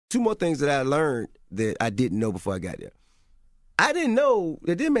two more things that I learned that I didn't know before I got there. I didn't know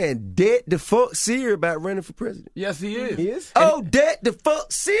that this man dead the fuck serious about running for president. Yes, he is. He is? Oh, dead the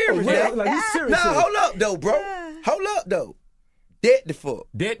fuck serious. Like he's serious. No, hold up though, bro. Hold up though. Dead the fuck.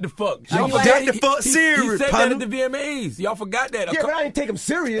 Dead the fuck. Y'all forgot the fuck He serious, said that partner. at the VMAs. Y'all forgot that. Yeah, but I didn't take him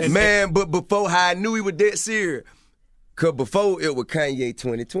serious. Man, but before how I knew he was dead serious, cause before it was Kanye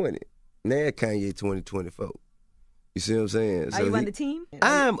 2020. Now Kanye 2024. You see what I'm saying? Are you on the team?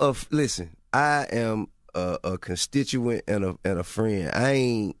 I am a constituent and a friend. I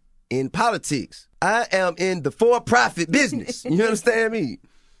ain't in politics. I am in the for-profit business. You understand me?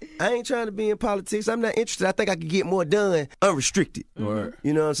 I ain't trying to be in politics. I'm not interested. I think I could get more done unrestricted. Right.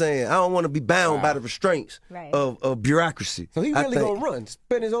 You know what I'm saying? I don't want to be bound by the restraints of bureaucracy. So he really gonna run,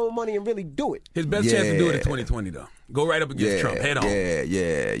 spend his own money and really do it. His best chance to do it in 2020, though. Go right up against Trump, head on. Yeah.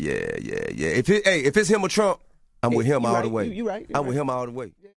 If it's him or Trump, I'm with him all the way. You right. I'm with him all the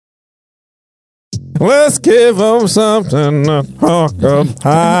way. Let's give them something to talk about.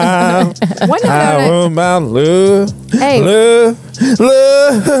 How about love? Hey. Love.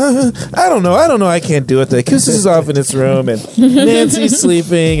 I don't know. I can't do it. The acoustic is off in this room, and Nancy's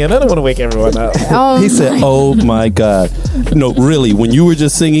sleeping, and I don't want to wake everyone up. He said, "Oh my God!" No, really. When you were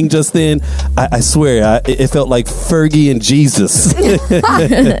just singing just then, I swear, it felt like Fergie and Jesus.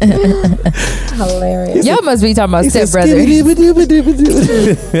 Hilarious. Y'all must be talking about Step Brothers.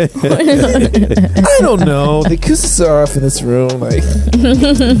 I don't know. The acoustics are off in this room. Like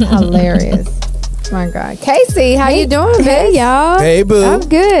hilarious. My God, Casey, how you doing, Hey, babe? y'all. Hey, boo. I'm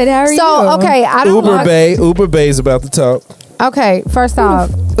good. How are you? So, okay, I don't Uber Bay's about to talk. Okay, first off,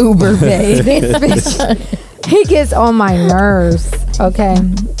 Uber Bay. this bitch, he gets on my nerves. Okay,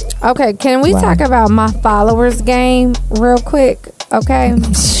 can we talk about my followers game real quick? Okay,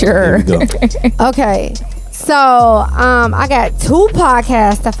 Sure. okay. So, I got 2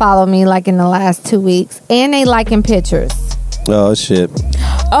 podcasts to follow me like in the last 2 weeks, and they liking pictures. Oh shit!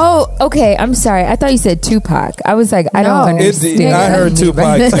 Oh, okay. I'm sorry. I thought you said Tupac. I was like, I don't understand. I heard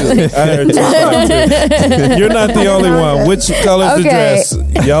Tupac too. You're not the only one. Which color's the dress?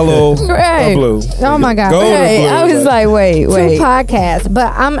 Yellow Right. or blue? Oh my God! Gold or Right. blue? I was like, wait. 2 podcasts,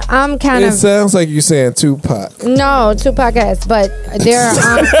 but I'm kind It of sounds like you're saying Tupac. no 2 podcasts, but they're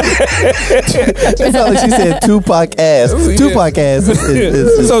It's not like she said Tupac ass. Tupac ass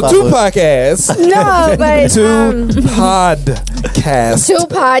is So popular. Tupac ass. no, but 2 podcasts. 2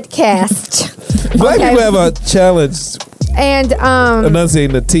 podcasts. Black Okay. people have a challenge And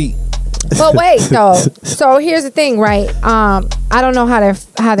enunciating the T. but wait though. So here's the thing, right? I don't know how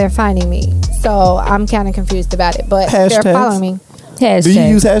they're finding me, so I'm kind of confused about it. But they're Hashtags? following me. Hashtag. Do you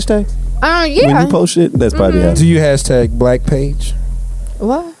use hashtag Yeah. when you post shit? That's probably how. Do you hashtag Black Page?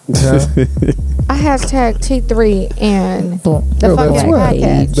 What? I hashtag T3 and the No, fucking that's what.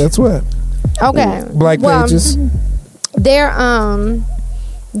 podcast. That's what. Okay. Black Well, Pages. They're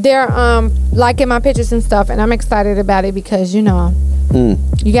liking my pictures and stuff, and I'm excited about it because you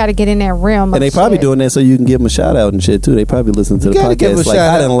got to get in that realm. And they probably doing that so you can give them a shout out and shit too. They probably listen to the gotta give podcast. a Like shout I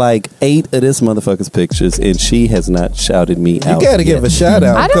out. didn't like 8 of this motherfucker's pictures, and she has not shouted me You out. got to give yet. a shout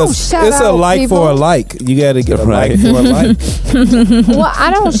out. I don't 'cause shout it's a out like people. for a like. You got to give a Right. like for a like. Well,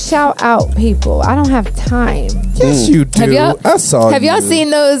 I don't shout out people. I don't have time. Yes, you do. I saw Have y'all seen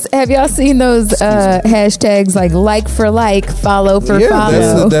those? Have y'all seen those hashtags like for like, follow for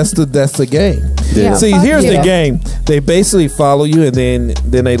follow? That's the game. Yeah, See, fuck here's you. the game. They basically follow you, and then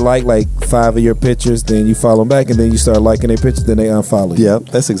they like 5 of your pictures. Then you follow them back, and then you start liking their pictures. Then they unfollow you. Yep,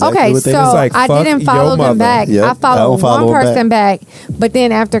 that's exactly Okay, what they so do. It's like, I fuck didn't your follow mother. them back. Yep, I I followed don't follow one them person back, but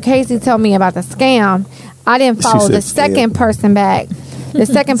then after Casey told me about the scam, I didn't follow said the scam. second person back. The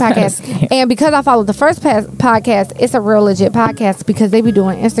second podcast. And because I followed the first podcast, it's a real legit podcast because they be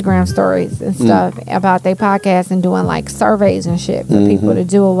doing Instagram stories and stuff about their podcast and doing like surveys and shit for people to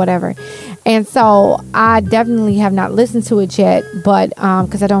do or whatever. And so I definitely have not listened to it yet, but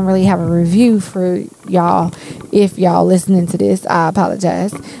because I don't really have a review for y'all. If y'all listening to this, I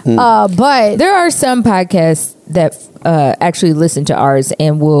apologize. But There are some podcasts that actually listen to ours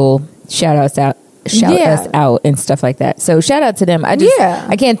and will shout us out and stuff like that. So shout out to them. I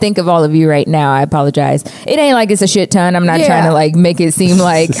can't think of all of you right now. I apologize. It ain't like it's a shit ton. I'm not trying to like make it seem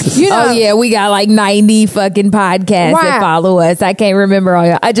like oh yeah, we got like 90 fucking podcasts that follow us. I can't remember all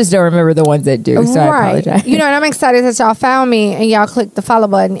y'all. I just don't remember the ones that do. So I apologize. You know, and I'm excited that y'all found me and y'all clicked the follow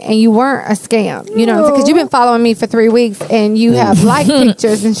button and you weren't a scam. You know, because you've been following me for 3 weeks and you have like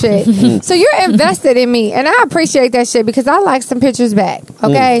pictures and shit. So you're invested in me and I appreciate that shit because I like some pictures back.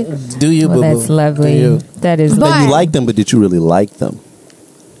 Okay. Do you? Well, boo-boo? that's lovely. Do you? That is But- lovely. You like them, but did you really like them?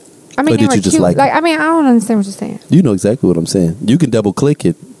 I mean, Or they did were you just cute. like I mean, I don't understand what you're saying. You know exactly what I'm saying. You can double click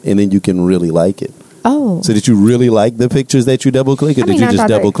it, and then you can really like it. Oh, So did you really like the pictures that you double click, or I mean, did you I just thought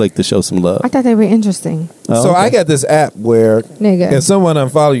double they- click to show some love? I thought they were interesting. Oh, So okay. I got this app where Nigga. if someone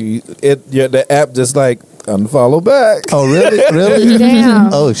unfollow you, the app just like unfollow back. Oh really? Really?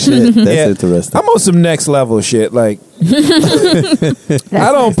 Damn. Oh shit, that's Yeah. interesting. I'm on some next level shit. Like I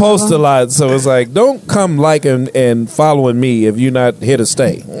don't post a lot, so it's like don't come liking and following me if you're not here to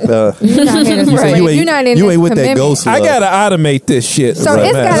stay. You're not in this Right. You ain't, You're not in you this ain't with that commitment. ghost love. I gotta automate this shit. So Right.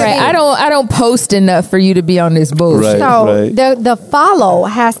 it's gotta Right. be. I don't post enough for you to be on this bullshit. Right. So the follow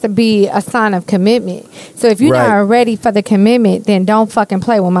has to be a sign of commitment. So if you're Right. not ready for the commitment, then don't fucking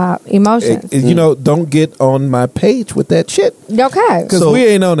play with my emotions. You know, don't get on my page with that shit Okay. because So- we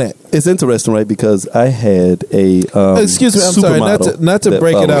ain't on that. It's interesting, right? Because I had a Excuse me, I'm sorry, not to that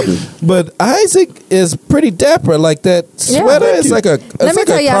break it up, followed me. but Isaac is pretty dapper. Like that sweater thank is you. like a Let me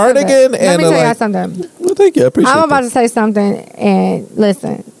tell y'all cardigan something. Let and me a, tell y'all like, something. Well, thank you. I appreciate I'm about that. to say something, and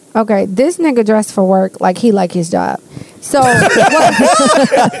listen. Okay, this nigga dressed for work like he like his job. So what's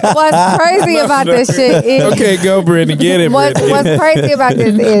crazy about this shit is okay, go Brittany, get it, Brittany. what's crazy about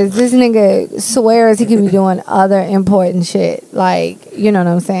this nigga swears he could be doing other important shit. Like, you know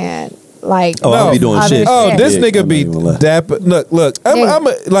what I'm saying? Like, Oh, I'll be doing other shit. Oh, this Yeah, nigga I'm be not even gonna lie. dapper. Look. I'm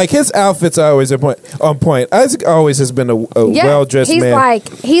like his outfits are always on point. Isaac always has been a yeah, well dressed he's man.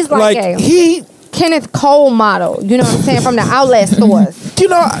 he's like a he, Kenneth Cole model. You know what I'm saying? From the outlet stores. you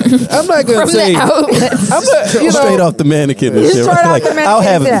know, I'm not gonna From say. the outlets. I'm not, you know, Straight off the mannequin. And Just shit, straight right? off Like, the mannequin, I'll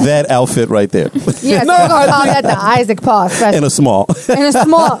have yeah. that outfit right there Yeah, No, so we're gonna I call think- that the Isaac Paul special. in a small. In a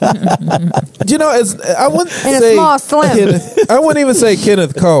small, You know, I wouldn't in a say small slim. I wouldn't even say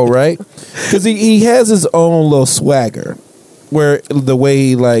Kenneth Cole, right? Because he has his own little swagger, where the way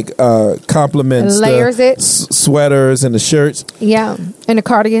he like compliments Layers the it. sweaters and the shirts. Yeah, and the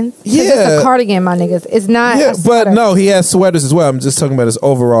cardigans. 'Cause Yeah. it's a cardigan, my niggas. It's not. Yeah, a sweater. but no, he has sweaters as well. I'm just talking about his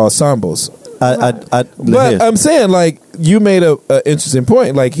overall ensembles. I But I'm saying, like, you made a interesting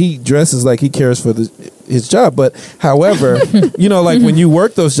point. Like, he dresses like he cares for his job. But, however, you know, like, when you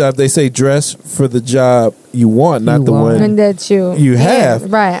work those jobs, they say dress for the job you want, not You the want. one. And that you You yeah,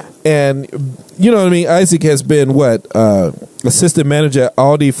 have. right. And, you know what I mean? Isaac has been, assistant manager at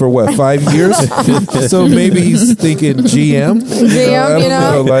Aldi for, 5 years? So maybe he's thinking GM. GM, you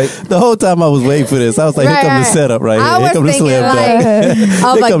know? Like, the whole time I was waiting for this, I was like, here come the setup right I here. Here was come the thinking slam dunk. like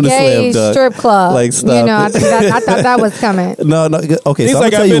Here of come a the gay slam dunk. strip club. Like, stop You know, I, it. I thought that was coming. No, okay. he's So I'm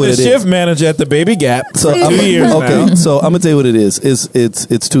like, gonna tell I've you been what the it is. shift manager at the Baby Gap So for 2 years okay, now. so I'm gonna tell you what it is.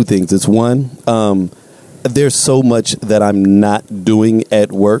 It's two things. It's one, there's so much that I'm not doing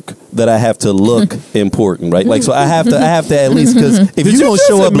at work that I have to look important, right? Like, so I have to at least, because if Did you you don't just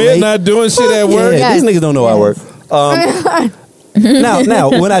show up admit late, not doing shit at work? yeah, Yes. these niggas don't know I work. Now,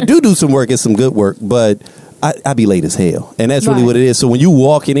 when I do some work, it's some good work, but I be late as hell, and that's really Right. what it is. So when you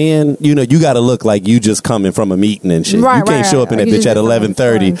walking in, you know, you got to look like you just coming from a meeting and shit. Right, you can't right, show up in right. that You bitch just at get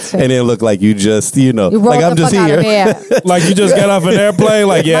 11:30 some- and then look like you just, You like rolled I'm the just fuck out of here. bed. Like you just got off an airplane,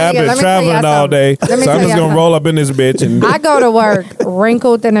 like, yeah, I've Let me been tell y'all traveling all day, something. Let me so I'm tell just y'all gonna roll up in this bitch and I go to work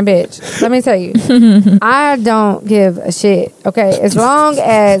wrinkled than a bitch. Let me tell you, I don't give a shit. Okay, as long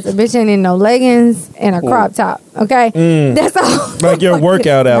as a bitch ain't in no leggings and a crop top. Okay, that's all. like your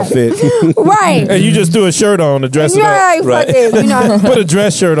workout outfit, Right. and you just threw a shirt on to dress it up. Right, Right. fuck it, you know. Put a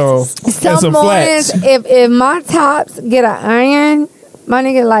dress shirt on and Some some mornings, flats. if my tops get an iron, my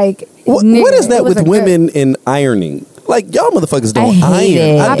nigga like. What nigga, is that it was with a women in ironing? Like, y'all motherfuckers don't I hate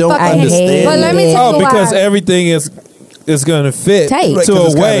iron. it. I don't fucking hate understand. it. But let me that. tell Oh, you because why. everything is gonna fit Tight. Right, to 'cause a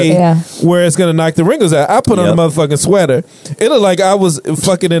it's way Yeah. where it's gonna knock the wrinkles out. I put on a Yep. motherfucking sweater. It looked like I was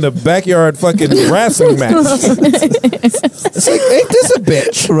fucking in a backyard fucking wrestling match. It's like, ain't this a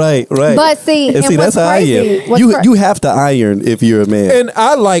bitch? Right. But see, and and see, what's that's how crazy- I am. what's You have to iron if you're a man. And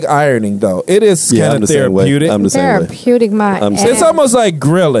I like ironing though. It is Yeah, kind I'm of the same way. therapeutic. I'm the same way. therapeutic mind. I'm It's almost like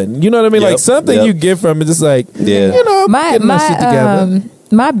grilling. You know what I mean? Like Yep, something yep. you get from it. Just like, Yeah. you know, My getting that shit together.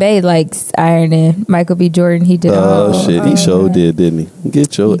 my bae likes ironing. Michael B. Jordan, he did. Oh shit, he sure did, didn't he?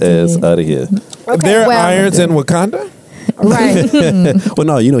 Get your He ass did. out of here. There are well- irons in Wakanda. right. Well,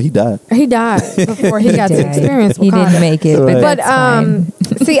 no, he died. He died before he got to Died. experience He Wakanda. didn't make it, but, But that's fine.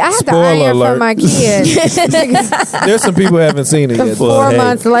 see, I had to Spoiler iron alert. for my kids. There's some people who haven't seen it yet. Well, 4 hey.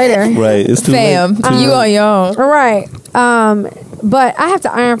 months later. Right, it's too Fam, late. Too you late. on your own. Right. But I have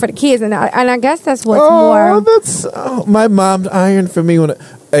to iron for the kids, and I guess that's what's Oh, more. that's my mom ironed for me when.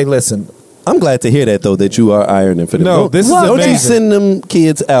 Hey, listen. I'm glad to hear that though, that you are ironing for them. No, Don't- this is don't you amazing. send them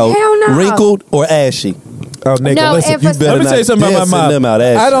kids out Hell no. wrinkled or ashy. Oh, nigga, No, listen. and for- Let me tell you something about my mom. Them out,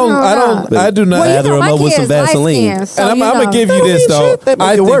 I don't. No. I do not. Well, you Lather know, them my up with some kids light Vaseline. skin, so And I'm you gonna know. give you this though. That make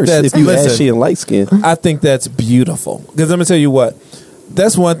I it think worse that's if you listen, ashy and light skin. I think that's beautiful because I'm gonna tell you what.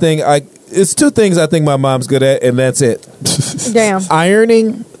 That's one thing. It's two things I think my mom's good at, and that's it: Damn.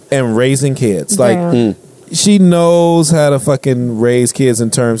 ironing and raising kids. Like Damn. she knows how to fucking raise kids in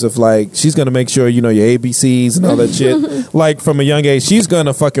terms of like she's gonna make sure you know your ABCs and all that shit. Like from a young age, she's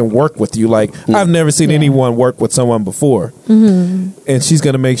gonna fucking work with you. Like I've never seen anyone work with someone before, and she's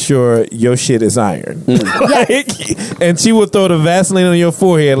gonna make sure your shit is ironed. Like, and she will throw the Vaseline on your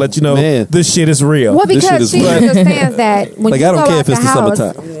forehead, let you know Man. this shit is real. Well, This shit because is she right. understands that when Like, you I don't go care out if it's the the house,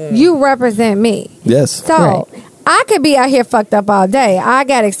 summertime. you represent me. Yes. So Right. I could be out here fucked up all day. I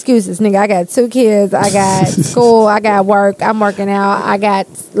got excuses, nigga. I got 2 kids. I got school. I got work. I'm working out. I got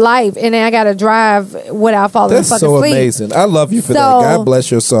life, and then I got to drive without falling That's fucking so asleep. amazing. I love you for that. So- God bless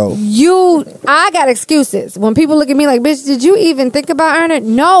your soul. I got excuses. When people look at me like, bitch, did you even think about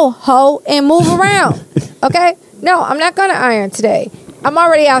ironing? No, hoe, and move around. Okay? No, I'm not going to iron today. I'm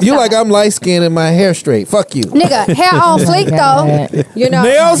already outside. You like I'm light skinned and my hair straight. Fuck you. Nigga, hair on fleek, though. You know.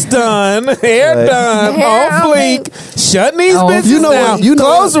 Nails done, hair done, Hair on on fleek. Shutting these Oh, bitches you know down. what- you know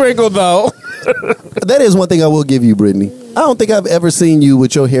Clothes wrinkled though. That is one thing I will give you, Brittany. I don't think I've ever seen you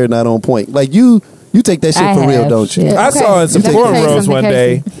with your hair not on point. Like you take that shit I for real, have. don't you? Yeah. I saw in some Let me tell you cornrows something, one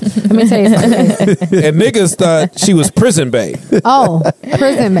day, Let me tell you something. and niggas thought she was prison bae. Oh,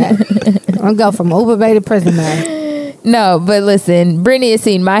 prison man. I'll go from Uber Bay to prison man. No, but listen, Brittany has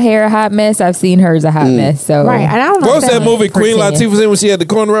seen my hair a hot mess. I've seen hers a hot mess. So Right. And I don't know. What was if that movie Queen Pretend. Latifah was in when she had the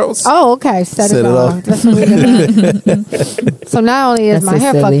cornrows? Oh, okay. Set Set it it off. off. That's what we do. So not only is That's my so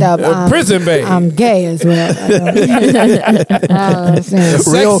hair silly. fucked up, Prison bae. I'm gay as well. I don't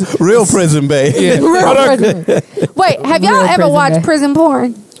understand. Real prison bae. Real prison. Wait, have y'all Real ever prison watched bae. prison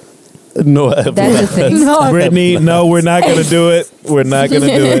porn? No, I have That's the not. thing. No. Brittany, no, we're not gonna do it. We're not gonna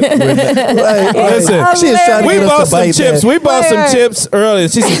do it. We're not- Right, right. Listen, She is trying to we get us bought to some bite chips. that. We bought Wait, some wait. chips earlier.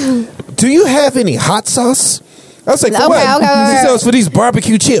 She said, "Do you have any hot sauce?" I was like, "For Okay, what?" okay, She okay. said, "It's for these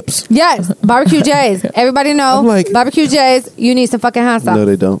barbecue chips." Yes, barbecue J's. Everybody know I'm like- barbecue J's. You need some fucking hot sauce. No,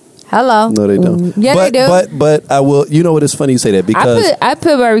 they don't. Hello. No, they don't. Yeah, but, they do. But I will. You know what? It's funny you say that because I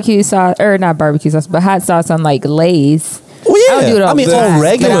put barbecue sauce, or not barbecue sauce, but hot sauce on like Lay's. well, I don't do it yeah. all I mean, the time, on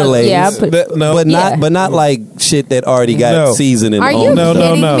regular but Lay's, yeah, I put- No, but Yeah. not like shit that already got No. seasoning Are on. you No, no,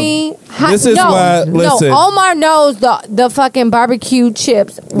 kidding no. me? This is why- listen. No, Omar knows the fucking barbecue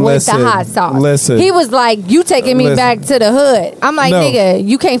chips with Listen, the hot sauce. listen. He was like, "You taking me Listen. back to the hood?" I'm like, No. "Nigga,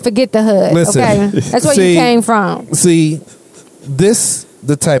 you can't forget the hood. Listen. Okay, that's where See- you came from." See, this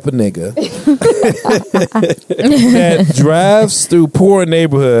the type of nigga that drives through poor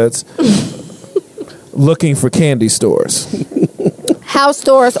neighborhoods looking for candy stores. House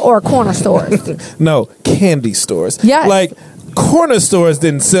stores or corner stores. No, candy stores. Yes. Like corner stores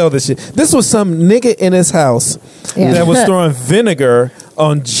didn't sell this shit. This was some nigga in his house Yeah. that was throwing vinegar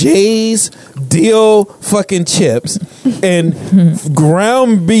on Jay's dill fucking chips and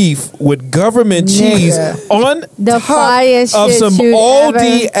ground beef with government cheese Nigga. on The top finest of shit some you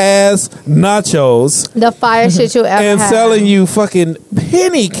oldie ever- ass nachos The fire shit you ever and had. selling you fucking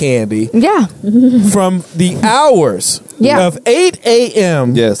penny candy Yeah, from the hours Yeah. of 8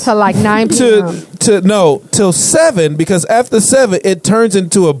 a.m. Yes. to like 9 p.m. till 7, because after 7 it turns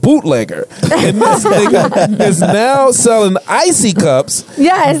into a bootlegger, and this nigga is now selling icy cups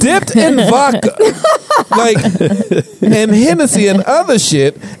Yes. dipped in vodka, like, and Hennessy and other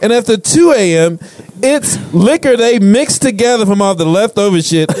shit. And after 2 a.m. it's liquor they mix together from all the leftover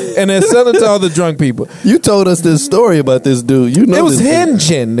shit, and they're selling to all the drunk people. You told us this story about this dude. You know It was this hen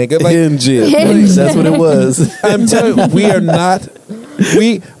gin, nigga. Like, Hen gin. Hen That's what it was. I'm telling you, we are not.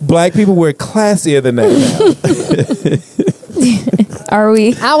 We black people, we're classier than that now. Are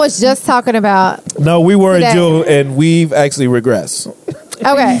we? I was just talking about. No, we were in Today. Jewel, and we've actually regressed.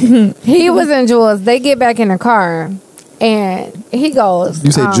 Okay, he was in Jules. They get back in the car, and he goes.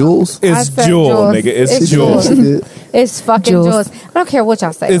 You say Jules? I It's said Jewel, Jules. nigga. It's Jules. Jules. It's fucking Jules. Jules. I don't care what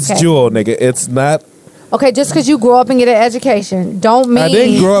y'all say. It's okay? Jewel, nigga. It's not. Okay, just because you grew up and get an education, don't mean I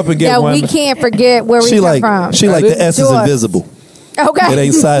didn't grow up and get that one. we can't forget where we She come like from. she like the S is Jules. invisible. Okay. It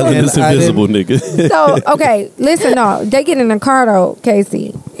ain't silent. And It's I invisible, nigga. So, okay, listen, no. They get in the car, though,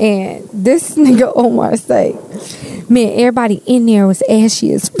 Casey, and this nigga Omar say, man, everybody in there was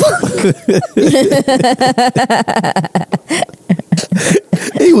ashy as fuck.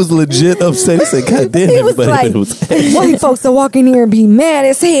 He was legit upset. He said, "God damn, He was everybody like, was." white folks are walking here and be mad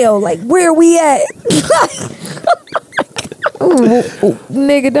as hell. Like, where we at?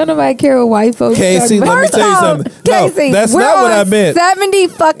 Nigga, don't nobody care what white folks Casey, talk let me about. tell you something. No, Casey, that's we're not what on I meant.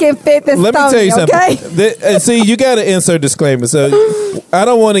 75th and Let me tell you something. okay? And see, you got to insert disclaimer. So I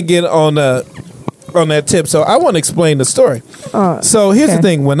don't want to get on that tip. So I want to explain the story. So here's the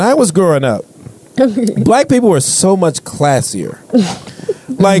thing. When I was growing up, black people were so much classier.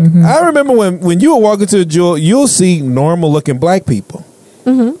 Like, I remember when you were walking to a jewel, you'll see normal looking black people.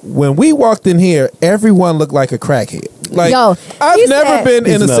 When we walked in here, everyone looked like a crackhead. Like, Yo, I've never been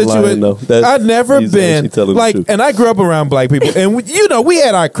in a He's not lying, situation. though. That's- I've never he's been actually telling the like, truth. and I grew up around black people, and we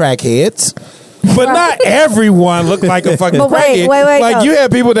had our crackheads, but not everyone looked like a fucking But wait, crackhead. wait, like no. you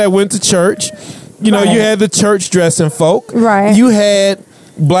had people that went to church. You know, you had the church dressing folk. Right. You had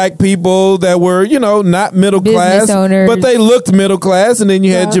black people that were, not middle Business class, owners. but they looked middle class, and then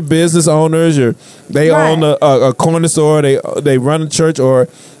you had your business owners, or they Right. own a corner store, they run a church, or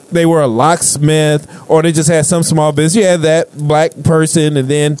they were a locksmith, or they just had some small business. You had that black person, and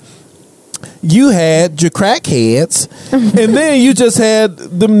then you had your crackheads, and then you just had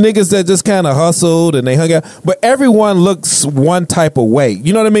them niggas that just kind of hustled and they hung out. But everyone looks one type of way.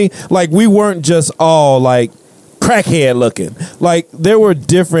 You know what I mean? Like, we weren't just all like crackhead looking. Like, there were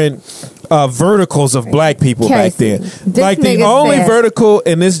different verticals of black people back Casey, then. this Like, the nigga only said- vertical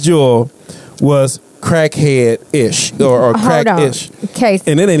in this jewel was crackhead-ish or Hold on. crack-ish.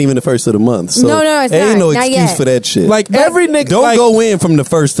 Casey. And it ain't even the first of the month. So No, it's ain't not. no Not excuse yet. for that shit. Like, every nigga. don't like, go in from the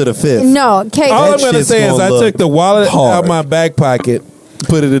 1st to the 5th. No, Casey. all I'm That going to shit's say is gonna I look took the wallet hard. out my back pocket.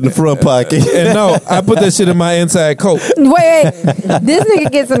 Put it in the front pocket. And no, I put that shit in my inside coat. Wait. This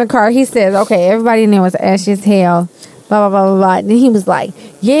nigga gets in the car. He says, okay, everybody in there was ashy as hell. Blah, blah, blah, blah, blah. And then he was like,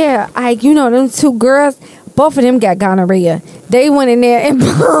 yeah, them two girls, both of them got gonorrhea. They went in there and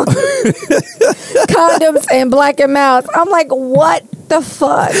put condoms and Black and Mouth. I'm like, what the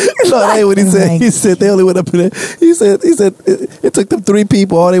fuck? No, that ain't what he said. Like- He said they only went up in there. He said it took them 3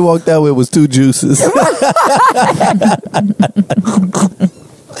 people. All they walked out with was 2 juices.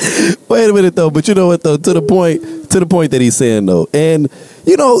 Wait a minute though, but you know what though? To the point that he's saying though, and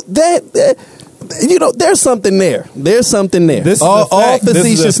there's something there. There's something there. This is all a fact. This is a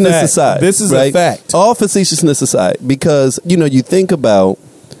facetiousness fact. aside. This is a right? fact. All facetiousness aside, because you think about.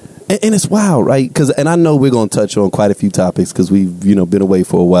 And it's wild, right? And I know we're going to touch on quite a few topics because we've been away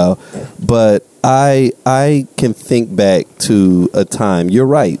for a while. But I can think back to a time. You're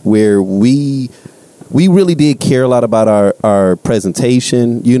right, where we really did care a lot about our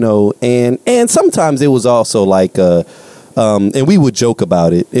presentation, and sometimes it was also like and we would joke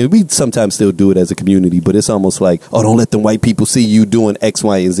about it, and we sometimes still do it as a community, but it's almost like, oh, don't let them white people see you doing X,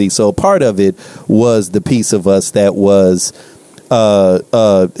 Y, and Z. So part of it was the piece of us that was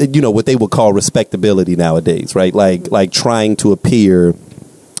what they would call respectability nowadays, right? Like trying to appear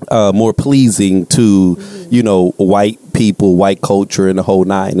more pleasing to white people, white culture, and the whole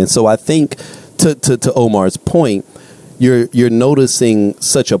nine. And so I think to Omar's point, you're noticing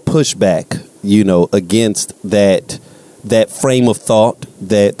such a pushback, against that frame of thought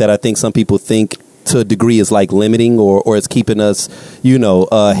that I think some people think to a degree is like limiting or it's keeping us,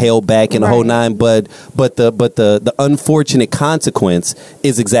 held back in the whole nine. But the unfortunate consequence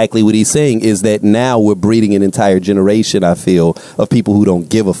is exactly what he's saying, is that now we're breeding an entire generation, I feel, of people who don't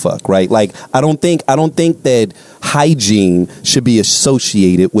give a fuck, right? Like, I don't think that hygiene should be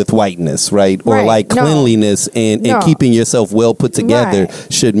associated with whiteness, right? Or Right. like No. cleanliness and No. keeping yourself well put together Right.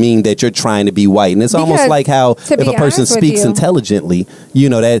 should mean that you're trying to be white. And it's almost Because, like how to if be a person honest with speaks you- intelligently, he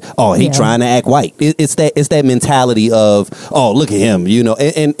Yeah. trying to act white. It's that mentality of, oh, look at him,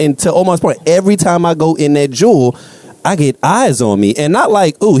 and to Omar's point, every time I go in that jewel, I get eyes on me, and not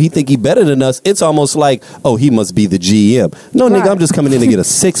like, oh, he think he better than us. It's almost like, oh, he must be the GM. No, Right. nigga, I'm just coming in to get a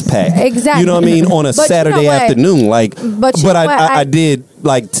 6-pack. Exactly. You know what I mean? On a But you know Saturday what? afternoon, like. But you know what? I did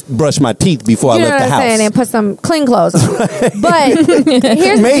brush my teeth before I You know left what the I'm house. saying? And put some clean clothes on. But here's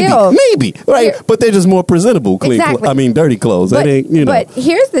the Maybe, deal. right? Here- But they're just more presentable, clean. Exactly. Dirty clothes. But, That ain't, but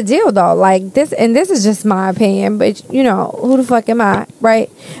here's the deal, though. Like this, and this is just my opinion. But who the fuck am I,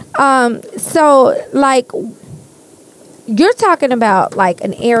 right? So like, you're talking about like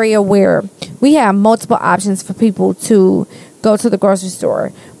an area where we have multiple options for people to go to the grocery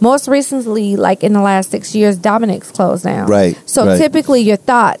store. Most recently, like in the last 6 years, Dominic's closed down. Right, So right. typically, your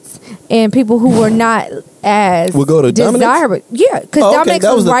thoughts and people who were not as Will go to Dominic's? desirable. Yeah, because Oh, okay, Dominic's that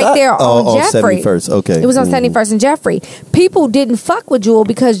was was the right thought? there on Oh, Jeffrey. 71st, okay. It was on Mhm. 71st and Jeffrey. People didn't fuck with Jewel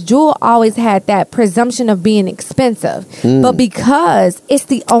because Jewel always had that presumption of being expensive. But because it's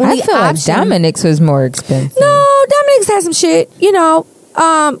the only I feel like option. Dominic's was more expensive. No, Dominic's had some shit,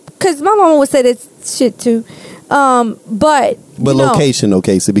 because my mama would say that shit too. But location,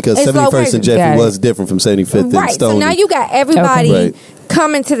 okay, so because it's 71st location. and Jeffrey was different from 75th right. and Stone. So now you got everybody Right.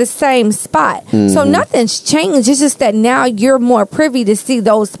 coming to the same spot. So nothing's changed. It's just that now you're more privy to see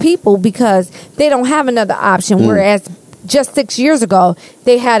those people because they don't have another option. Whereas just 6 years ago,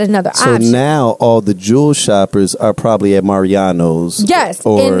 they had another So option. now all the jewel shoppers are probably at Mariano's. Yes,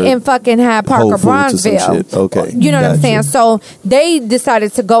 or in fucking Hyde Park Whole or Foods or some Bronzeville. shit. Okay, You know what I'm gotcha. saying? So they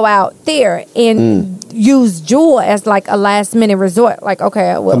decided to go out there and use Jewel as like a last minute resort. Like,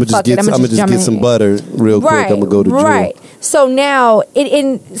 okay, well, I'm gonna fuck just it. get, I'm gonna just jump get in some here. butter real quick. I'm gonna go to Jewel. Right. So now,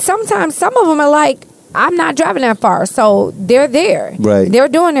 sometimes some of them are like, I'm not driving that far, so they're there. Right. They're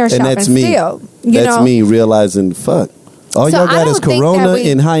doing their And shopping that's me. still. You That's know? me realizing, fuck. All So y'all I got is don't think that Corona we-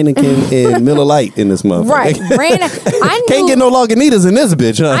 and Heineken and Miller Lite in this motherfucker. Right. I Can't knew, get no Lagunitas in this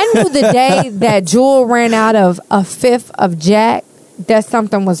bitch, huh? I knew the day that Jewel ran out of a fifth of Jack, that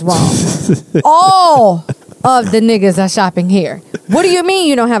something was wrong. All of the niggas are shopping here. What do you mean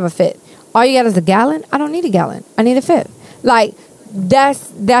you don't have a fit? All you got is a gallon? I don't need a gallon. I need a fifth. Like, that's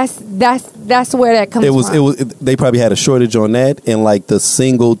where that comes from. They probably had a shortage on that and like the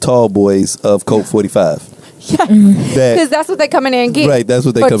single tall boys of Coke 45. Yeah. That- Because that's what they come in there and get. Right, that's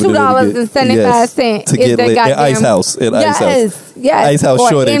what they for come in there to get. $2.75 Yes, to is get their lit at goddamn- Ice House. At Ice House. Yes. Ice House Or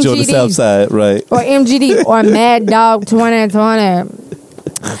shortage on the MGD. south side, right? Or MGD or Mad Dog 2020.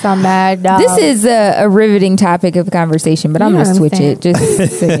 Some Mad Dog. This is a riveting topic of conversation, but I'm You know going to what I'm switch it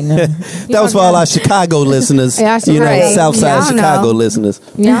just so you know. That was for all our Chicago listeners. Yeah, you know, right. south side Y'all Chicago know. listeners.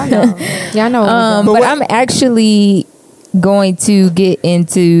 Y'all know. Y'all know. But I'm actually going to get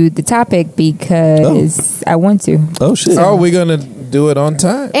into the topic because I want to. Oh, shit. Oh, we're gonna do it on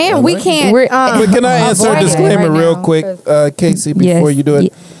time. And we can't. We're- But can I answer a avoid it disclaimer right real now, quick, 'cause- Casey, before Yes. you do it?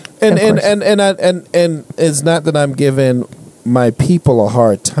 Ye- And of and, course. and it's not that I'm giving my people a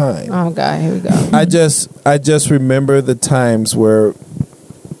hard time. Oh God, here we go. I just remember the times where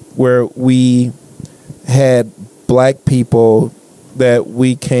we had black people that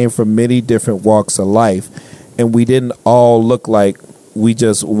we came from many different walks of life, and we didn't all look like we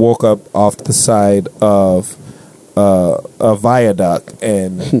just woke up off the side of a viaduct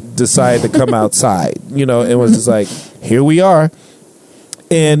and decided to come outside. You know, it was just like, here we are.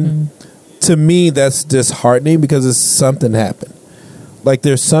 And to me, that's disheartening because it's something happened. Like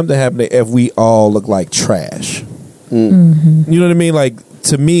there's something happening if we all look like trash. You know what I mean? Like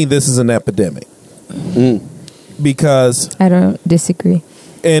to me, this is an epidemic because I don't disagree.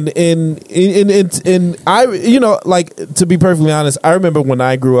 and I, you know, like to be perfectly honest, I remember when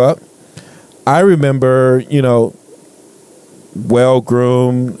I grew up. I remember, you know, well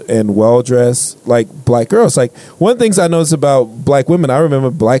groomed and well dressed like black girls. Like one of the things I noticed about black women, I remember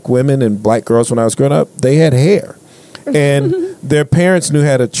black women and black girls when I was growing up, they had hair. And their parents knew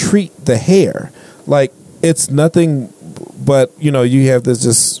how to treat the hair. Like it's nothing but, you know, you have this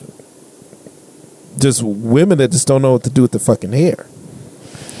just women that just don't know what to do with the fucking hair.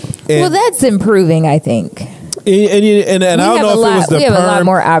 And, Well, that's improving, I think. and I don't know if it was the we have a lot perm.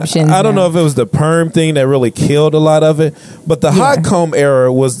 more options. I don't now. know if it was the perm thing that really killed a lot of it, but the hot comb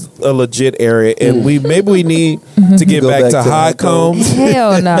era was a legit area, and we need to get Go back back to to hot hot combs. combs.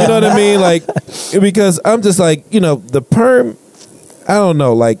 Hell no. You know what I mean? Like because I'm just like, you know, the perm. I don't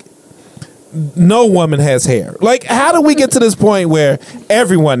know, like. No woman has hair. Like, how do we get to this point where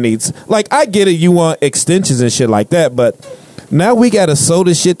everyone needs? Like, I get it, you want extensions and shit like that, but now we gotta sew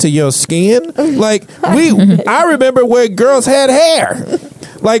this shit to your skin. Like, I remember where girls had hair.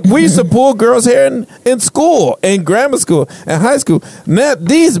 Like, we used to pull girls' hair in school, in grammar school, and high school. Now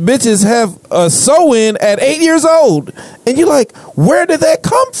these bitches have a sew-in at 8 years old, and you're like, where did that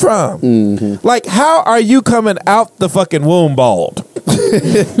come from? Like, how are you coming out the fucking womb bald?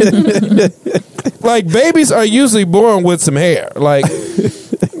 Like babies are usually born with some hair. Like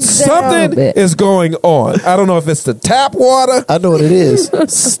something bit. is going on. I don't know if it's the tap water, I know what it is.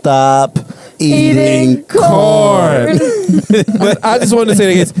 Stop eating corn. But I just wanted to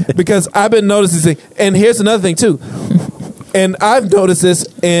say this because I've been noticing this thing. And here's another thing too. And I've noticed this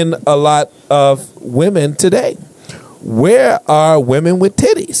in a lot of women today. Where are women with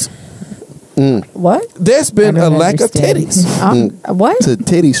titties? What? There's been I a don't lack understand. of titties. What? It's a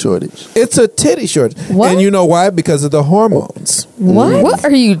titty shortage. It's a titty shortage. What? And you know why? Because of the hormones. What? What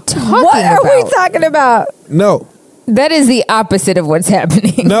are you talking What are about? we talking about? No. That is the opposite of what's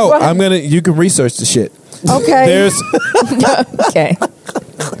happening. No, What? you can research the shit. Okay. Okay.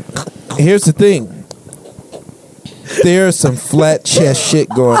 Here's the thing. There's some flat chest shit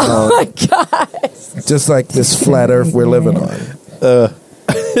going on. my God. Just like this flat earth we're living on.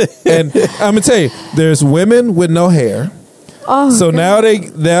 And I'm gonna tell you, there's women with no hair. Oh, So now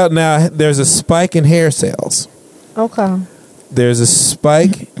now there's a spike in hair sales. Okay. There's a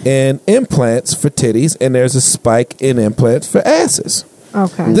spike in implants for titties, and there's a spike in implants for asses.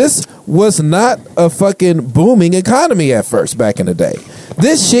 Okay. This was not a fucking booming economy at first back in the day.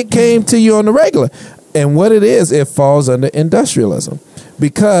 This shit came to you on the regular. And what it is, it falls under industrialism.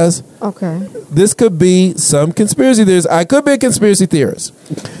 Because this could be some conspiracy theories. I could be a conspiracy theorist.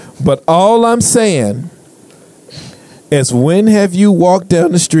 But all I'm saying is, when have you walked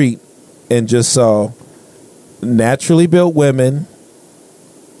down the street and just saw naturally built women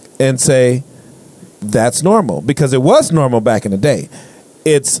and say that's normal? Because it was normal back in the day.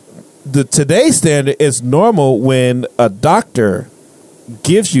 It's the today's standard is normal when a doctor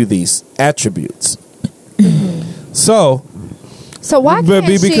gives you these attributes. So why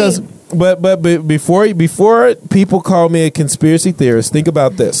can't because but before people call me a conspiracy theorist, think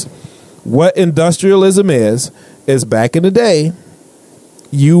about this. What industrialism is back in the day,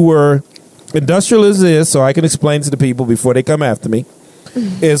 industrialism is, so I can explain to the people before they come after me,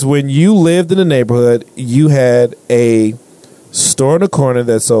 is when you lived in a neighborhood, you had a store in the corner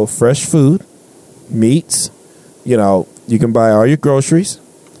that sold fresh food, meats, you can buy all your groceries.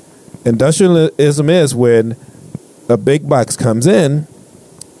 Industrialism is when a big box comes in,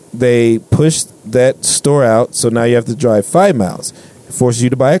 they push that store out, so now you have to drive 5 miles. It forces you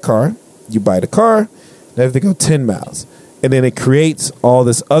to buy a car. You buy the car, you have to go 10 miles. And then it creates all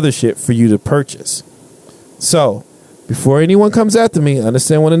this other shit for you to purchase. So, before anyone comes after me,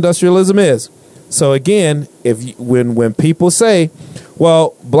 understand what industrialism is. So again, when people say,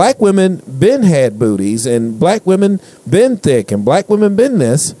 well, black women been had booties, and black women been thick, and black women been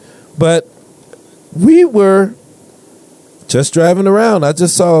this, but we were just driving around. I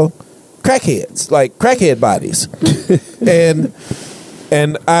just saw crackheads, like crackhead bodies.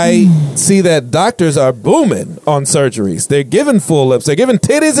 and I see that doctors are booming on surgeries. They're giving full lips. They're giving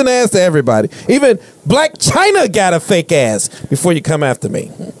titties and ass to everybody. Even Black China got a fake ass before you come after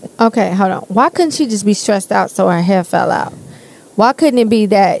me. Okay, hold on. Why couldn't she just be stressed out so her hair fell out? Why couldn't it be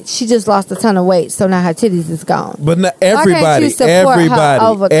that she just lost a ton of weight, so now her titties is gone? But not everybody,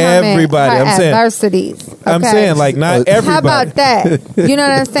 everybody. Her I'm saying adversities. Okay? I'm saying like not everybody. How about that? You know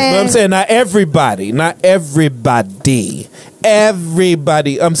what I'm saying? But I'm saying not everybody. I'm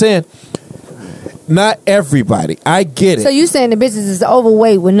saying not everybody. I get it. So you saying the bitches is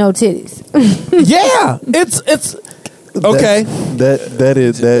overweight with no titties? Yeah, it's okay. That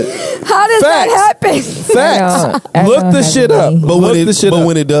is that. How does that happen? Facts. Look the shit up. But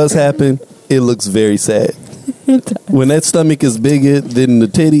when it does happen, it looks very sad. When that stomach is bigger than the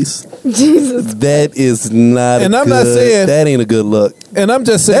titties, Jesus, that is not. And I'm not saying that ain't a good look. And I'm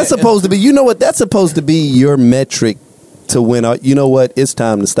just saying that's supposed to be. You know what? That's supposed to be your metric to win. You know what? It's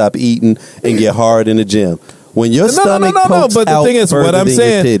time to stop eating and get hard in the gym. When your stomach pokes but the out thing is, further what I'm than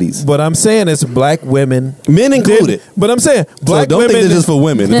saying, your titties. what I'm saying is black women, men included. But I'm saying black don't women. Think this is for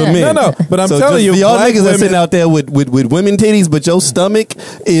women. It's for men. No. But I'm telling you, y'all black niggas women, are sitting out there with women titties, but your stomach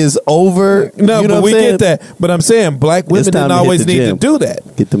is over. No, you know but we get that. But I'm saying black women time didn't to hit always the need gym. to do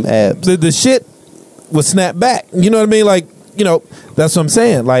that. Get them abs. The shit was snapped back. You know what I mean? Like, that's what I'm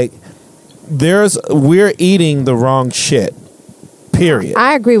saying. Like, we're eating the wrong shit. Period.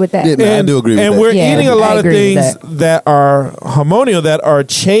 I agree with that. Yeah, I do agree with that. And we're eating a lot of agree things that are hormonal, that are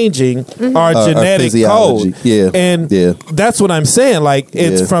changing our genetic physiology. code. Yeah. And that's what I'm saying. Like,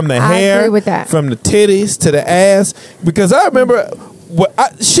 it's from the I hair, agree with that. from the titties to the ass. Because I remember,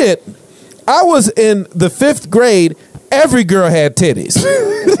 I was in the 5th grade. Every girl had titties.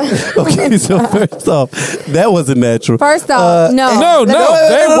 Okay, so first off, that wasn't natural. First off, No,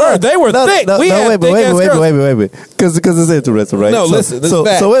 they were thick. We had thick ass girls. Wait. Because it's interesting, right? No, listen, this so,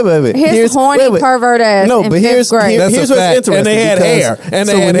 fact. so wait. His horny pervert ass. No, in but here's 5th grade. That's what's a fact. interesting. And they had hair.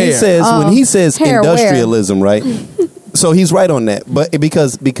 When he says hair where? industrialism, right? So he's right on that. But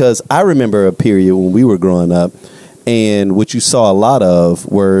because I remember a period when we were growing up, and what you saw a lot of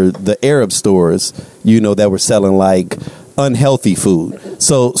were the Arab stores, that were selling like unhealthy food.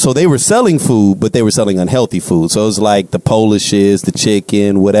 So they were selling food, but they were selling unhealthy food. So it was like the Polishes, the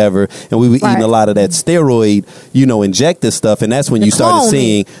chicken, whatever. And we were eating a lot of that steroid, injected stuff. And that's when you started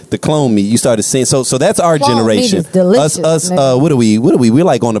seeing the clone meat. You started seeing. So that's our Clone generation. meat is delicious, Us. nigga. What are we? We're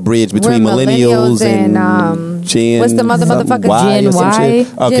like on the bridge between We're millennials and Gen. what's the motherfucker? Y Gen or some Y?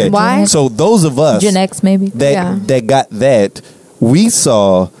 shit. Okay. Gen Y? So those of us Gen X, maybe. that got that, we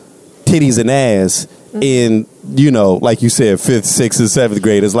saw titties and ass in, like you said, 5th, 6th, and 7th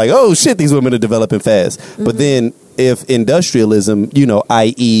grade. It's like, oh shit, these women are developing fast. But then if industrialism,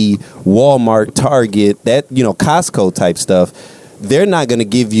 i.e. Walmart, Target, that, Costco type stuff, they're not going to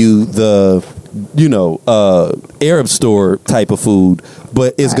give you the, Arab store type of food.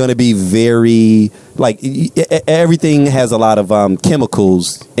 but it's going to be very everything has a lot of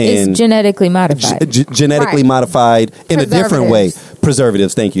chemicals and it's genetically modified. Genetically modified in a different way.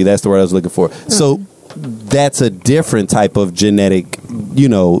 Preservatives. Thank you. That's the word I was looking for. So that's a different type of genetic,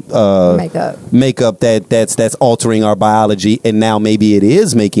 makeup that's altering our biology, and now maybe it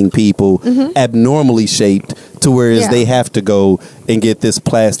is making people abnormally shaped to whereas they have to go and get this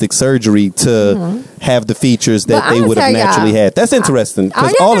plastic surgery to have the features that they would have naturally had. That's interesting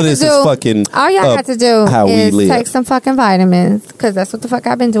because all of this is fucking all y'all got to do how is we live. take some fucking vitamins because that's what the fuck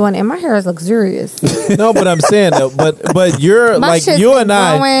I've been doing, and my hair is luxurious. No, but I'm saying though, but you're My like shit's you been and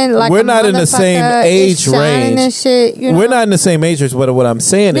I, growing like we're a not in the same motherfucker. age It's shining range. and shit, you know? We're not in the same age range. But what I'm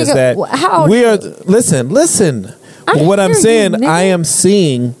saying is Nigga, that how old we are are. you? Listen. I What I'm hear you, saying, nigga. I am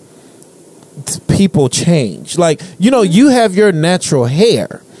seeing people change. Like you have your natural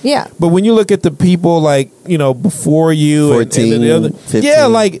hair. Yeah. But when you look at the people before you 14, and the other, 15. yeah,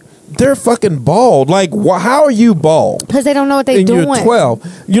 like they're fucking bald. Like how are you bald? Because they don't know what they're And doing. you're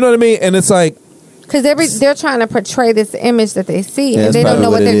 12. You know what I mean? And it's like, Because they're trying to portray this image that they see, Yeah, and that's they don't probably know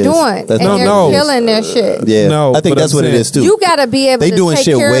what what it they're is. doing, That's and No, they're no. killing their shit. Yeah, No, I think but that's I'm what it saying- is too. You gotta be able They to doing take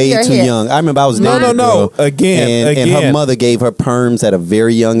shit care of way your too hair. young. I remember I was No, dating a no. girl, Again. and her mother gave her perms at a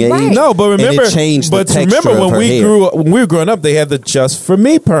very young age. Right. No, but remember, and it changed the but texture remember of when her we hair. when we were growing up, they had the Just For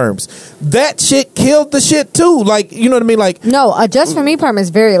Me perms. That shit killed the shit too. Like you know what I mean? Like No, a Just For Me perm is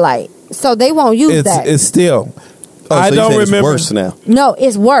very light, so they won't use that. it's still. Oh, so I you don't saying it's remember. worse now. No,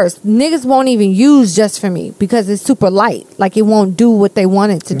 it's worse. Niggas won't even use Just For Me because it's super light. Like it won't do what they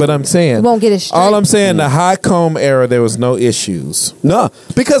want it to do. But I'm saying, it won't get it straight. all I'm saying, the high comb era, there was no issues. No,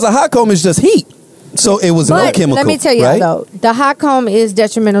 because a hot comb is just heat. So it was no But chemical. let me tell you right? though, the hot comb is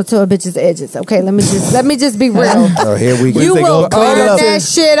detrimental to a bitch's edges. Okay, let me just be real. Oh, here we go. You They will go clean it burn up. that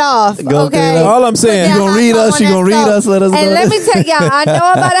shit off. Go clean Okay. it up. All I'm saying, Put that you gonna hot read comb us, on you that gonna read stove. us, let us And know. let me tell y'all, I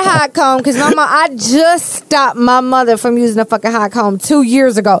know about a hot comb because I just stopped my mother from using a fucking hot comb 2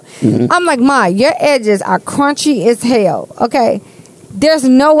 years ago. I'm like, Ma, your edges are crunchy as hell. Okay. There's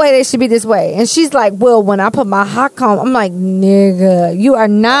no way they should be this way. And she's like, well, when I put my hot comb, I'm like, nigga, you are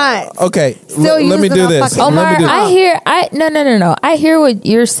not. okay, Still let me using do a this. fucking- Let Omar, me do no. I hear what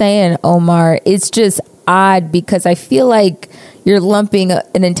you're saying, Omar. It's just odd because I feel like you're lumping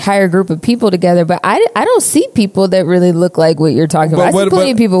an entire group of people together, but I don't see people that really look like what you're talking about. I see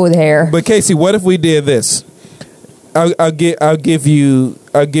plenty of people with hair. But Casey, what if we did this? I'll give you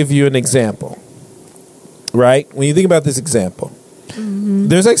an example. Right? When you think about this example,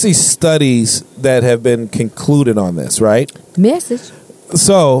 there's actually studies that have been concluded on this, right? Message.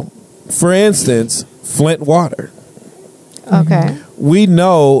 So, for instance, Flint water. Okay. We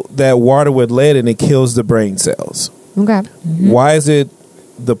know that water with lead in it kills the brain cells. Okay. Why is it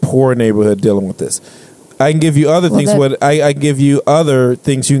the poor neighborhood dealing with this? I can give you other things. I give you other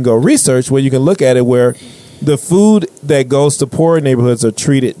things you can go research where you can look at it where the food that goes to poor neighborhoods are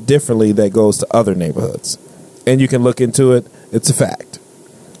treated differently that goes to other neighborhoods. And you can look into it. It's a fact.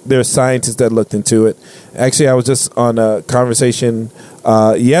 There are scientists that looked into it. Actually, I was just on a conversation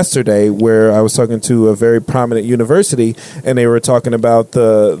yesterday where I was talking to a very prominent university, and they were talking about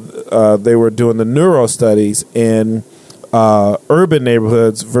they were doing the neuro studies in urban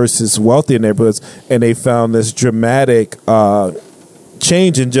neighborhoods versus wealthier neighborhoods, and they found this dramatic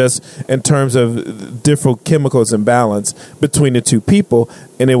change in terms of different chemicals imbalance between the two people,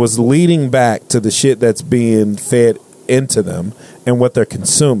 and it was leading back to the shit that's being fed into them and what they're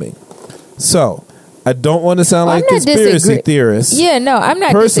consuming. So I don't want to sound like conspiracy theorists. Yeah, no, I'm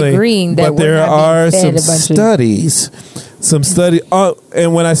not personally, disagreeing that but there we're not are being fed some a bunch studies,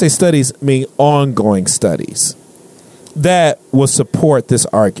 and when I say studies, I mean ongoing studies that will support this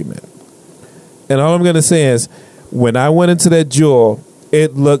argument. And all I'm going to say is, when I went into that jewel,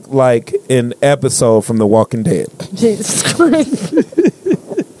 it looked like an episode from The Walking Dead. Jesus Christ.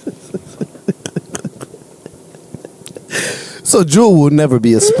 So Jewel will never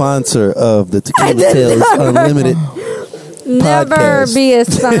be a sponsor of the Tequila Tales Unlimited. Never podcast. be a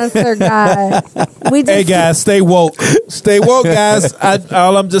sponsor, guys. We just, Hey guys, stay woke. Stay woke, guys.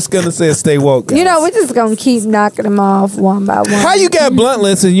 All I'm just going to say is stay woke, guys. you know, we're just gonna keep knocking them off one by one. How you got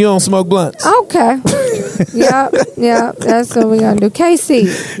bluntless and you don't smoke blunts? Okay. Yep. That's what we're gonna do. Casey,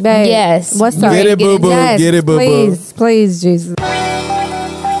 babe. Yes. What's up? Get it, boo-boo. Yes, Get it, boo-boo. Please, Jesus.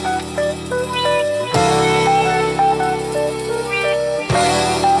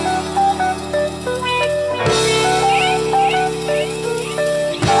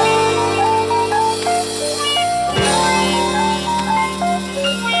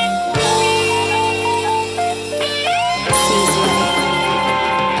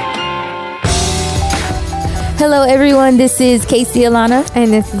 Hello, Hello, everyone. This is Casey Alana.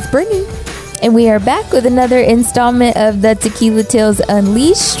 And this is Brittany. And we are back with another installment of the Tequila Tales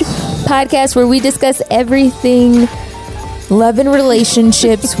Unleashed podcast, where we discuss everything love and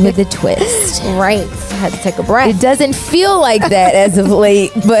relationships with a twist. Right. I had to take a breath. It doesn't feel like that as of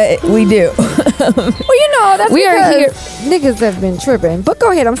late, but we do. Well, you know, that's we are here. Niggas have been tripping. But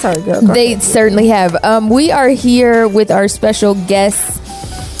go ahead. I'm sorry, girl. They certainly have. We are here with our special guests.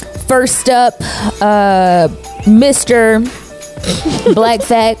 First up, Mr. Black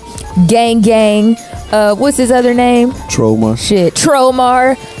Fact Gang. What's his other name? Tromar. Shit.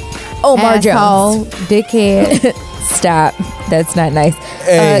 Tromar. Omar Asshole, Jones. Dickhead. Stop. That's not nice.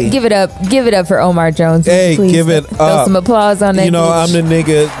 Hey. Give it up. Give it up for Omar Jones. Hey, please. give it Throw up. some applause on that. You know, bitch. I'm the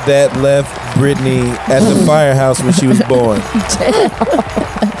nigga that left Brittany at the firehouse when she was born.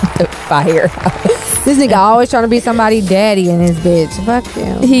 The firehouse. This nigga always trying to be somebody's daddy in his bitch. Fuck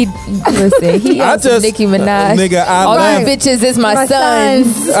him. He on some Nicki Minaj. Nigga, I all left. you bitches is my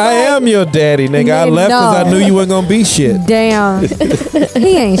sons. I am your daddy, nigga. I left because I knew you weren't gonna be shit. Damn.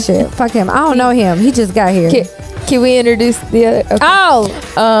 He ain't shit. Fuck him. I don't know him. He just got here. Can we introduce the other?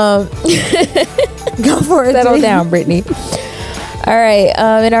 Okay. Go for it. Settle G. down, Brittany. All right.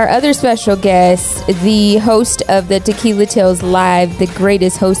 And our other special guest, the host of the Tequila Tales Live, the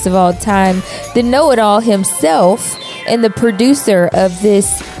greatest host of all time, the know-it-all himself, and the producer of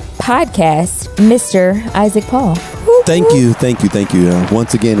this podcast, Mr. Isaac Paul. Thank you.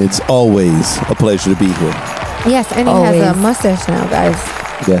 Once again, it's always a pleasure to be here. Yes, and he Always. has a mustache now, guys.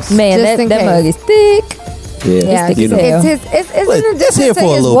 Yes. Man, Just in that case. mug is thick. Yeah, thick you as know. hell. it's Well, an it's here addition for to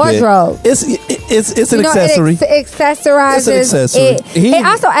a his little wardrobe. bit. It's an You know, accessory. It accessorizes. It's an accessory. It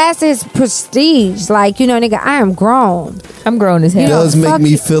also adds to his prestige. Like, you know, nigga, I am grown. I'm grown as hell. You know, Does make fuck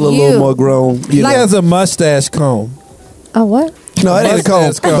me feel a you. little more grown. You He know? has a mustache comb. Oh, what? No, it ain't a comb,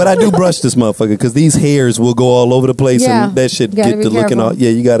 Mustache comb. but I do brush this motherfucker because these hairs will go all over the place Yeah. and that shit Gotta get be to looking careful. all. Yeah,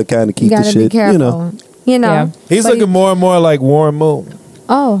 you got to kind of You keep the gotta shit. be careful. You know, You know. Yeah. He's But looking more and more like Warren Moon.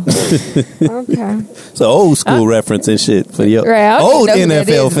 Oh. Okay. it's an old school reference and shit for your Right, I don't old even know who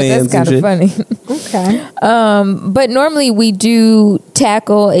that NFL is, but fans and That's shit. kind of funny. Okay. But normally we do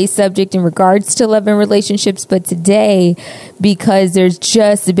tackle a subject in regards to love and relationships, but today, because there's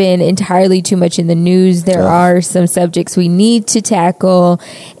just been entirely too much in the news, there are some subjects we need to tackle,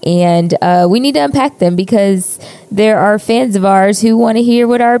 and we need to unpack them because there are fans of ours who want to hear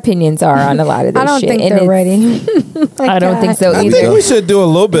what our opinions are on a lot of this I don't shit. think and they're it's- ready. I don't think so I either. think we should do a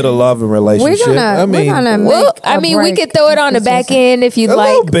little bit of love and relationship. We're gonna Well, make I a mean, we break could throw it on the back end if you'd a like,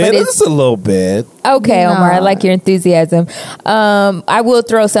 little bit. but it's Just a little bit. okay, Omar. I No. like your enthusiasm. I will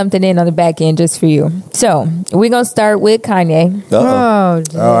throw something in on the back end just for you. So we're gonna start with Kanye. Uh-oh.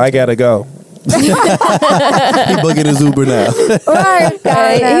 Oh, Oh, I gotta go. He booking his Uber now. right.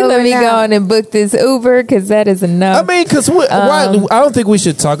 He let me go on and book this Uber because that is I enough. mean, because I don't think we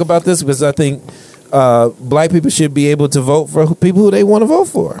should talk about this because I think black people should be able to vote for people who they want to vote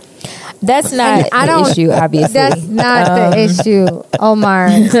for. That's not I the don't- issue, obviously. That's not the issue, Omar.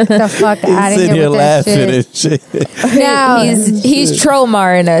 The fuck out of Sitting here here with that laughing shit. and shit. Now, he's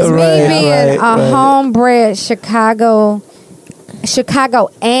Tromar-ing us. Right. me being a homebred Chicagoan,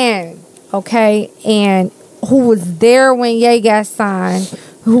 okay, and who was there when Ye got signed,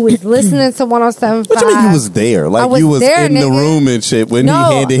 who was listening to 107.5. What you mean you was there? Like was you was there, in the nigga. room and shit when No,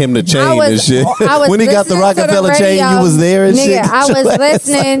 he handed him the chain I was- and shit. I was When he got the listening to Rockefeller chain, radio. you was there and Nigga, shit. I was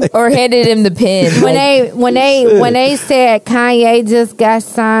listening. Or handed him the pen. When they said Kanye just got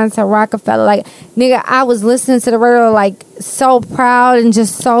signed to Rockefeller, like, nigga, I was listening to the radio like so proud and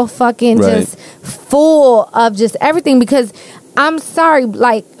just so fucking Right. just full of just everything because I'm sorry,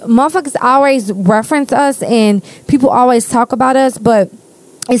 like motherfuckers always reference us and people always talk about us, but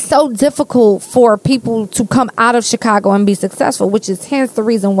it's so difficult for people to come out of Chicago and be successful, which is hence the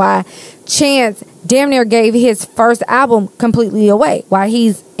reason why Chance damn near gave his first album completely away while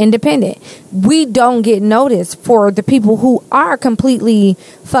he's independent. We don't get noticed for the people who are completely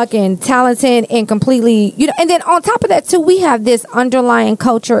fucking talented and completely, you know, and then on top of that too, we have this underlying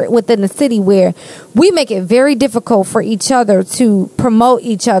culture within the city where we make it very difficult for each other to promote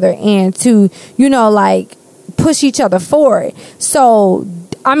each other and to, you know, like push each other forward. So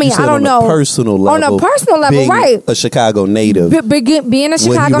I mean, You said I don't on a know. personal level, On a personal level, being right. A Chicago native. Being a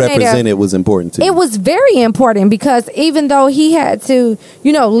Chicago what he native. represented was important to you. It was very important because even though he had to,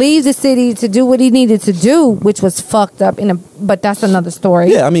 you know, leave the city to do what he needed to do, which was fucked up, but that's another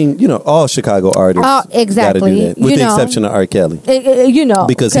story. Yeah, I mean, you know, all Chicago artists Oh, exactly. gotta do that, with You the know. exception of R. Kelly. You know.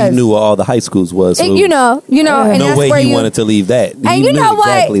 Because he knew where all the high schools was. So You know, and no that's way where he you, wanted to leave that. And he you knew know what?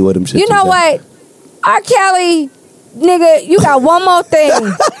 exactly what them shit You know was at. what? R. Kelly, nigga, you got one more thing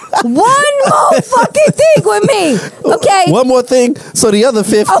One more fucking thing with me, okay? One more thing. So the other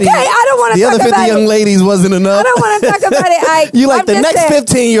 50. Okay, I don't want to The talk other 50 about young it. ladies wasn't enough. I don't want to talk about it. You like I'm the just next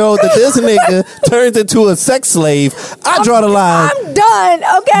saying. 15-year-old that this nigga turns into a sex slave. I draw the line. I'm done.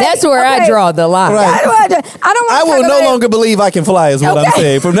 Okay, That's where I Okay. draw the line. Right. I don't want to. I will no longer believe I can fly, is what I'm Okay.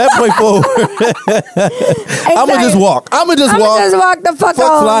 saying. From that point forward, I'm going to just walk. I'm going to just walk. Just walk the fuck Fuck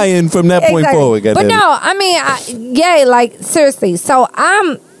on. flying from that point Exactly. forward. But goddamn it. no, I mean, yeah, like seriously. So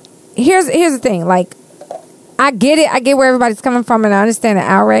here's the thing. Like, I get it. I get where everybody's coming from, and I understand the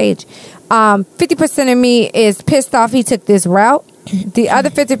outrage. 50% of me is pissed off he took this route. The other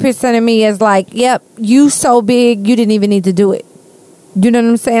 50% of me is like, yep, you so big, you didn't even need to do it. You know what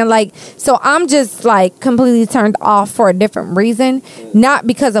I'm saying? Like, so I'm just like completely turned off for a different reason, not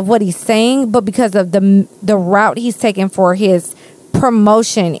because of what he's saying, but because of the route he's taking for his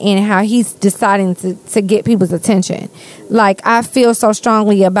promotion and how he's deciding to get people's attention. Like, I feel so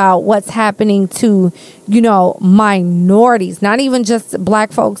strongly about what's happening to, minorities, not even just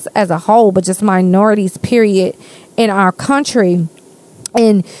black folks as a whole, but just minorities, period, in our country.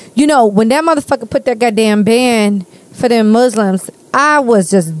 And, when that motherfucker put that goddamn ban for them Muslims, I was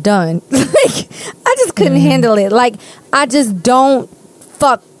just done. Like, I just couldn't handle it. Like, I just don't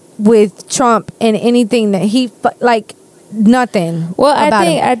fuck with Trump and anything that he, like, nothing. Well, about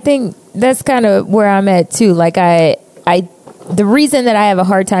him. I think that's kind of where I'm at too. Like, the reason that I have a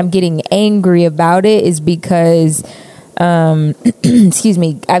hard time getting angry about it is because, excuse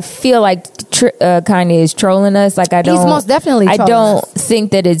me, I feel like Kanye is trolling us. Like, I don't. He's most definitely I trolling don't us.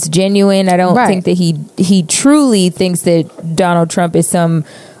 think that it's genuine. I don't Right. think that he truly thinks that Donald Trump is some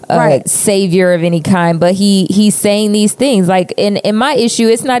Right. savior of any kind. But he's saying these things. Like, in my issue,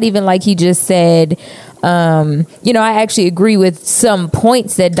 it's not even like he just said. I actually agree with some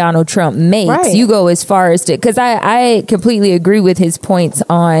points that Donald Trump makes. Right. You go as far as to, because I completely agree with his points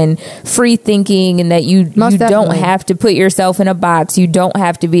on free thinking and that you don't definitely. have to put yourself in a box. You don't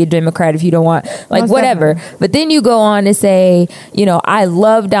have to be a Democrat if you don't want, like, Most whatever. definitely. But then you go on to say, I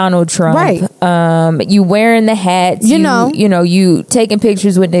love Donald Trump. Right. You wearing the hats. You taking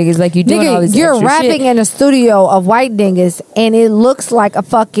pictures with niggas, like you doing all this you're extra rapping shit. in a studio of white niggas, and it looks like a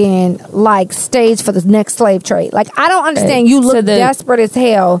fucking like stage for the next slave trade. Like, I don't understand. You look desperate as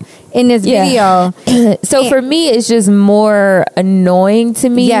hell in this video. So for me, it's just more annoying to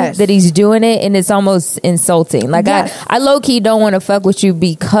me Yes. that he's doing it, and it's almost insulting. Like, Yes. I low key don't want to fuck with you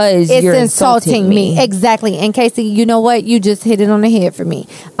because It's you're insulting me. Exactly. And Casey, you know what? You just hit it on the head for me.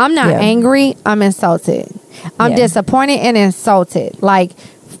 I'm not Yeah. angry. I'm insulted. I'm Yeah. disappointed and insulted. Like,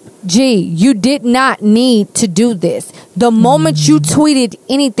 gee, you did not need to do this. The moment you tweeted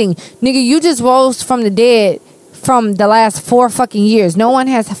anything, nigga, you just rose from the dead from the last 4 fucking years. No one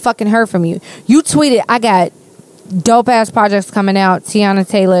has fucking heard from you. You tweeted, I got dope ass projects coming out. Tiana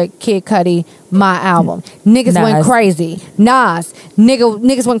Taylor, Kid Cudi, my album. Niggas went Nas. crazy. Nas,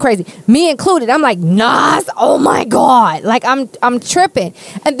 niggas went crazy. Me included. I'm like, Nas, oh my God. Like, I'm tripping.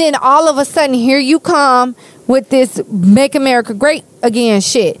 And then all of a sudden, here you come with this Make America Great Again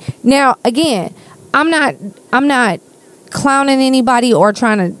shit. Now, again, I'm not clowning anybody or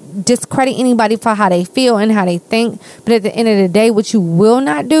trying to discredit anybody for how they feel and how they think. But at the end of the day, what you will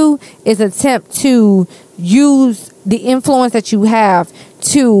not do is attempt to use the influence that you have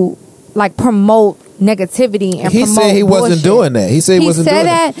to, like, promote negativity and He promote said he wasn't bullshit. doing that. He said he wasn't said doing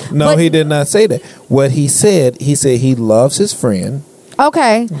that, that. No, but- he did not say that. What he said he loves his friend.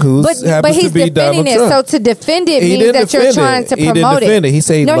 Okay, Who's happens but to he's be defending Donald it. Trump. So to defend it He means didn't that you're defend trying it. to He didn't promote defend it. He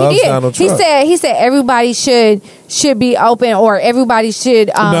said he no, loves he did. Donald Trump. He said everybody should be open, or everybody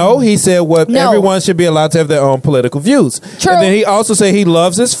should. No, he said no. everyone should be allowed to have their own political views. True. And then he also said he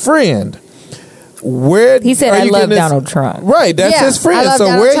loves his friend. Where He said, are I you love getting this- Donald Trump. Right, that's Yeah, his I friend. love So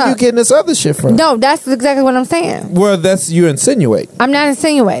Donald where are Trump. you getting this other shit from? No, that's exactly what I'm saying. Well, that's you insinuate. I'm not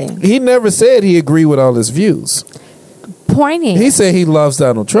insinuating. He never said he agreed with all his views. Point is, He said he loves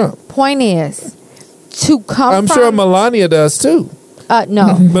Donald Trump. point is to come. I'm from, sure Melania does too.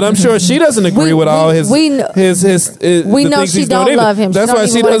 No. But I'm sure she doesn't agree with all his we know the know things she he's don't doing either. love him. She That's don't why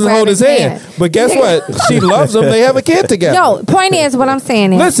even she wanna doesn't grab hold his his hand. hand. But guess what? She loves him. They have a kid together. No, point is, what I'm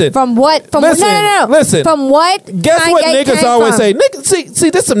saying is, Listen. from what, from Listen. no, Listen. from what, Guess what Kanye niggas came always from. say? Nigga, see,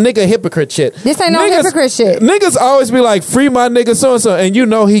 this some nigga hypocrite shit. This ain't no hypocrite shit. Niggas always be like, free my nigga so and so, and you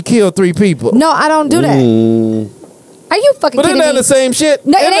know he killed 3 people. No, I don't do that. Are you fucking But kidding isn't that me? the same shit?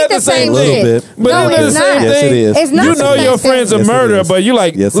 No, it Isn't ain't that the same A little shit. bit. But No, isn't that it's the same not. Yes, thing? it is. It's not You the know same your thing. friend's a Yes, it murderer, is. but you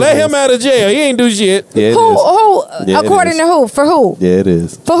like, Yes, it let him is. out of jail. He ain't do shit. Yeah, it Who? is. Who? Yeah, it According is. to who? For who? Yeah, it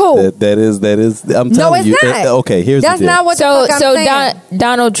is. For who? That is. I'm telling No, it's you. not. Okay, here's That's the deal. not what So, the fuck I'm saying.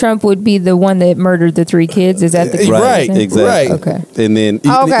 Donald Trump would be the one that murdered the 3 kids. Is that the Right, comparison? Exactly. Right. Okay. And then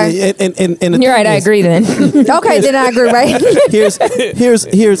Okay. and the You're right. thing I is, agree. Then Okay, then I agree, right?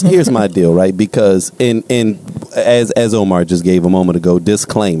 here's my deal, right? Because as Omar just gave a moment ago,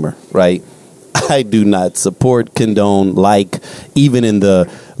 disclaimer, right? I do not support, condone, even in the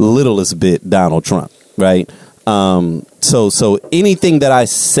littlest bit, Donald Trump, right? So anything that I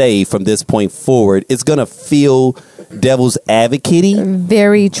say from this point forward, it's gonna feel devil's advocate-y.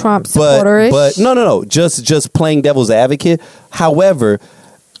 Very Trump supporterish. But no. Just playing devil's advocate. However,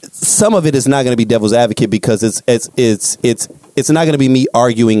 some of it is not going to be devil's advocate because it's not going to be me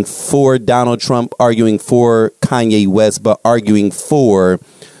arguing for Donald Trump, arguing for Kanye West, but arguing for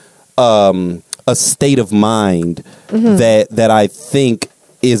a state of mind that I think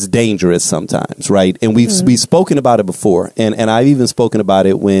is dangerous sometimes, right? And we've spoken about it before, and I've even spoken about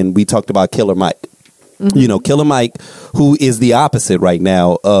it when we talked about Killer Mike. You know, Killer Mike, who is the opposite right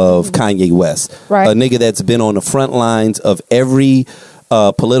now of Kanye West. Right. A nigga that's been on the front lines of every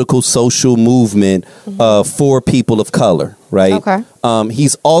political, social movement for people of color, right? Okay.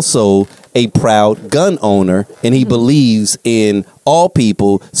 He's also a proud gun owner, and he believes in all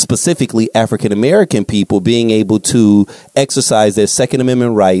people, specifically African American people, being able to exercise their Second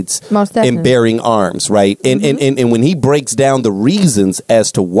Amendment rights Most definitely. and bearing arms, right? And when he breaks down the reasons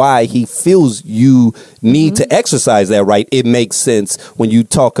as to why he feels you need to exercise that right, it makes sense when you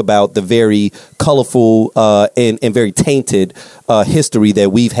talk about the very colorful and very tainted history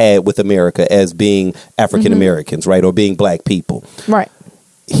that we've had with America as being African Americans, right, or being black people. Right.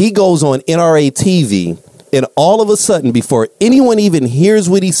 He goes on NRA TV, and all of a sudden, before anyone even hears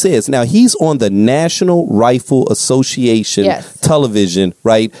what he says, now he's on the National Rifle Association television,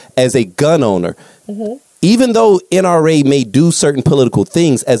 right, as a gun owner. Even though NRA may do certain political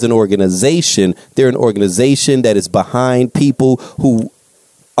things as an organization, they're an organization that is behind people who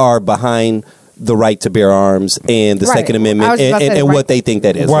are behind the right to bear arms and the Right. Second I Amendment was just about to say, and right. what they think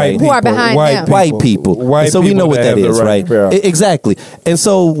that is, White right? people, Who are behind them. White people. White So we know people what that have the is, right right? to bear arms. Exactly. And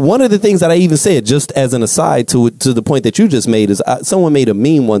so one of the things that I even said, just as an aside to the point that you just made, is someone made a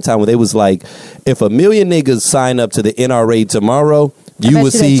meme one time where they was like, if 1 million niggas sign up to the NRA tomorrow, you bet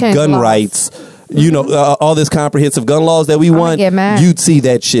would you they see change gun laws. rights. You know, all this comprehensive gun laws that we want, get mad. you'd see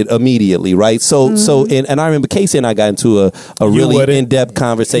that shit immediately, right? So, and I remember Casey and I got into a really wouldn't. in-depth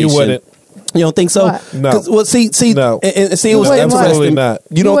conversation. You wouldn't. You don't think so? What? No. 'Cause, well, see, No. and see, it was wouldn't what? interesting. Absolutely not.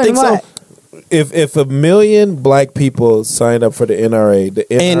 You don't think wouldn't so? what? If 1 million black people signed up for the NRA, the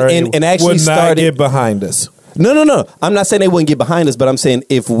NRA and actually would not started- get behind us. No. I'm not saying they wouldn't get behind us, but I'm saying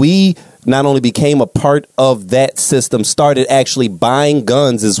if we not only became a part of that system, started actually buying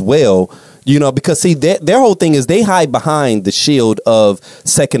guns as well, you know, because see, their whole thing is they hide behind the shield of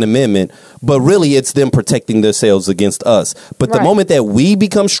Second Amendment, but really it's them protecting themselves against us. But the Right. moment that we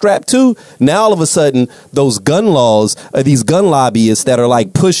become strapped to, now all of a sudden those gun laws, these gun lobbyists that are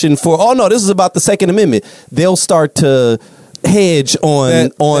like pushing for, oh no, this is about the Second Amendment, they'll start to hedge on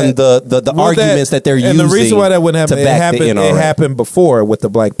the arguments that they're and using. the reason why that wouldn't happen, to it back the happened. NRA. It happened before with the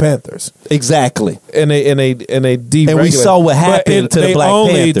Black Panthers, Exactly. and they deregulated. And we saw what But happened to the they Black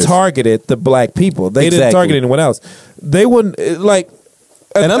only Panthers. targeted the black people. They didn't Exactly. target anyone else. They wouldn't like.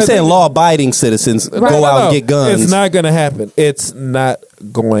 And I'm saying law-abiding citizens go out and get guns. It's not going to happen. It's not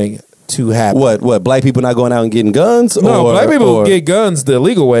going to happen. What? Black people not going out and getting guns? No, or, black people or- get guns the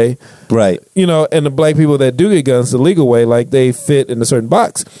legal way. right. You know, and the black people that do get guns the legal way, like they fit in a certain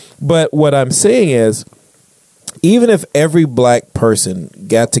box. But what I'm saying is, even if every black person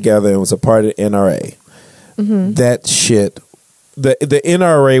got together and was a part of the NRA, that shit, the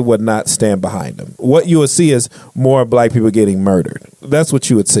NRA would not stand behind them. What you would see is more black people getting murdered. That's what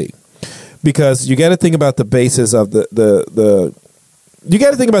you would see. Because you got to think about the basis of you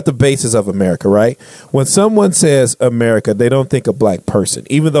got to think about the basis of America, right? When someone says America, they don't think a black person,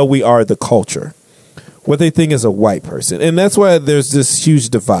 even though we are the culture. What they think is a white person. And that's why there's this huge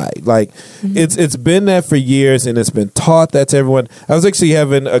divide. Like, it's been that for years, and it's been taught that to everyone. I was actually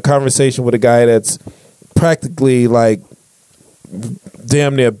having a conversation with a guy that's practically like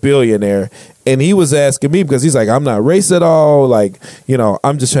damn near billionaire, and he was asking me, because he's like, I'm not racist at all, like, you know,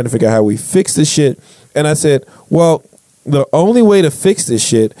 I'm just trying to figure out how we fix this shit. And I said, well, the only way to fix this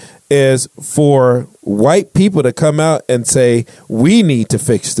shit is for white people to come out and say, we need to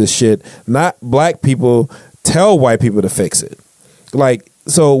fix this shit, not black people tell white people to fix it. Like,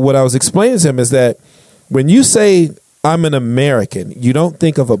 so what I was explaining to him is that when you say I'm an American, you don't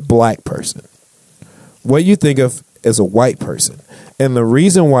think of a black person. What you think of is a white person. And the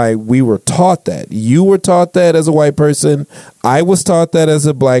reason why we were taught that, you were taught that as a white person, I was taught that as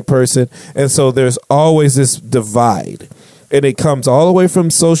a black person, and so there's always this divide. And it comes all the way from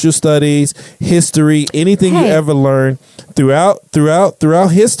social studies, history, anything you ever learn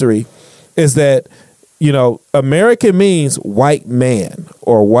throughout history is that, you know, American means white man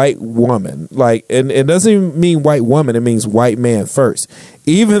or white woman. Like, and it doesn't even mean white woman, it means white man first.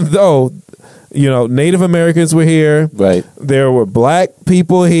 Even though, you know, Native Americans were here. Right. There were black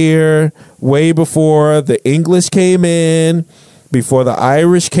people here way before the English came in, before the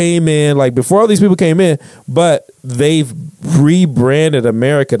Irish came in, like before all these people came in, but they've rebranded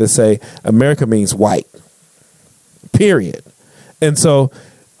America to say America means white. Period. And so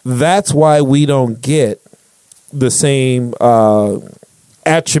that's why we don't get the same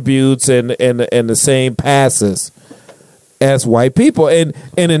attributes and the same passes as white people. And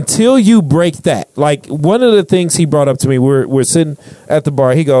until you break that, like one of the things he brought up to me, we're sitting at the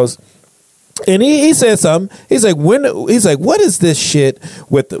bar, he goes, and he said something. He's like, what is this shit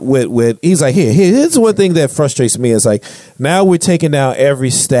with he's like, here's one thing that frustrates me is like, now we're taking down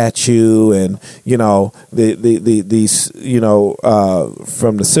every statue and, you know, these, you know,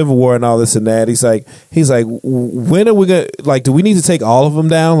 from the Civil War and all this and that. He's like, when are we gonna, like, do we need to take all of them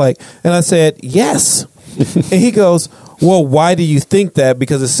down? Like, and I said, yes. And he goes, well, why do you think that?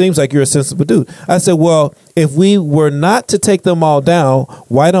 Because it seems like you're a sensible dude. I said, well, if we were not to take them all down,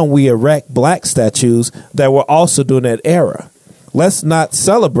 why don't we erect black statues that were also during that era? Let's not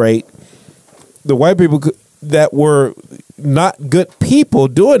celebrate the white people that were not good people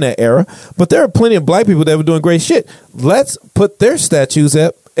during that era, but there are plenty of black people that were doing great shit. Let's put their statues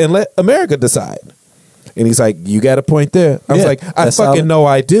up and let America decide. And he's like, you got a point there. I was like, I fucking know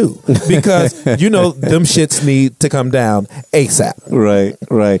I do. Because, you know, them shits need to come down ASAP.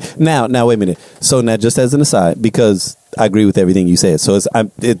 Right. Now, wait a minute. So now, just as an aside, because I agree with everything you said. So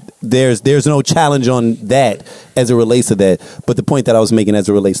there's no challenge on that as it relates to that. But the point that I was making as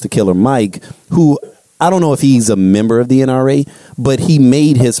it relates to Killer Mike, who I don't know if he's a member of the NRA, but he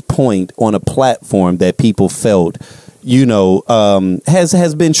made his point on a platform that people felt, you know,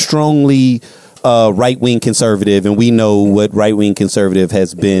 has been strongly right-wing conservative, and we know what right-wing conservative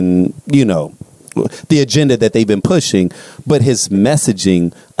has been, you know, the agenda that they've been pushing, but his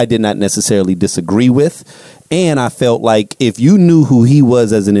messaging I did not necessarily disagree with, and I felt like if you knew who he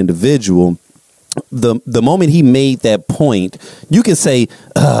was as an individual, the moment he made that point, you can say,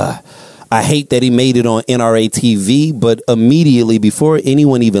 I hate that he made it on NRA TV, but immediately before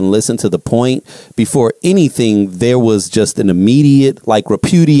anyone even listened to the point, before anything, there was just an immediate like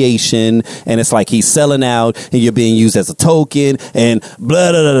repudiation, and it's like he's selling out and you're being used as a token and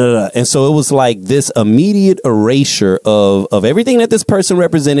blah, blah, blah, blah. And so it was like this immediate erasure of everything that this person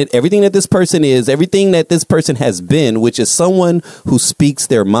represented, everything that this person is, everything that this person has been, which is someone who speaks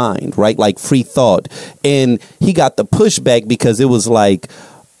their mind, right? Like free thought. And he got the pushback because it was like,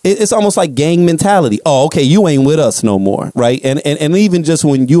 it's almost like gang mentality. Oh, okay, you ain't with us no more, right? And even just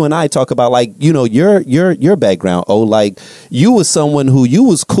when you and I talk about like, you know, your background, like you was someone who you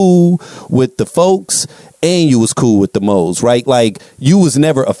was cool with the folks and you was cool with the moles, right? Like you was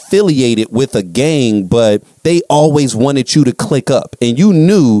never affiliated with a gang, but they always wanted you to click up, and you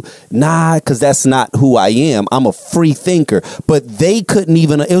knew, nah, because that's not who I am. I'm a free thinker, but they couldn't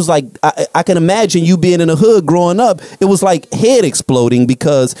even. It was like I can imagine you being in a hood growing up. It was like head exploding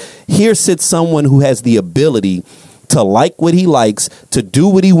because here sits someone who has the ability to like what he likes, to do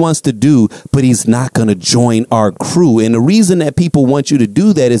what he wants to do, but he's not going to join our crew. And the reason that people want you to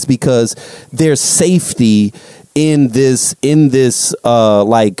do that is because there's safety in this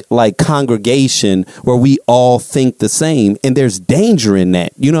like congregation where we all think the same, and there's danger in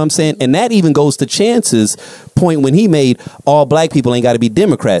that. You know what I'm saying? And that even goes to Chance's point when he made all black people ain't got to be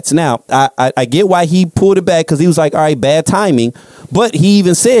Democrats. Now, I get why he pulled it back, because he was like, all right, bad timing. But he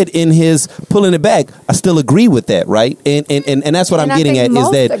even said in his pulling it back, I still agree with that, right? And that's what I'm getting at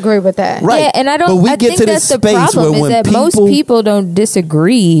most is that agree with that, right? Yeah, and I don't. But we I get think to that's this the space problem where is that most people don't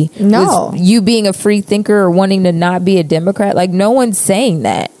disagree with you being a free thinker or wanting to not be a Democrat. Like no one's saying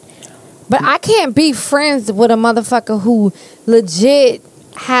that. But I can't be friends with a motherfucker who legit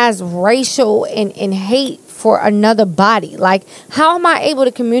has racial and hate for another body. Like, how am I able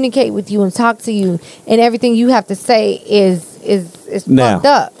to communicate with you and talk to you and everything you have to say is fucked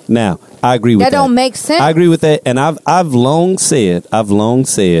up. Now, I agree with that. That don't make sense. I agree with that, and I've long said We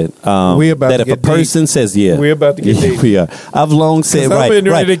about that to if a get person deep. says We're about to get deep. we are. I've long said I'm right.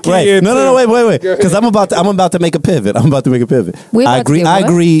 getting ready to key in, No, too. wait, because I'm about to make a pivot. We I about to agree. get I what?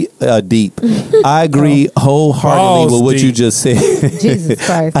 agree deep. I agree wholeheartedly Balls with what you deep. just said. Jesus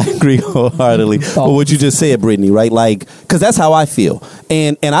Christ. I agree wholeheartedly with what you just said, Brittany. Right? Like, because that's how I feel,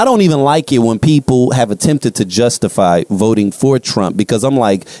 and I don't even like it when people have attempted to justify voting for Trump, because I'm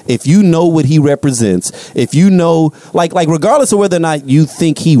like, if you know what he represents, if you know, like regardless of whether or not you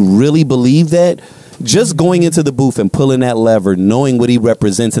think he really believed that, just going into the booth and pulling that lever, knowing what he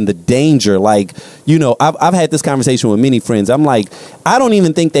represents and the danger, like, you know, I've had this conversation with many friends. I'm like, I don't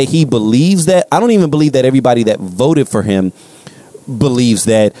even think that he believes that. I don't even believe that everybody that voted for him believes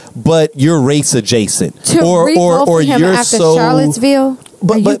that, but you're race adjacent, To re-vote for him you're after so Charlottesville.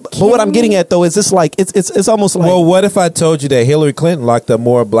 But what I'm getting at though is it's like it's almost like, Well, what if I told you that Hillary Clinton locked up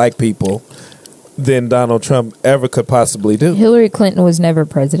more black people than Donald Trump ever could possibly do? Hillary Clinton was never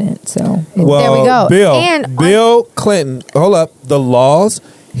president, so Well, There we go. Bill, And Bill Clinton. Hold up, the laws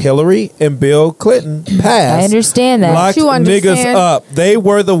Hillary and Bill Clinton passed. I understand that. Locked You understand? niggas up. They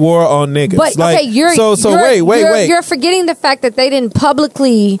were the war on niggas. But Like, okay, you're wait. You're forgetting the fact that they didn't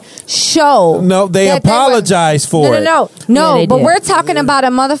publicly show. No, they that apologized for it. No. Yeah, they but did. we're talking about a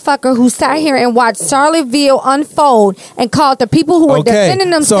motherfucker who sat here and watched Charlottesville unfold and called the people who were Okay, defending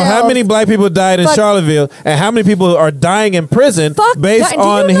so themselves. how many black people died in Fuck. Charlottesville, and how many people are dying in prison Fuck based that. Do you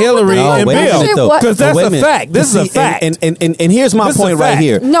on know what Hillary the fuck and wait a that Bill? minute, shit though. was? Because that's Wait a minute. fact. This is a See, fact. And here's my This is a point right fact.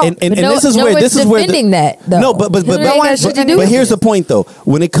 here. No, and but this is no where one's this is where defending that, though. No, but Hillary ain't got shit to do but with here's this. the point though.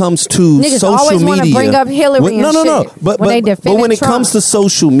 When it comes to Niggas social always wanna media, bring up Hillary and no. shit But when they but defended when it Trump. comes to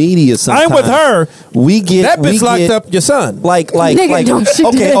social media, sometimes I'm with her. We get That bitch we locked get- up your son. Like Nigga, don't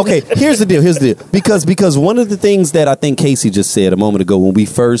you okay. Here's the deal. Because one of the things that I think Casey just said a moment ago when we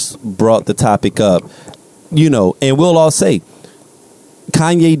first brought the topic up, you know, and we'll all say,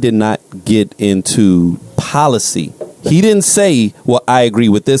 Kanye did not get into policy. He didn't say, well, I agree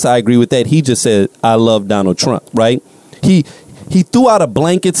with this, I agree with that. He just said, I love Donald Trump, right? He threw out a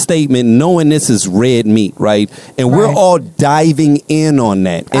blanket statement knowing this is red meat, right? And we're Right. all diving in on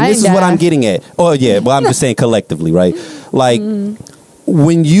that. And I this is what dive. I'm getting at. Oh, yeah. Well, I'm just saying collectively, right? Like,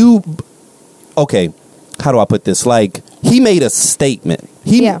 when you... Okay, how do I put this? Like, he made a statement.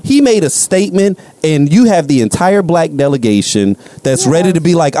 He made a statement, and you have the entire black delegation that's ready to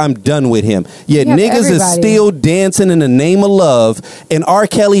be like, I'm done with him. Yet You have niggas is everybody. still dancing in the name of love, and R.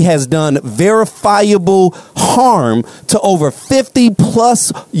 Kelly has done verifiable harm to over 50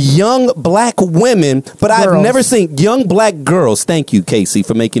 plus young black women, but I've Girls. never seen young black girls. Thank you, Casey,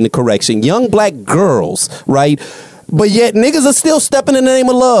 for making the correction. Young black girls, right? But yet niggas are still stepping in the name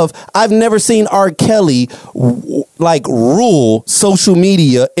of love. I've never seen R. Kelly like rule social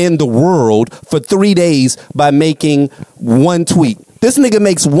media in the world for 3 days by making one tweet. This nigga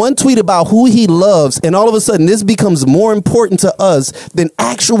makes one tweet about who he loves, and all of a sudden this becomes more important to us than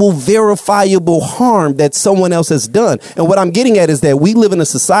actual verifiable harm that someone else has done. And what I'm getting at is that we live in a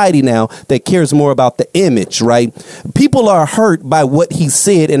society now that cares more about the image, right? People are hurt by what he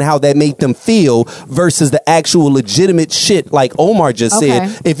said and how that made them feel versus the actual legitimate shit like Omar just Okay.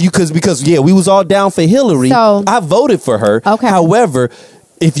 said. Because we was all down for Hillary. So- I voted for her. Okay. However,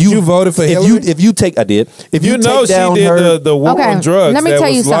 if You voted for Hillary? If you take, I did. If you, You know take she down did her, the war Okay, on drugs let me that tell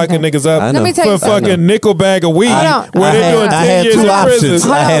was you locking something. niggas up I know. Let me tell you for something. fucking nickel bag of weed. Hold on. Where they doing 10 I had years two in options.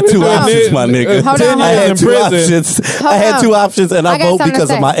 prison. I had Hold two on. options, my nigga. Hold on, 10 hold I years on. in had two prison. options. I had two options, and I got vote something to because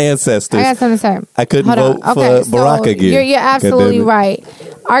of say. my ancestors. I got something to say. I couldn't Hold on. vote for Okay, Barack so again. You're absolutely God damn it. right.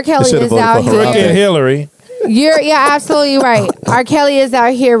 R. Kelly should've is voted out for Barack. here. Frickin' Hillary. You're absolutely right. R. Kelly is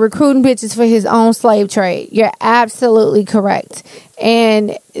out here recruiting bitches for his own slave trade. You're absolutely correct.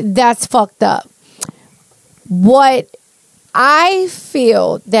 And that's fucked up. What I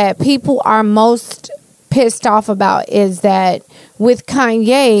feel that people are most pissed off about is that with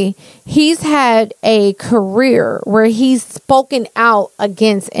Kanye, he's had a career where he's spoken out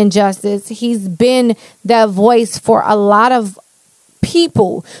against injustice. He's been that voice for a lot of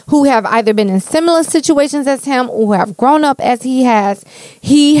people who have either been in similar situations as him or who have grown up as he has.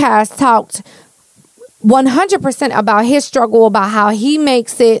 He has talked 100% about his struggle, about how he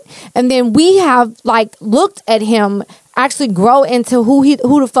makes it, and then we have like looked at him actually grow into who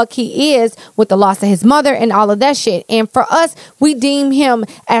the fuck he is with the loss of his mother and all of that shit. And for us, we deem him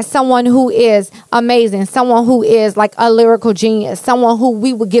as someone who is amazing, someone who is like a lyrical genius, someone who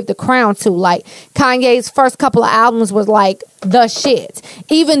we would give the crown to. Like Kanye's first couple of albums was like the shit.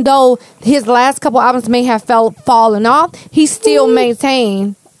 Even though his last couple albums may have fallen off, he still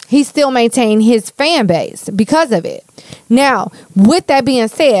maintained he still maintained his fan base because of it. Now, with that being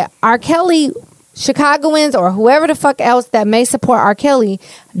said, R. Kelly, Chicagoans or whoever the fuck else that may support R. Kelly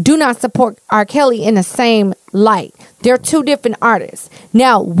do not support R. Kelly in the same light. They're two different artists.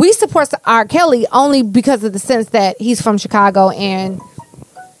 Now, we support R. Kelly only because of the sense that he's from Chicago, and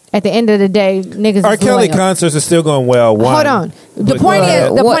at the end of the day, niggas R. is Kelly loyal. concerts are still going well. One. Hold on. The But point go is,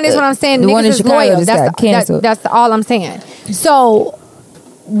 ahead. what I'm saying. The one Niggas in is Chicago loyal. just got canceled. That's all I'm saying. So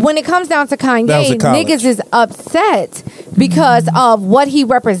when it comes down to That was Kanye, a college. niggas is upset because of what he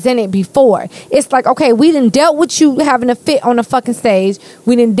represented before. It's like, okay, we done dealt with you having a fit on the fucking stage.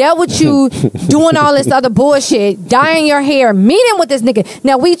 We done dealt with you doing all this other bullshit, dyeing your hair, meeting with this nigga.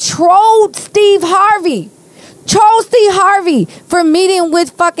 Now we trolled Steve Harvey for meeting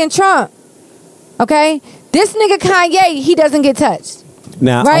with fucking Trump. Okay? This nigga Kanye, he doesn't get touched.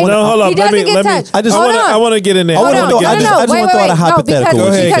 Now, Right? No, hold He up. doesn't Let me. get touched. I just Hold wanna- on. I want to get in there. Hold I on. wanna get I in just there. want to throw out a hypothetical. Go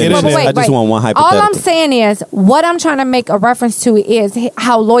ahead, get in there. I just want one All hypothetical. I'm saying is, what I'm trying to make a reference to is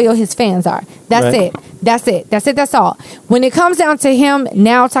how loyal his fans are. That's Right. it. That's all. When it comes down to him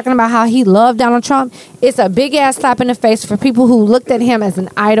now talking about how he loved Donald Trump, it's a big ass slap in the face for people who looked at him as an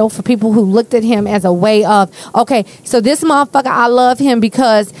idol, for people who looked at him as a way of, okay, so this motherfucker, I love him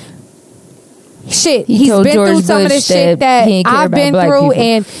because shit, He he's told been through George some of the Bush shit that that he ain't care I've about been black through, people.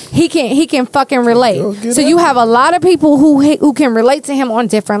 and he can fucking relate. So you have a lot of people who can relate to him on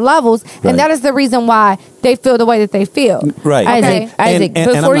different levels, Right. and that is the reason why they feel the way that they feel. Right. Okay. Isaac,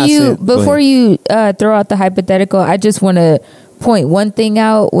 And I'm before not you saying- go before ahead. you throw out the hypothetical, I just want to point one thing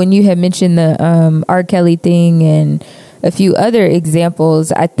out. When you had mentioned the R. Kelly thing and a few other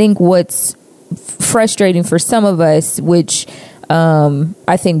examples, I think what's frustrating for some of us, which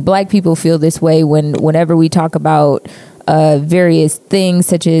I think black people feel this way whenever we talk about various things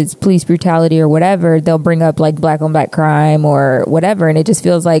such as police brutality or whatever, they'll bring up like black on black crime or whatever, and it just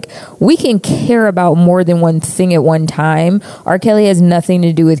feels like we can care about more than one thing at one time. R. Kelly has nothing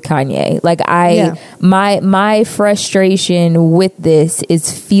to do with Kanye. Like my frustration with this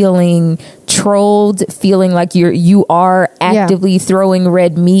is feeling trolled, feeling like you are actively throwing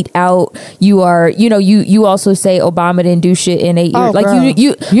red meat out. You are, you also say Obama didn't do shit in 8 years. Oh, Like girl.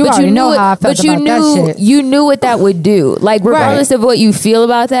 you But you know how I felt but you about that knew shit. you knew what that would do. Like regardless of what you feel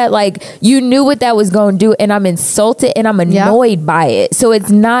about that, like you knew what that was going to do, and I'm insulted and I'm annoyed by it. So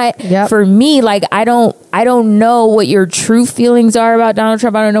it's not for me. Like I don't know what your true feelings are about Donald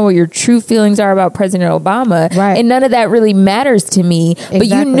Trump. I don't know what your true feelings are about President Obama. Right. And none of that really matters to me. But you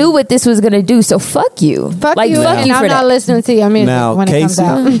Exactly. knew what this was going to do. So fuck you. Fuck like, you, fuck and you I'm for not that. listening to your music Now, when it comes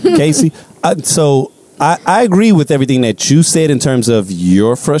out. Casey, so I agree with everything that you said in terms of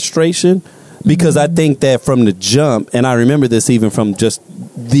your frustration, because I think that from the jump, and I remember this even from just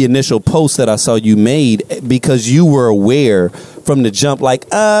the initial post that I saw you made, because you were aware from the jump, like,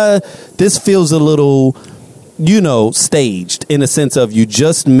 this feels a little, staged, in a sense of, you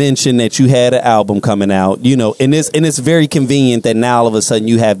just mentioned that you had an album coming out, and it's very convenient that now all of a sudden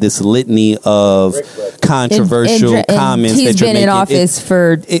you have this litany of controversial And comments he's that you're been making. in office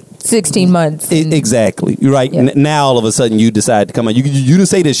for 16 months. Exactly. You're right. Yeah. Now all of a sudden you decide to come out. You didn't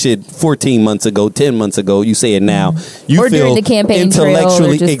say this shit 14 months ago, 10 months ago. You say it now. You Or feel during the campaign trail, or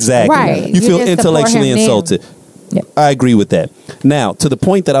intellectually just- exactly. Right. You You feel didn't support intellectually him then. insulted. Yep. I agree with that. Now, to the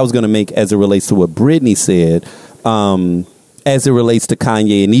point that I was going to make as it relates to what Brittany said, as it relates to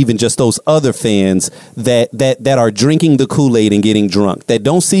Kanye and even just those other fans that are drinking the Kool-Aid and getting drunk, that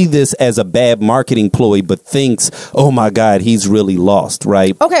don't see this as a bad marketing ploy, but thinks, oh my God, he's really lost,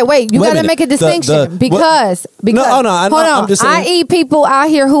 right? Okay, wait. You Wait a got to minute. make a distinction The- because No, hold I'm on. just saying. I.e. people out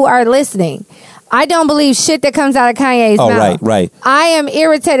here who are listening. I don't believe shit that comes out of Kanye's Oh, mouth. right. I am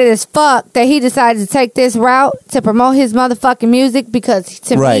irritated as fuck that he decided to take this route to promote his motherfucking music, because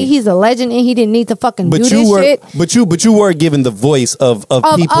to Right. me he's a legend and he didn't need to fucking do But this you were, shit. but you were given the voice of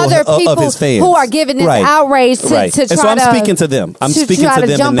people Other people of his fans who are giving this Right. outrage to Right. try And so I'm to speaking to them. I'm speaking try to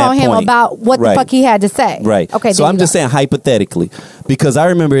them jump in that on him point. about what Right. the fuck he had to say. Right. Okay. So there I'm you just go. saying hypothetically, because I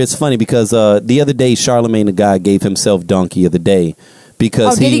remember it's funny because the other day Charlemagne the Guy gave himself Donkey of the Day.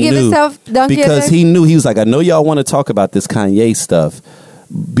 Because Oh, did he give knew, himself Donkey of the because Day? he knew, he was like, I know y'all want to talk about this Kanye stuff,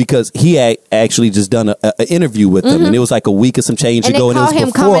 because he actually just done an interview with them, and it was like a week or some change And they ago, and it caught was him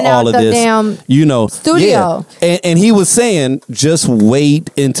before coming out all of the this, damn Yeah. studio. And he was saying, just wait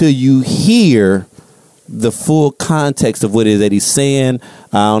until you hear the full context of what it is that he's saying.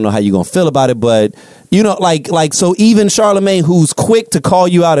 I don't know how you're gonna feel about it, but like so even Charlemagne, who's quick to call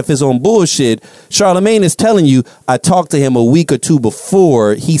you out if it's on bullshit, Charlemagne is telling you, I talked to him a week or two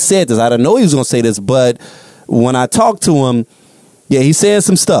before he said this. I didn't know he was gonna say this, but when I talked to him, Yeah, he's saying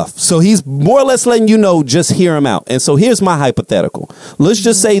some stuff. So he's more or less letting you know, just hear him out. And so here's my hypothetical. Let's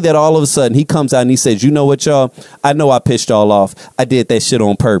just say that all of a sudden he comes out and he says, you know what, y'all? I know I pissed y'all off. I did that shit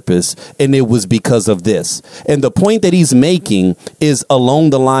on purpose, and it was because of this. And the point that he's making is along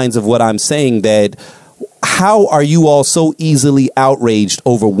the lines of what I'm saying, that how are you all so easily outraged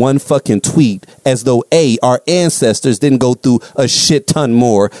over one fucking tweet as though A, our ancestors didn't go through a shit ton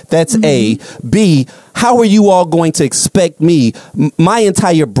more? That's A. B, how are you all going to expect me? My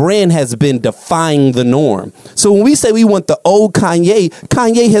entire brand has been defying the norm. So when we say we want the old Kanye,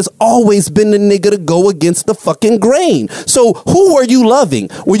 Kanye has always been the nigga to go against the fucking grain. So who are you loving?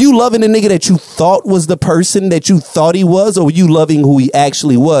 Were you loving the nigga that you thought was the person that you thought he was, or were you loving who he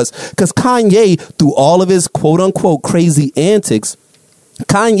actually was? Because Kanye, through all of his quote unquote crazy antics,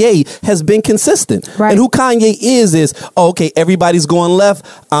 Kanye has been consistent. Right. And who Kanye is okay, everybody's going left,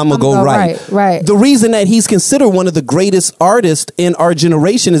 I'm going to go right. Right. The reason that he's considered one of the greatest artists in our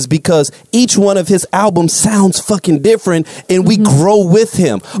generation is because each one of his albums sounds fucking different, and we grow with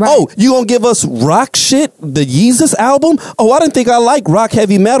him. Right. Oh, you going to give us rock shit? The Yeezus album? Oh, I didn't think I liked rock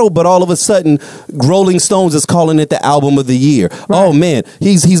heavy metal, but all of a sudden Rolling Stones is calling it the album of the year. Right. Oh man,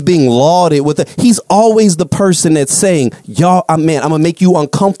 he's being lauded with it. He's always the person that's saying, y'all, I'm going to make you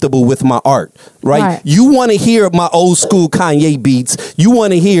uncomfortable with my art, right? You want to hear my old school Kanye beats. You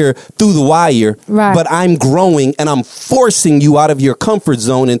want to hear Through the Wire, but I'm growing and I'm forcing you out of your comfort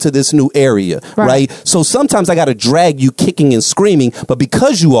zone into this new area, right? So sometimes I got to drag you kicking and screaming, but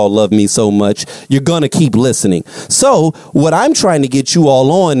because you all love me so much, you're going to keep listening. So what I'm trying to get you all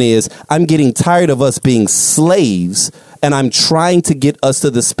on is, I'm getting tired of us being slaves, and I'm trying to get us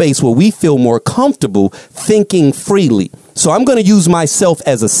to the space where we feel more comfortable thinking freely. So I'm going to use myself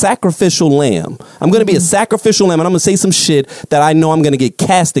as a sacrificial lamb. I'm going to be a sacrificial lamb, and I'm going to say some shit that I know I'm going to get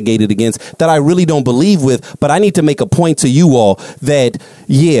castigated against, that I really don't believe with, but I need to make a point to you all that,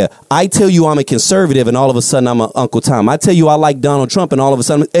 yeah, I tell you I'm a conservative, and all of a sudden I'm an Uncle Tom. I tell you I like Donald Trump, and all of a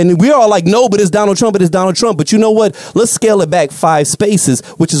sudden, and we're all like, no, but it's Donald Trump, but it's Donald Trump. But you know what? Let's scale it back 5 spaces,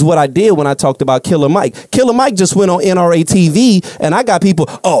 which is what I did when I talked about Killer Mike. Killer Mike just went on NRA TV, and I got people,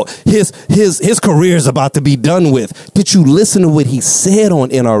 oh, his career's about to be done with. Did you listen to what he said on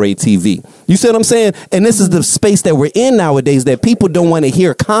NRA TV? You see what I'm saying? And this is the space that we're in nowadays, that people don't want to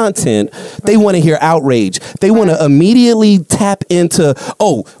hear content. They want to hear outrage. They want to immediately tap into,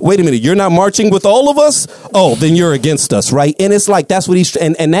 oh, wait a minute, you're not marching with all of us? Oh, then you're against us, right? And it's like, that's what he's,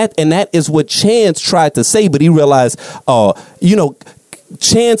 and that is what Chance tried to say, but he realized,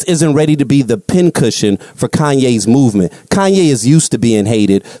 Chance isn't ready to be the pincushion for Kanye's movement. Kanye is used to being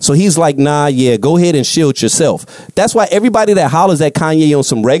hated, so he's like, nah, yeah, go ahead and shield yourself. That's why everybody that hollers at Kanye on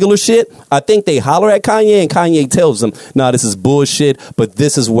some regular shit, I think they holler at Kanye, and Kanye tells them, nah, this is bullshit, but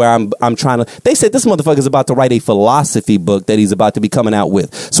this is where I'm trying to. They said this motherfucker's about to write a philosophy book that he's about to be coming out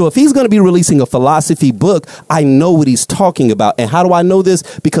with. So if he's going to be releasing a philosophy book, I know what he's talking about. And how do I know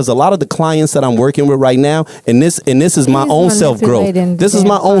this? Because a lot of the clients that I'm working with right now, and this is my own self-growth. This is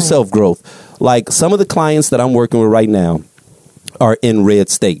my own self-growth. Like, some of the clients that I'm working with right now are in red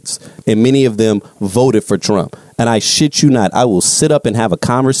states, and many of them voted for Trump. And I shit you not, I will sit up and have a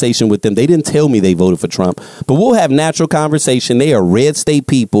conversation with them. They didn't tell me they voted for Trump, but we'll have natural conversation. They are red state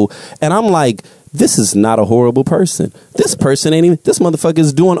people. And I'm like, this is not a horrible person. This person ain't even, this motherfucker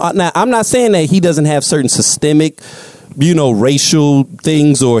is doing. Now, I'm not saying that he doesn't have certain systemic, racial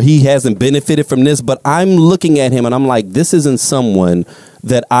things, or he hasn't benefited from this, but I'm looking at him and I'm like, this isn't someone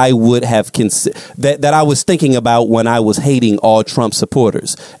that I would have that I was thinking about when I was hating all Trump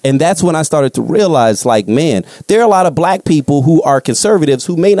supporters. And that's when I started to realize, like, man, there are a lot of black people who are conservatives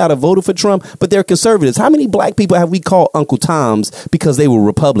who may not have voted for Trump, but they're conservatives. How many black people have we called Uncle Toms because they were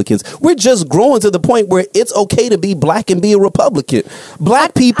Republicans? We're just growing to the point where it's okay to be black and be a Republican.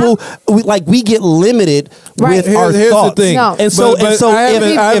 Black people, we get limited with our thoughts. The thing. No. And so if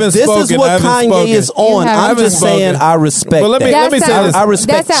this is what Kanye is on, I'm just saying I respect that. Let me say this. I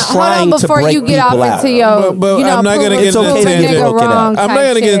respect trying to break you get people off out. into your, but I'm not going to get into a tangent. I'm not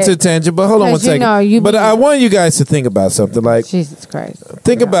going to get into a tangent, but hold on one second. But I want you guys to think about something. Like, Jesus Christ.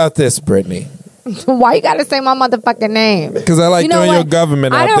 Think about this, Brittany. Why you gotta say my motherfucking name? Because I like throwing your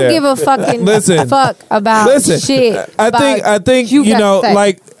government out there. I don't give a fucking fuck about shit. I think you know,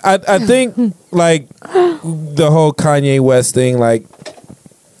 like, I think like the whole Kanye West thing. Like,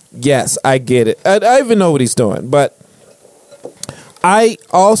 yes, I get it. I even know what he's doing, but I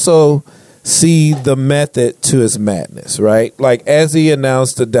also see the method to his madness, right? Like, as he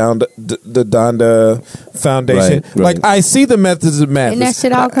announced the Donda Foundation, right. like, I see the methods of madness. And that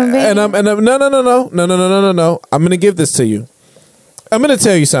shit all convenient. And I'm no. I'm going to give this to you. I'm going to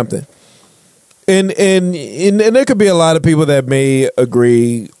tell you something. And there could be a lot of people that may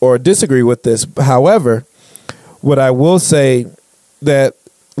agree or disagree with this. However, what I will say that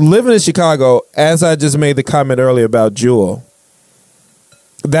living in Chicago, as I just made the comment earlier about Jewel,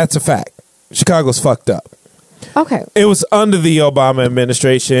 that's a fact. Chicago's fucked up. Okay. It was under the Obama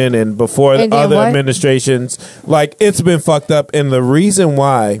administration and before the other administrations. Like, it's been fucked up. And the reason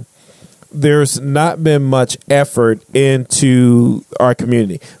why there's not been much effort into our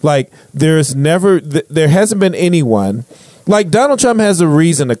community. Like, there hasn't been anyone. Like, Donald Trump has a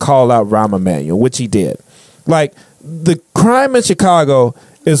reason to call out Rahm Emanuel, which he did. Like, the crime in Chicago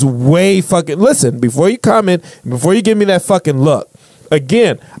is way fucking... Listen, before you comment, before you give me that fucking look,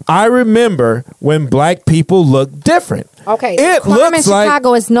 again, I remember when black people looked different. Okay, it crime looks in like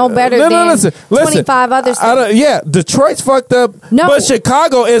Chicago is no better than listen, 25 other cities. Yeah, Detroit's fucked up, but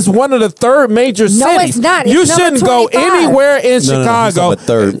Chicago is one of the third major cities. No, it's not. You It's shouldn't go 25. anywhere in Chicago.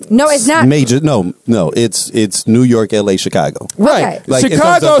 Third. No, it's not. Major. No. It's New York, LA, Chicago. Right. Okay. Like,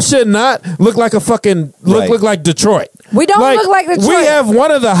 Chicago should not look like a fucking look like Detroit. We don't look like Detroit. We have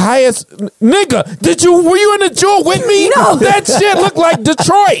one of the highest. Nigga, were you in the Jewel with me? No. That shit looked like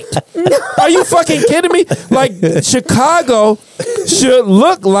Detroit. No. Are you fucking kidding me? Like, Chicago should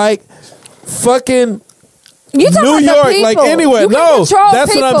look like fucking You talking New about the York, people. like anywhere. You can No, control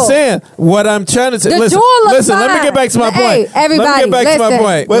that's what I'm people. saying. What I'm trying to say. The Listen, Jewel looks let me fine. get back to my Hey, point. everybody, let me get back to my listen.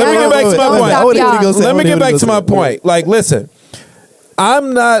 point. Wait, Let me get back to my wait, point. wait. Let me get back to my point. Like, listen,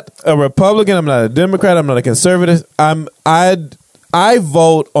 I'm not a Republican. I'm not a Democrat. I'm not a conservative. I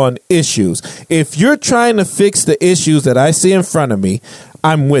vote on issues. If you're trying to fix the issues that I see in front of me,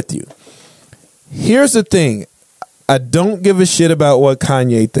 I'm with you. Here's the thing. I don't give a shit about what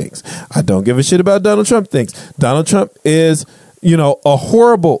Kanye thinks. I don't give a shit about Donald Trump thinks. Donald Trump is, a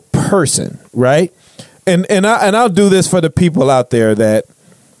horrible person, right? And I'll do this for the people out there that,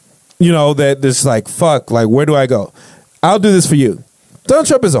 that just like, fuck, like, where do I go? I'll do this for you. Donald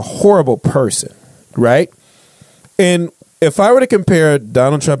Trump is a horrible person, right? And if I were to compare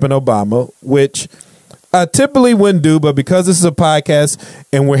Donald Trump and Obama, which I typically wouldn't do, but because this is a podcast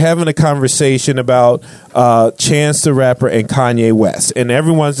and we're having a conversation about Chance the Rapper and Kanye West, and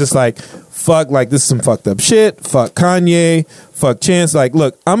everyone's just like, fuck, like, this is some fucked up shit. Fuck Kanye. Fuck Chance. Like,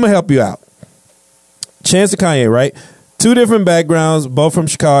 look, I'm going to help you out. Chance and Kanye, right? Two different backgrounds, both from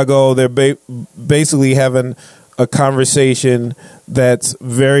Chicago. They're basically having a conversation that's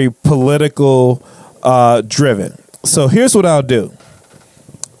very political driven. So here's what I'll do.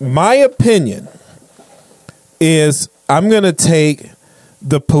 My opinion is I'm going to take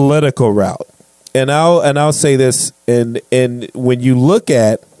the political route. And I'll say this, and when you look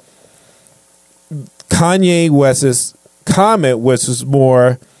at Kanye West's comment, which was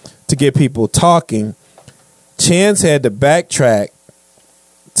more to get people talking, Chance had to backtrack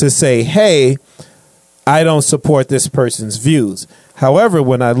to say, hey, I don't support this person's views. However,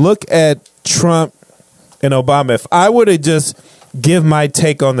 when I look at Trump and Obama, if I were to just give my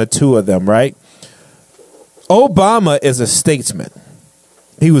take on the two of them, right? Obama is a statesman.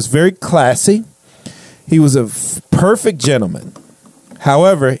 He was very classy. He was a perfect gentleman.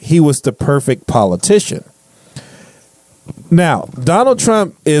 However, he was the perfect politician. Now, Donald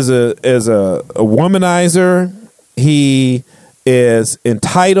Trump is a womanizer. He is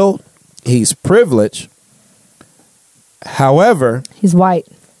entitled. He's privileged. However, he's white.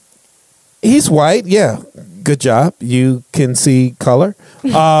 He's white, yeah. Good job. You can see color.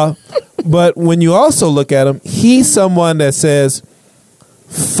 But when you also look at him, he's someone that says,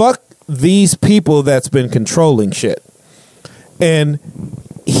 fuck these people that's been controlling shit. And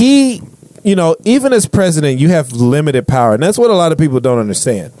he, even as president, you have limited power. And that's what a lot of people don't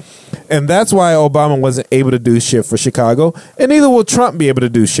understand. And that's why Obama wasn't able to do shit for Chicago. And neither will Trump be able to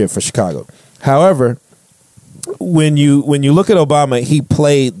do shit for Chicago. However, when you look at Obama, he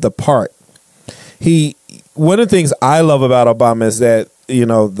played the part. One of the things I love about Obama is that,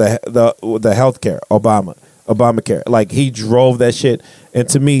 the healthcare, Obamacare, like, he drove that shit. And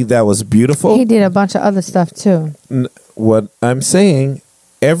to me, that was beautiful. He did a bunch of other stuff too. What I'm saying,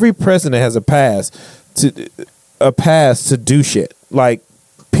 every president has a pass to do shit, like,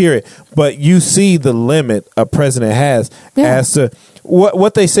 period. But you see the limit a president has as to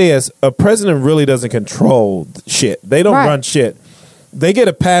what they say is a president really doesn't control shit. They don't run shit. They get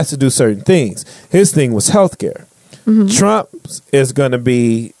a pass to do certain things. His thing was healthcare. Mm-hmm. Trump's is going to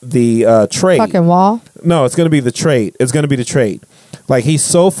be the trade. Fucking wall? No, it's going to be the trade. It's going to be the trade. Like, he's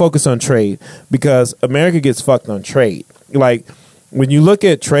so focused on trade because America gets fucked on trade. Like, when you look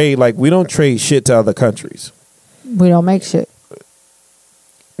at trade, like, we don't trade shit to other countries. We don't make shit.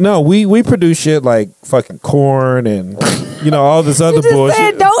 No, we produce shit like fucking corn and all this other bullshit.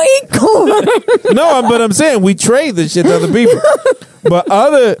 Said, don't eat corn. No, but I'm saying we trade this shit to other people. But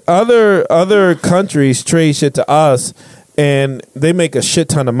other countries trade shit to us, and they make a shit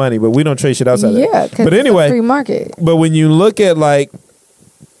ton of money. But we don't trade shit outside. Yeah, but anyway, free market. But when you look at like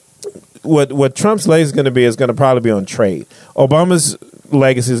what Trump's legacy is going to be, is going to probably be on trade. Obama's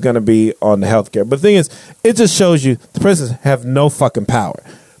legacy is going to be on the healthcare. But the thing is, it just shows you the presidents have no fucking power.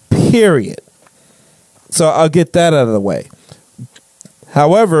 Period. So I'll get that out of the way.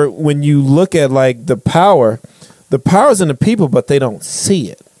 However, when you look at like the power's in the people, but they don't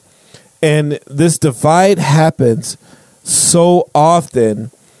see it. And this divide happens so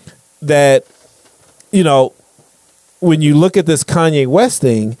often that, when you look at this Kanye West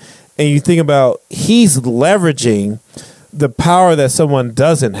thing and you think about he's leveraging the power that someone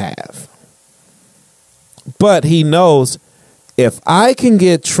doesn't have. But he knows, if I can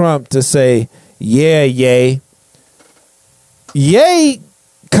get Trump to say, yeah, yay,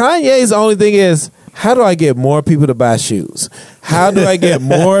 Kanye's only thing is, how do I get more people to buy shoes? How do I get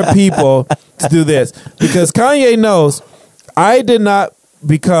more people to do this? Because Kanye knows I did not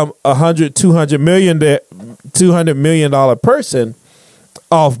become $200 million person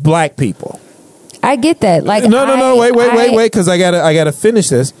off black people. I get that. Like, no, wait, because I gotta finish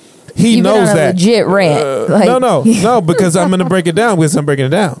this. He knows been on a that. Legit rant. No, because I'm gonna break it down. Because I'm breaking it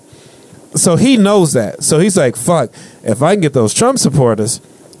down. So he knows that. So he's like, fuck, if I can get those Trump supporters,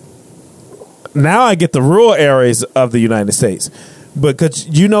 now I get the rural areas of the United States. Because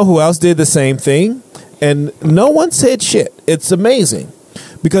you know who else did the same thing? And no one said shit. It's amazing.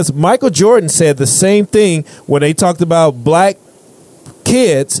 Because Michael Jordan said the same thing when they talked about black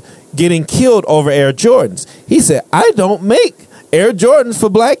kids getting killed over Air Jordans. He said, I don't make Air Jordans for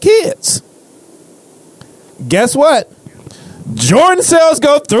black kids. Guess what? Jordan sales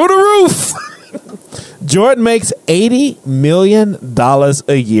go through the roof. Jordan makes $80 million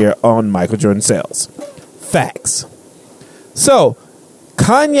a year on Michael Jordan sales. Facts. So,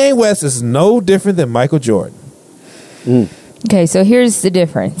 Kanye West is no different than Michael Jordan. Okay, so here's the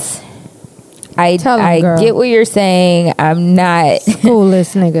difference. I girl. get what you're saying. I'm not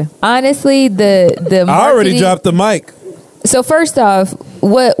Coolest nigga. honestly the I already marketing- dropped the mic. So first off,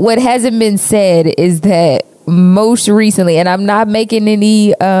 what hasn't been said is that most recently, and I'm not making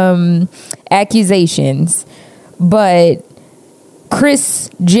any accusations, but Kris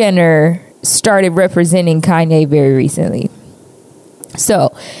Jenner started representing Kanye very recently.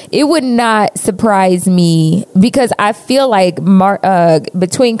 So it would not surprise me, because I feel like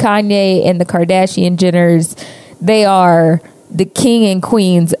between Kanye and the Kardashian Jenners, they are the king and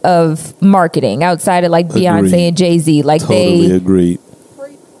queens of marketing outside of like Beyonce and Jay-Z. Like Totally agreed.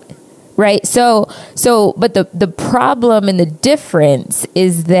 Right. So, but the problem and the difference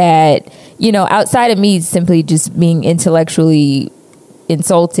is that, outside of me simply just being intellectually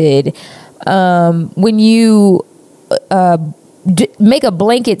insulted, when you make a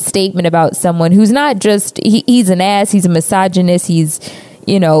blanket statement about someone who's not just, he's an ass, he's a misogynist, he's,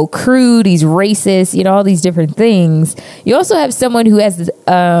 crude, he's racist, all these different things. You also have someone who has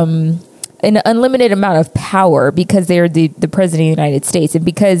an unlimited amount of power because they're the president of the United States. And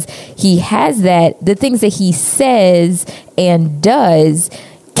because he has that, the things that he says and does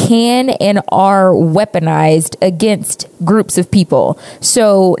can and are weaponized against groups of people.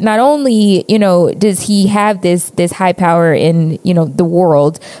 So not only, does he have this high power in, the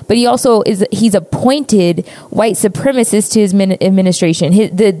world, but he also he's appointed white supremacists to his administration.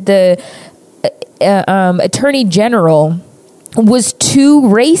 The attorney general was too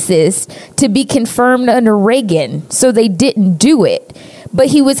racist to be confirmed under Reagan, so they didn't do it. But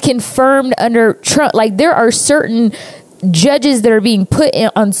he was confirmed under Trump. Like, there are certain judges that are being put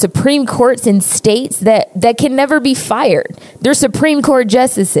on Supreme Courts in states that can never be fired. They're Supreme Court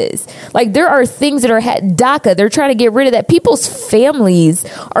justices. Like, there are things that are DACA. They're trying to get rid of that. People's families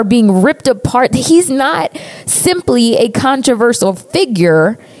are being ripped apart. He's not simply a controversial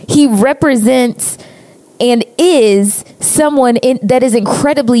figure. He represents and is someone that is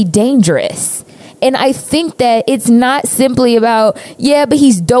incredibly dangerous. And I think that it's not simply about, but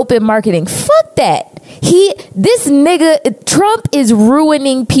he's dope in marketing. Fuck that. This nigga, Trump is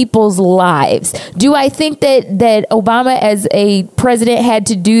ruining people's lives. Do I think that Obama as a president had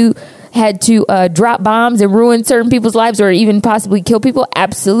to drop bombs and ruin certain people's lives or even possibly kill people?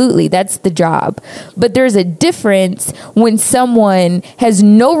 Absolutely. That's the job. But there's a difference when someone has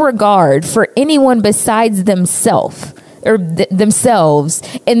no regard for anyone besides themselves. or themselves,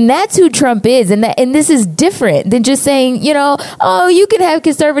 and that's who Trump is, and this is different than just saying, you know, oh, you can have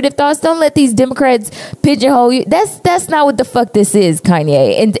conservative thoughts, don't let these Democrats pigeonhole you. That's not what the fuck this is,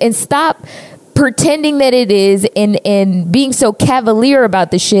 Kanye, and stop pretending that it is, and being so cavalier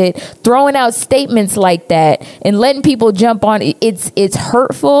about the shit, throwing out statements like that and letting people jump on it. It's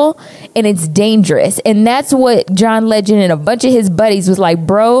hurtful and it's dangerous, and that's what John Legend and a bunch of his buddies was like,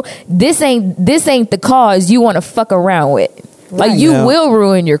 bro, this ain't the cause you want to fuck around with. Like, you will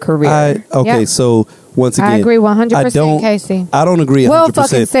ruin your career. So once again, I agree 100%, Casey. I don't agree 100%. Well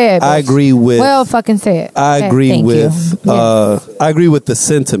fucking said. I agree with. Well fucking said. I agree Thank with. you. I agree with the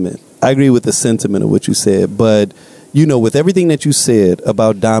sentiment. I agree with the sentiment of what you said, but you know, with everything that you said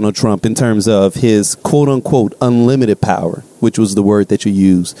about Donald Trump in terms of his quote unquote unlimited power, which was the word that you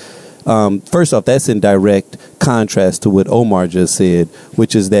used. First off, that's in direct contrast to what Omar just said,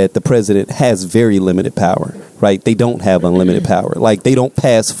 which is that the president has very limited power, right? They don't have unlimited power. Like, they don't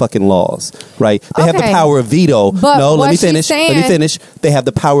pass fucking laws, right? They have the power of veto. But no, let me finish. saying- Let me finish. They have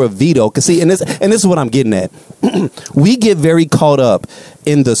the power of veto. Cause see, and this is what I'm getting at. We get very caught up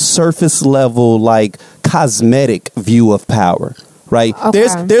in the surface level, like, cosmetic view of power. Right. Okay.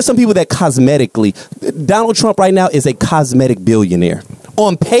 There's some people that cosmetically, Donald Trump right now is a cosmetic billionaire.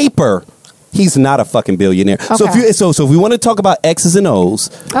 On paper, he's not a fucking billionaire. Okay. So if we want to talk about X's and O's,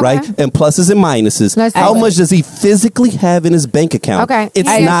 right, and pluses and minuses, Let's how do it. much does he physically have in his bank account? Okay. It's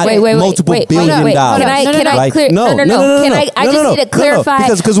Wait, not wait, multiple wait, billion hold on. dollars. Can I right? clear? No. Can I just need to clarify?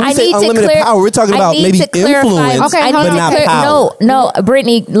 Because when we say unlimited power, we're talking about maybe influence, Okay, hold but on. not power. No,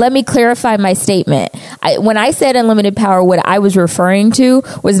 Brittany, let me clarify my statement. When I said unlimited power, what I was referring to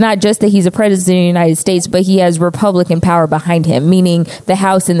was not just that he's a president of the United States, but he has Republican power behind him, meaning the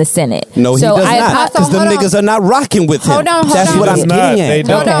House and the Senate. No, he does not. Because them hold on. niggas are not rocking with him. Hold on. That's what I'm They getting at.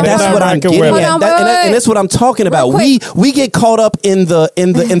 don't. That's what I'm getting Hold at. on, And that's what I'm talking about. Real We get caught up in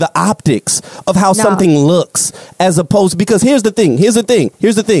the optics of how something looks, as opposed, because here's the thing.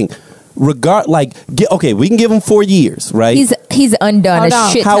 We can give him 4 years, right? He's undone Hold a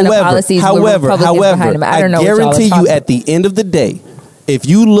on. shit ton of policies with Republicans behind him. I don't know what y'all are guarantee you, talking at the end of the day, if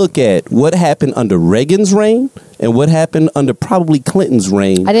you look at what happened under Reagan's reign and what happened under probably Clinton's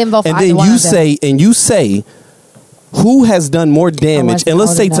reign, I didn't vote for and either then one you of them. say who has done more damage, wasn't and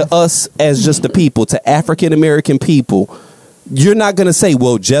let's old say enough. to us as just the people, to African American people, you're not going to say,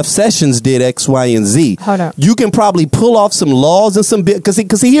 well, Jeff Sessions did X, Y, and Z. Hold up. You can probably pull off some laws and some because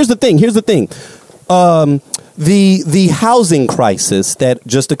here's the thing. The housing crisis that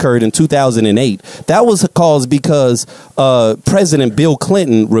just occurred in 2008, that was caused because President Bill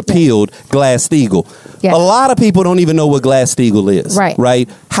Clinton repealed Glass-Steagall. Yes. A lot of people don't even know what Glass-Steagall is. Right.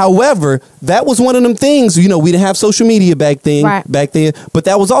 However, that was one of them things, we didn't have social media back then, but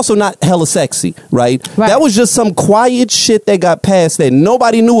that was also not hella sexy, right? That was just some quiet shit that got passed that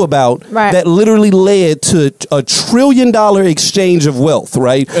nobody knew about that literally led to $1 trillion exchange of wealth,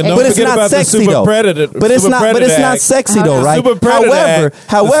 right? And don't but it's forget not about the sexy Super though. Predator- But it's Super not Predator Act. sexy though, right? Super Predator Act.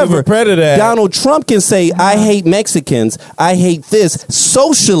 The However, Super Predator Act. Donald Trump can say, I hate Mexicans, I hate this.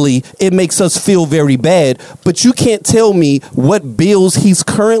 Socially, it makes us feel very bad, but you can't tell me what bills he's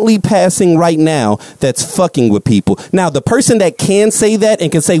currently passing right now that's fucking with people. Now, the person that can say that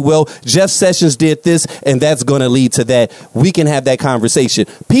and can say, well, Jeff Sessions did this and that's going to lead to that, we can have that conversation.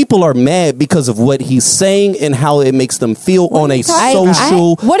 People are mad because of what he's saying and how it makes them feel on a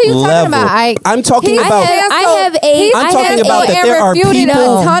social What are you level. talking about? I'm talking about... I'm talking about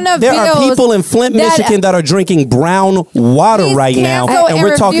that there are people in Flint, Michigan that are drinking brown water right now, and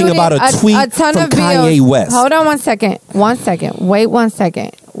we're talking about a tweet from Kanye West. Hold on 1 second. 1 second. Wait 1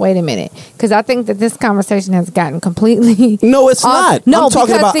 second. Wait a minute. Because I think that this conversation has gotten completely... No, it's not. No, I'm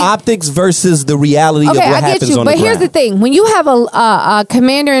talking about because optics versus the reality of what happens on the ground. But here's the thing. When you have a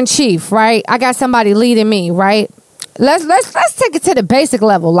commander-in-chief, right? I got somebody leading me, right? Let's take it to the basic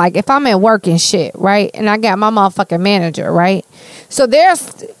level. Like if I'm at work and shit, right? And I got my motherfucking manager, right? So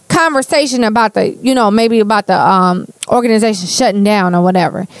there's conversation about maybe about the organization shutting down or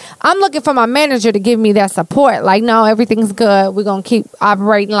whatever. I'm looking for my manager to give me that support. Like, no, everything's good. We're going to keep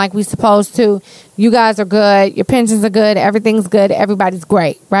operating like we're supposed to. You guys are good. Your pensions are good. Everything's good. Everybody's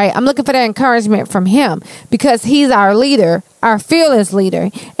great, right? I'm looking for that encouragement from him because he's our leader, our fearless leader,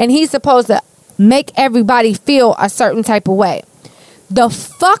 and he's supposed to make everybody feel a certain type of way. The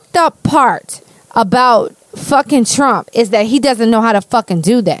fucked up part about fucking Trump is that he doesn't know how to fucking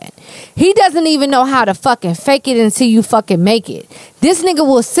do that. He doesn't even know how to fucking fake it until you fucking make it. This nigga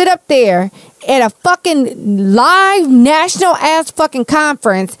will sit up there at a fucking live national ass fucking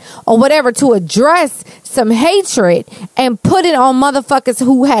conference or whatever to address some hatred and put it on motherfuckers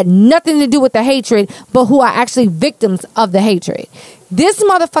who had nothing to do with the hatred but who are actually victims of the hatred. This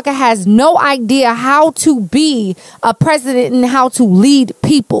motherfucker has no idea how to be a president and how to lead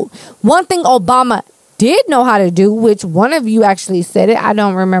people. One thing Obama did know how to do, which one of you actually said it, I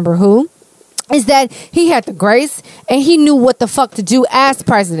don't remember who, is that he had the grace and he knew what the fuck to do as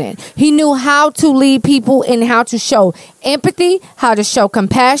president. He knew how to lead people and how to show empathy, how to show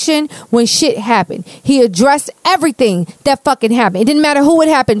compassion when shit happened. He addressed everything that fucking happened. It didn't matter who it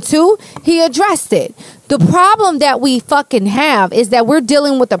happened to, he addressed it. The problem that we fucking have is that we're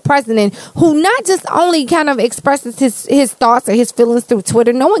dealing with a president who not just only kind of expresses his thoughts or his feelings through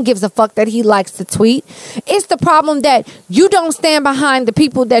Twitter. No one gives a fuck that he likes to tweet. It's the problem that you don't stand behind the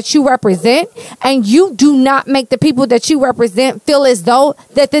people that you represent, and you do not make the people that you represent feel as though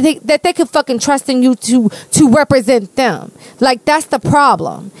that they could fucking trust in you to represent them. Like, that's the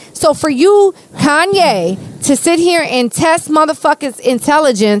problem. So for you, Kanye, to sit here and test motherfuckers'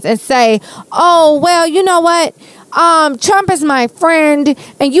 intelligence and say, oh, well, you know what? Trump is my friend,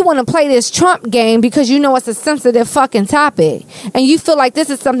 and you want to play this Trump game because you know it's a sensitive fucking topic, and you feel like this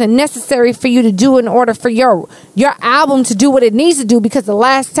is something necessary for you to do in order for your album to do what it needs to do, because the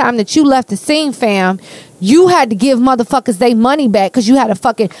last time that you left the scene, fam, you had to give motherfuckers their money back because you had a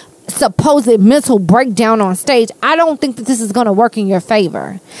fucking supposed mental breakdown on stage. I don't think that this is going to work in your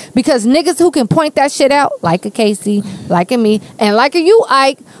favor, because niggas who can point that shit out, like a Casey, like a me, and like a you,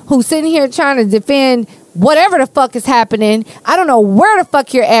 Ike, who's sitting here trying to defend whatever the fuck is happening. I don't know where the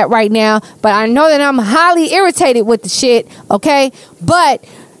fuck you're at right now, but I know that I'm highly irritated with the shit, okay? But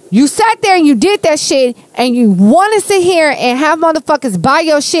you sat there and you did that shit, and you want to sit here and have motherfuckers buy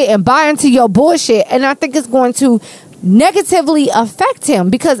your shit and buy into your bullshit, and I think it's going to negatively affect him,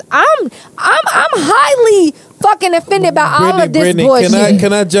 because I'm highly fucking offended by all of this bullshit.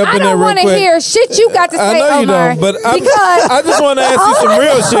 Can I jump in there real quick? I don't want to hear shit you got to say, I know you Omar, don't, but because I just want to ask you some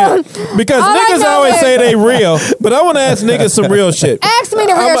real shit, because niggas always say they real, but I want to ask niggas some real shit. Ask me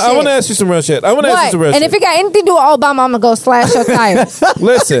the real shit. I want to ask you some real shit. I want to ask you some real shit. And if it got anything to do with Obama, I'm gonna go slash your tires.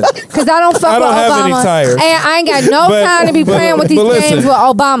 Listen, because I don't fuck with Obama. have any tires, and I ain't got no time to be playing with these games with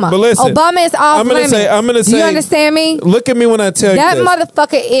Obama. But listen, Obama is off limits. I'm gonna say. Do you understand me? Look at me when I tell that you this.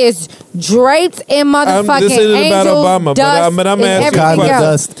 motherfucker is draped in motherfucking this isn't about angel Obama, dust but I'm and asking everything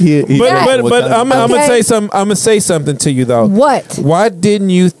else. But I'm gonna say something. I'm gonna say something to you though. What? Why didn't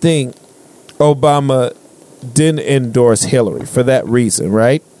you think Obama didn't endorse Hillary for that reason?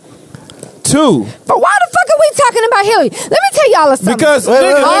 Right. Two. But why the fuck are we talking about Hillary? Let me tell y'all something. Because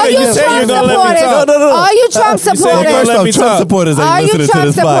all you you said Trump you're gonna let me talk. All you Trump supporters. Trump supporters ain't listening to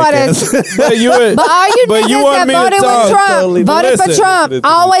this podcast. But all you niggas that voted with Trump, voted for Trump,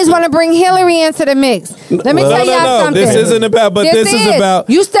 always want to bring Hillary into the mix. Let me tell y'all something. This isn't about, but this is about.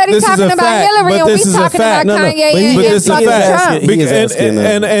 You steady talking about Hillary, and we talking about Kanye and fucking Trump.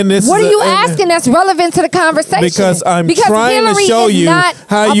 And this. What are you asking that's relevant to the conversation? Because I'm trying to show you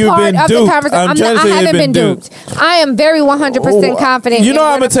how you've been duped. I'm trying to say I haven't been duped. I am very 100% confident. You know,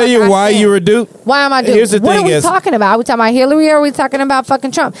 I'm gonna tell you why you were duped. Why am I duped? Here's the what thing: are we talking about? Are we talking about Hillary, or are we talking about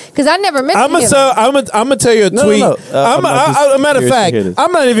fucking Trump? Because I never mentioned Hillary. I'm gonna tell you a tweet. A matter of fact,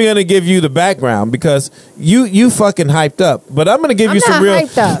 I'm not even gonna give you the background because you fucking hyped up. But I'm gonna give you some real.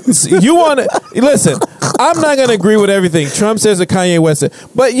 Hyped up. You want to listen? I'm not gonna agree with everything Trump says or Kanye West said,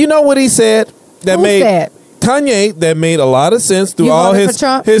 but you know what he said that Who made said? Kanye that made a lot of sense through all his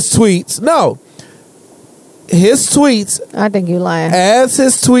tweets. No. His tweets, I think you lying. As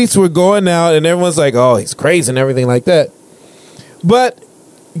his tweets were going out, and everyone's like, "Oh, he's crazy" and everything like that. But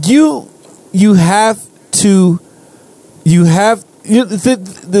you have the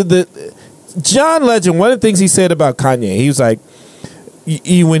John Legend. One of the things he said about Kanye, he was like,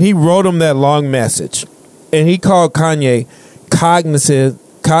 when he wrote him that long message, and he called Kanye cognitive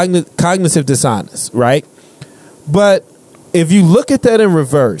dishonest, right? But if you look at that in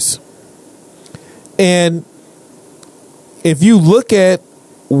reverse, and if you look at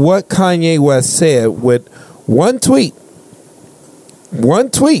what Kanye West said with one tweet,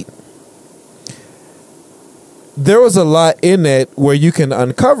 there was a lot in it where you can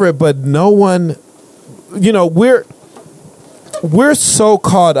uncover it, but no one, you know, we're so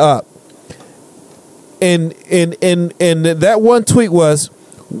caught up. And that one tweet was,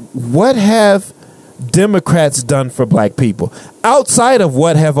 what have Democrats done for black people? outside of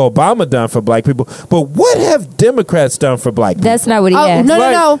what have Obama done for black people, but what have Democrats done for black people? That's not what he asked.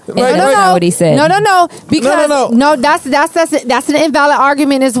 No, That's not what he said. No. Because No. that's an invalid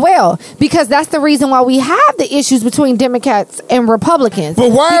argument as well. Because that's the reason why we have the issues between Democrats and Republicans.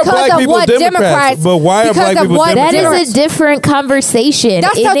 But why are black people Democrats? But why are black people Democrats? That is a different conversation.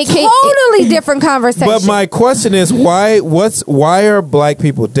 That's a totally different conversation. But my question is, why are black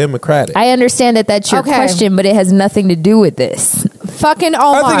people Democratic? I understand that that's your question, but it has nothing to do with this. Fucking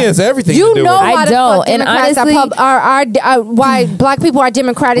Omar. I think it has everything you to do know with it. why I the don't. fuck And Democrats honestly, why black people are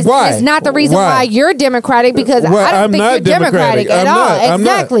Democratic. Why? And it's not the reason why you're Democratic, because Well, I don't I'm think not you're Democratic at I'm all. not. I'm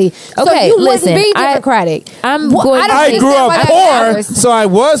not. Exactly. So Okay, you listen, wouldn't be Democratic. I grew up poor, so I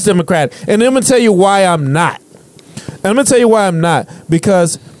was Democratic. And I'm going to tell you why I'm not.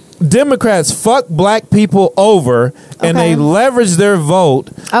 Because Democrats fuck black people over and they leverage their vote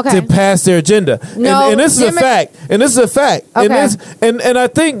to pass their agenda. No, and this is a fact. Okay. And I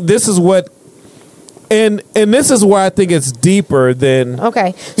think this is what and this is why I think it's deeper than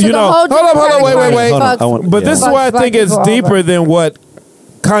Okay. So you the know. whole Hold up, wait. fucks- But this is why I Fucks think black it's people deeper over. than what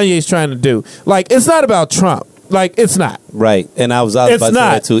Kanye's trying to do. Like, it's not about Trump. Like, it's not. Right. And I was about to say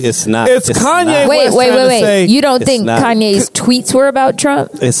that too. It's not. It's Kanye not. West trying to say- You don't think not. Kanye's tweets were about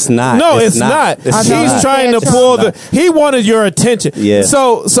Trump? It's not. No, it's not. It's He's not. trying to pull the. He wanted your attention. Yeah.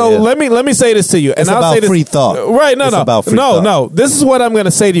 So Yeah. let me say this to you, and It's I'll about say this. free thought. Right? No, It's no, about free no, thought. no. This is what I'm going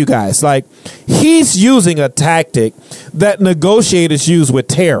to say to you guys. Like, he's using a tactic that negotiators use with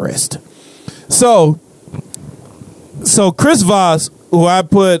terrorists. So Chris Voss, who I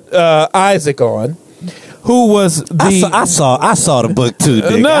put Isaac on, who was the I saw the book too.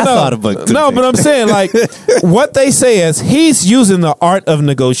 Dick. I saw the book too. No, Dick. but I'm saying, like, what they say is he's using the art of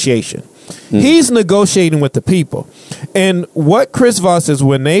negotiation. He's negotiating with the people. And what Chris Voss is,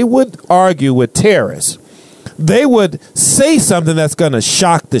 when they would argue with terrorists, they would say something that's going to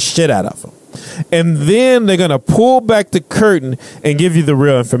shock the shit out of them. And then they're going to pull back the curtain and give you the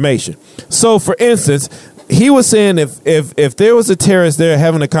real information. So, for instance, he was saying if there was a terrorist they're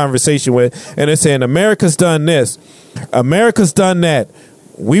having a conversation with and they're saying America's done this, America's done that,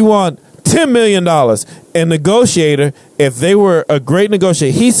 we want $10 million. And negotiator, if they were a great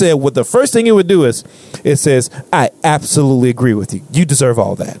negotiator, he said what the first thing he would do is it says, I absolutely agree with you. You deserve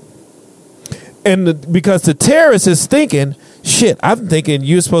all that. And because the terrorist is thinking, shit, I'm thinking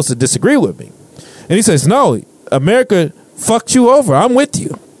you're supposed to disagree with me. And he says, no, America fucked you over. I'm with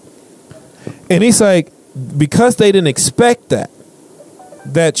you. And he's like, because they didn't expect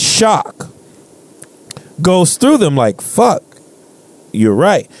that shock goes through them like, fuck, you're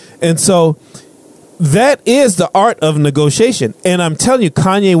right. And so that is the art of negotiation. And I'm telling you,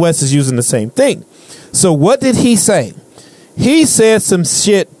 Kanye West is using the same thing. So what did he say? He said some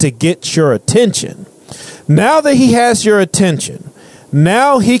shit to get your attention. Now that he has your attention,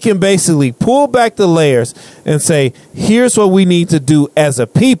 now he can basically pull back the layers and say, here's what we need to do as a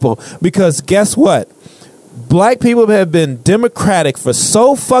people. Because guess what? Black people have been democratic for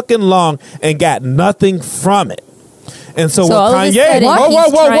so fucking long and got nothing from it. And so with Kanye, I'm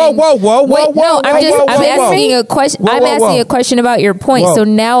asking a question. I'm asking a question about your point. So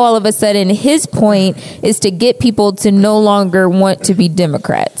now all of a sudden, his point is to get people to no longer want to be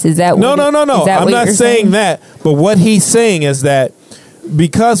Democrats. Is that no? I'm not saying that. But what he's saying is that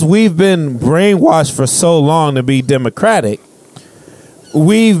because we've been brainwashed for so long to be Democratic,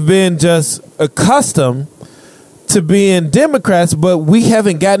 we've been just accustomed to being Democrats, but we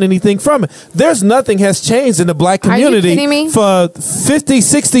haven't gotten anything from it. There's nothing has changed in the black community for 50,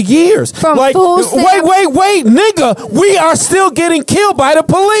 60 years. From like, wait, nigga, we are still getting killed by the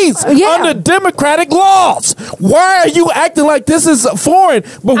police under democratic laws. Why are you acting like this is foreign?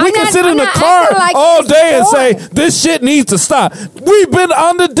 But we can sit in the car all day and say, this shit needs to stop. We've been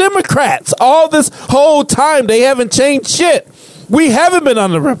under Democrats all this whole time. They haven't changed shit. We haven't been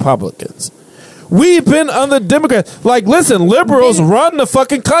under Republicans. We've been under Democrats. Like, listen, liberals run the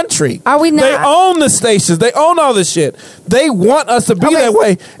fucking country. Are we not? They own the stations. They own all this shit. They want us to be that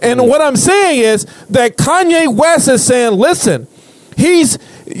way. And what I'm saying is that Kanye West is saying, listen, he's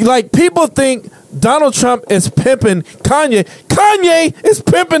like, people think Donald Trump is pimping Kanye. Kanye is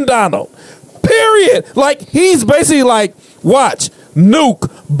pimping Donald. Period. Like, he's basically like, watch, nuke,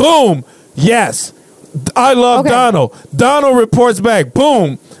 boom, yes, I love Donald. Donald reports back,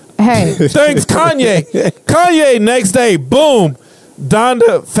 boom. Hey. Thanks, Kanye. Kanye, next day, boom.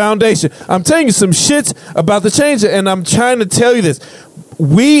 Donda Foundation. I'm telling you some shits about the change, and I'm trying to tell you this.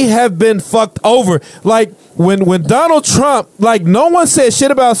 We have been fucked over. Like, when Donald Trump, like, no one said shit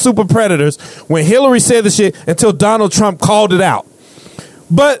about super predators when Hillary said the shit until Donald Trump called it out.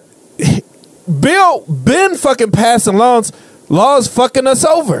 But Bill been fucking passing laws Law is fucking us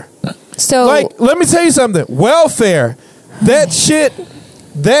over. So, Like, let me tell you something. Welfare, that shit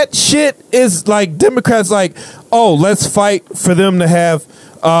is like Democrats like, oh, let's fight for them to have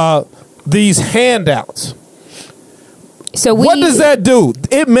these handouts. so What does that do?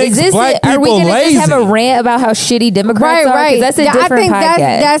 It makes black are we people gonna lazy. just have a rant about how shitty Democrats are? 'Cause that's a different I think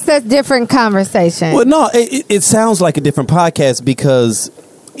podcast. that's a different conversation. Well, no, it sounds like a different podcast because.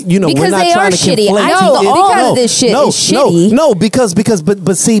 You know, Because we're not they trying are to shitty. conflate. I know all of this shit is shitty. No, because,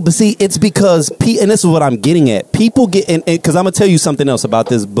 but see, it's because, and this is what I'm getting at. People get, and because I'm gonna tell you something else about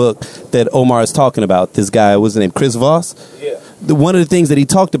this book that Omar is talking about. This guy, what's his name, Chris Voss. Yeah. One of the things that he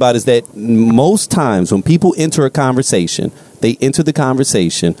talked about is that most times when people enter a conversation, they enter the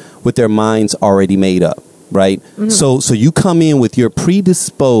conversation with their minds already made up. Right. So you come in with your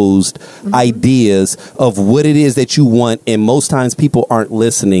predisposed ideas of what it is that you want. And most times people aren't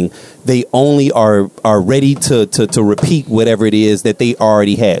listening. They only are ready to repeat whatever it is that they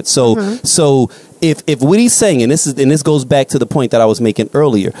already had. So if what he's saying, and this goes back to the point that I was making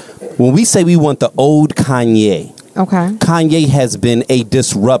earlier, when we say we want the old Kanye. Okay. Kanye has been a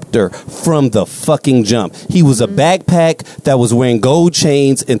disruptor from the fucking jump. He was a backpack that was wearing gold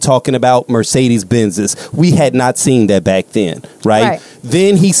chains and talking about Mercedes Benzes. We had not seen that back then, right?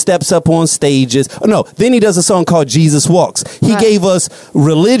 Then he steps up on stages. Then he does a song called Jesus Walks. He gave us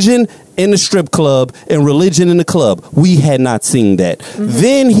religion in the strip club and religion in the club. We had not seen that.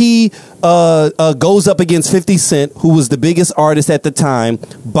 Then he goes up against 50 Cent, who was the biggest artist at the time,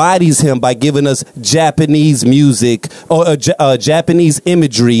 bodies him by giving us Japanese music or Japanese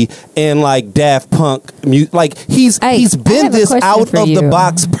imagery and like Daft Punk music. Like he's been this out of the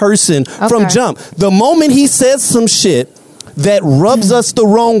box person from jump. The moment he says some shit that rubs us the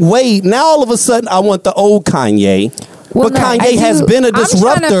wrong way, now all of a sudden I want the old Kanye. Well, but Kanye has been a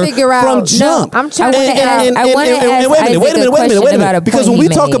disruptor from jump. I'm trying to wait a minute. Because when we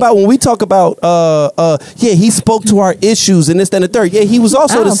talk about, he spoke to our issues and this, that, and the third. Yeah, he was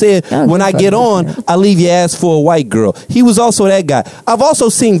also the said, when I get on, I leave your ass for a white girl. He was also that guy. I've also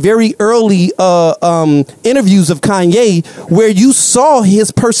seen very early interviews of Kanye where you saw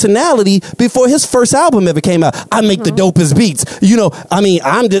his personality before his first album ever came out. I make the dopest beats. You know, I mean,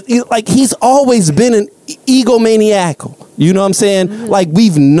 I'm just like, he's always been an egomaniacal. You know what I'm saying? Like,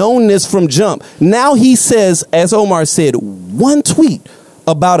 we've known this from jump. Now he says, as Omar said, one tweet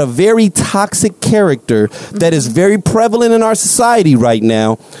about a very toxic character that is very prevalent in our society right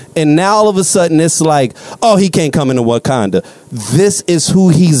now. And now all of a sudden it's like, oh, he can't come into Wakanda. This is who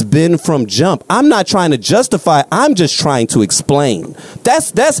he's been from jump. I'm not trying to justify. I'm just trying to explain.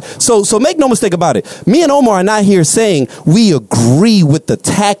 So make no mistake about it. Me and Omar are not here saying we agree with the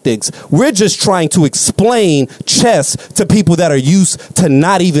tactics. We're just trying to explain chess to people that are used to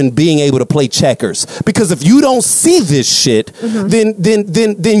not even being able to play checkers. Because if you don't see this shit,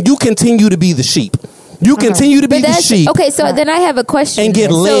 then you continue to be the sheep. You continue to be the sheep. Okay, so then I have a question. And get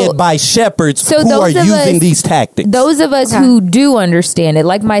led by shepherds who are using these tactics. Those of us who do understand it,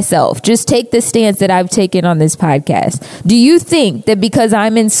 like myself, just take the stance that I've taken on this podcast. Do you think that because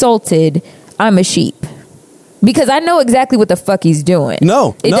I'm insulted, I'm a sheep? Because I know exactly what the fuck he's doing.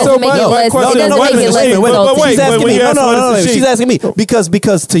 No. It doesn't make it less. It doesn't make it less insulting. She's asking me. No. She's asking me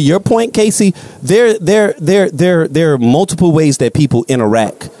because to your point, Casey, there are multiple ways that people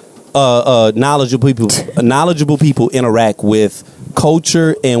interact. Knowledgeable people interact with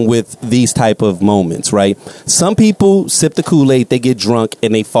culture and with these type of moments, right? Some people sip the Kool-Aid, they get drunk,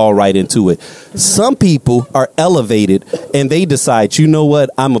 and they fall right into it. Some people are elevated, and they decide, you know what,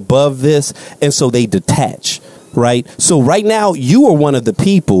 I'm above this, and so they detach, right? So right now, you are one of the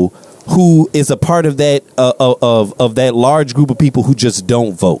people who is a part of that of that large group of people who just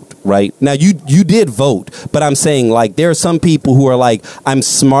don't vote, right? Now you did vote, but I'm saying, like, there are some people who are like, I'm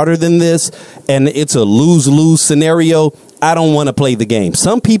smarter than this, and it's a lose-lose scenario. I don't want to play the game.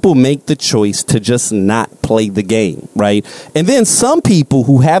 Some people make the choice to just not play the game, right? And then some people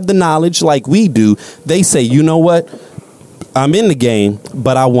who have the knowledge like we do, they say, you know what? I'm in the game,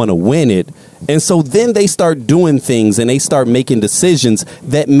 but I want to win it. And so then they start doing things and they start making decisions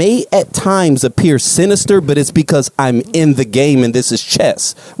that may at times appear sinister, but it's because I'm in the game and this is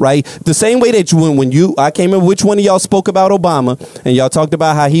chess, right? The same way that I can't remember which one of y'all spoke about Obama and y'all talked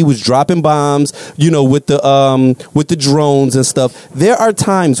about how he was dropping bombs, you know, with the drones and stuff. There are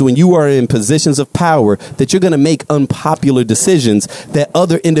times when you are in positions of power that you're going to make unpopular decisions that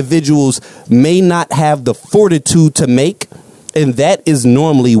other individuals may not have the fortitude to make. And that is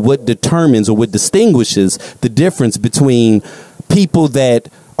normally what determines or what distinguishes the difference between people that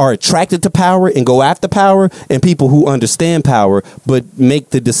are attracted to power and go after power, and people who understand power but make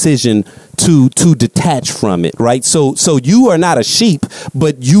the decision to detach from it, right? So you are not a sheep,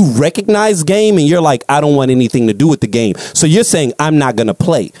 but you recognize game and you're like, I don't want anything to do with the game. So you're saying, I'm not going to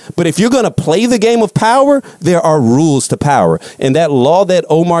play. But if you're going to play the game of power, there are rules to power. And that law that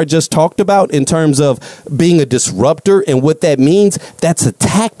Omar just talked about in terms of being a disruptor and what that means, that's a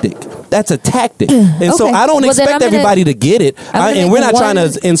tactic. That's a tactic. And so I don't expect everybody to get it. And we're not trying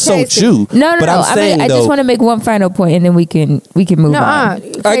to insult you. No. But I'm saying, I just want to make one final point and then we can move on.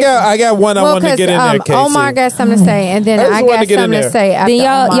 I got one I want to get in there, Casey. Omar got something to say, and then I got something to say after then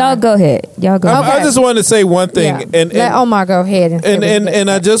y'all go ahead. I just want to say one thing. Yeah. And let Omar go ahead. And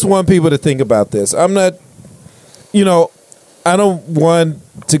I just want people to think about this. I'm not, I don't want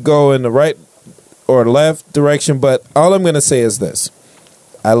to go in the right or left direction, but all I'm going to say is this.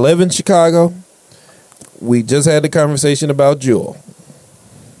 I live in Chicago. We just had the conversation about Jewel.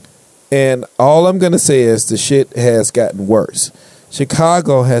 And all I'm going to say is the shit has gotten worse.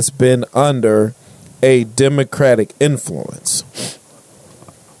 Chicago has been under a Democratic influence.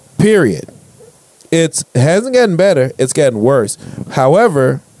 Period. It hasn't gotten better. It's gotten worse.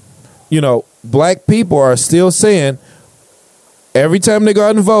 However, black people are still saying every time they go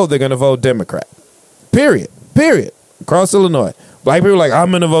out and vote, they're going to vote Democrat. Period. Across Illinois. Black people are like,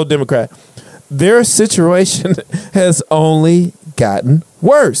 I'm going to vote Democrat. Their situation has only gotten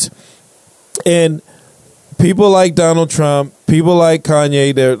worse. And people like Donald Trump, people like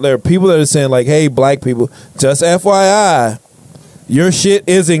Kanye, there are people that are saying like, hey, black people, just FYI, your shit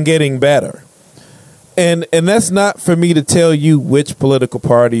isn't getting better. And that's not for me to tell you which political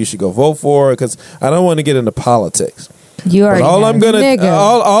party you should go vote for, because I don't want to get into politics. You already all I'm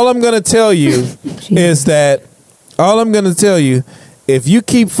gonna tell you is that if you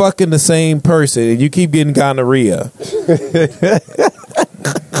keep fucking the same person and you keep getting gonorrhea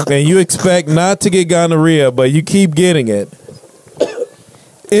and you expect not to get gonorrhea, but you keep getting it,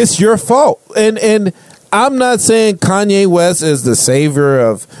 it's your fault. And I'm not saying Kanye West is the savior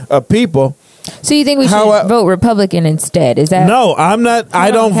of people. So you think we should vote Republican instead? Is that no? I'm not. I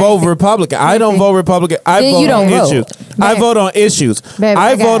don't vote Republican. I don't vote Republican. I vote on issues. I vote on issues.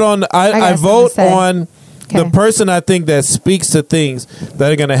 I vote on. I vote on the person I think that speaks to things that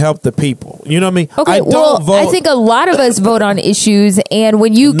are going to help the people. You know what I mean? Okay, I think a lot of us vote on issues, and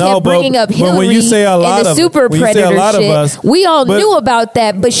when you kept bringing up Hillary when you say a lot and the super predator shit, we all knew about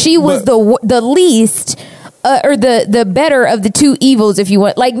that, but she was the least. Or the better of the two evils, if you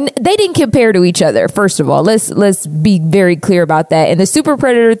want. Like, they didn't compare to each other. First of all, let's be very clear about that. And the super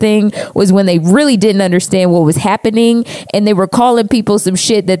predator thing was when they really didn't understand what was happening, and they were calling people some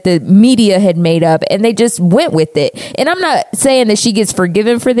shit that the media had made up, and they just went with it. And I'm not saying that she gets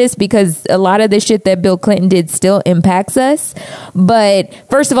forgiven for this, because a lot of the shit that Bill Clinton did still impacts us. But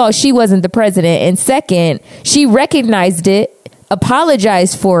first of all, she wasn't the president, and second, she recognized it,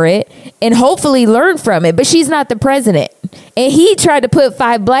 apologized for it, and hopefully learned from it. But she's not the president. And he tried to put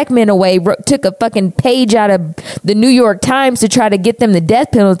 5 black men away, took a fucking page out of the New York Times to try to get them the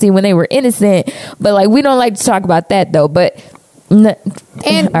death penalty when they were innocent. But like, we don't like to talk about that though. But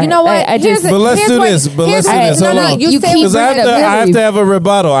and you know what? But let's do this. Hold on. Because I have to have a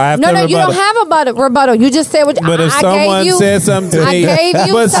rebuttal. You don't have a rebuttal. You just said what. But if someone said something to me,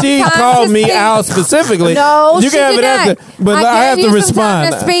 but she called me out specifically. No, you can have it. But I have to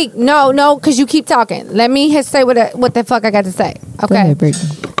respond. Speak. No, because you keep talking. Let me say what the fuck I got to say. Okay.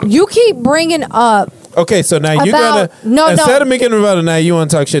 You keep bringing up. Okay, so now you're gonna instead of making a rebuttal, now you want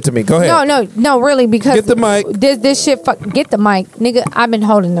to talk shit to me. Go ahead. No, really, because get the mic. This shit. Get the mic, nigga. I've been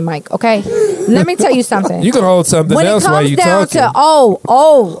holding the mic. Okay, let me tell you something. You can hold something else while you talking.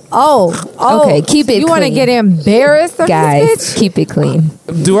 Okay, keep it. You want to get embarrassed, guys? Keep it clean.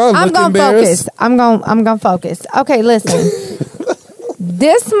 Do I look embarrassed? I'm gonna focus. Okay, listen.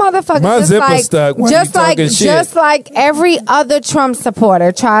 This motherfucker, my zipper stuck. Just like every other Trump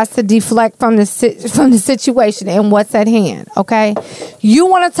supporter tries to deflect from the situation and what's at hand. Okay, you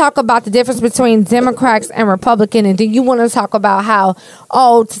want to talk about the difference between Democrats and Republicans, and then you want to talk about how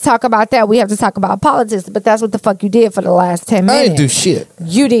to talk about that we have to talk about politics. But that's what the fuck you did for the last 10 minutes. I didn't do shit.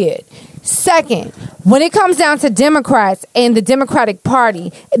 You did. Second, when it comes down to Democrats and the Democratic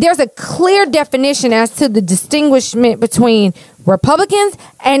Party, there's a clear definition as to the distinguishment between Republicans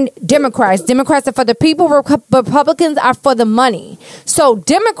and Democrats. Democrats are for the people, Republicans are for the money. So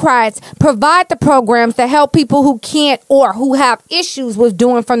Democrats provide the programs to help people who can't or who have issues with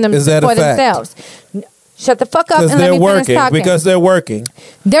doing for themselves. Shut the fuck up and let me finish talking. Because they're working.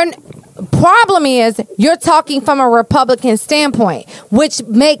 Problem is, you're talking from a Republican standpoint, which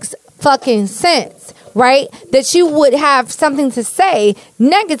makes fucking sense. right, that you would have something to say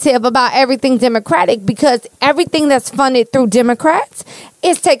negative about everything Democratic, because everything that's funded through Democrats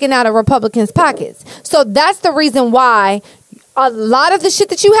is taken out of Republicans' pockets. So that's the reason why a lot of the shit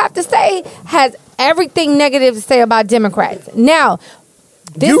that you have to say has everything negative to say about Democrats. Now,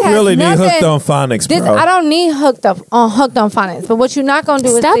 this you has really need nothing- Hooked on Phonics, this, bro. I don't need hooked on Phonics, but what you're not going to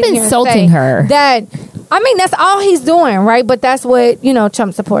do Stop is sit here insulting and say her. That, I mean, that's all he's doing, right? But that's what,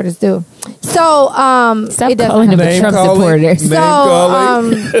 Trump supporters do. So, Stop it doesn't calling have them to- Name Trump calling. supporters. Name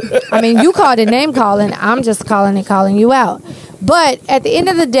calling. I mean, you called it name calling. I'm just calling you out. But at the end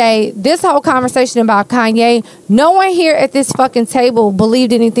of the day, this whole conversation about Kanye, no one here at this fucking table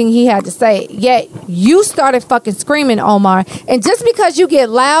believed anything he had to say. Yet you started fucking screaming, Omar. And just because you get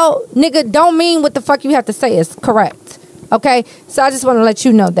loud, nigga, don't mean what the fuck you have to say is correct. Okay? So I just want to let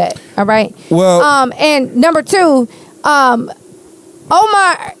you know that. All right? Well, and number two,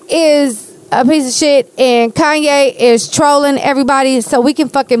 Omar is a piece of shit and Kanye is trolling everybody, so we can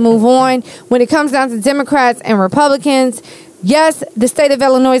fucking move on. When it comes down to Democrats and Republicans, yes, the state of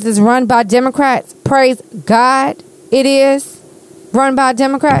Illinois is run by Democrats. Praise God, it is run by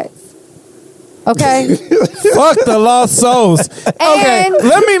Democrats. Okay? fuck the lost souls. Okay, And-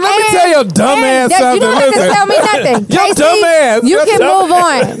 let me tell your dumb and ass that- something. You don't have to Listen. tell me nothing. Your Casey, dumb ass. You Your can dumb move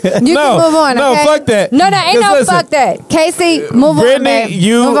on. You No, can move on. no, okay? fuck that. No, ain't no Just listen. fuck that. Casey, move on, Brittany, man.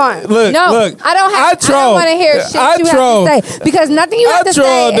 you- move on. look, no, look, I don't have. I I don't troll. want to hear shit I you troll. have to say, because nothing you have to troll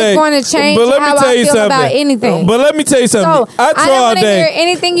all say day. is going to change But let me how tell I you feel something. about anything. But let me tell you something. So, I I troll don't all wanna day. hear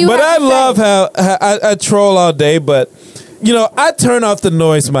anything you but have I to love say. how I troll all day. But I turn off the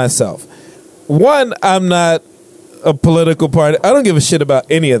noise myself. One, I'm not a political party. I don't give a shit about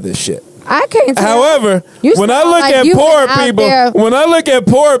any of this shit. I can't. Tell. However, You when I sound look like at you've poor been out people, there- when I look at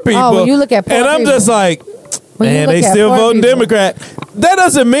poor people, when you look at poor and I'm people. just like, When you man, look they at still poor voting people. Democrat. That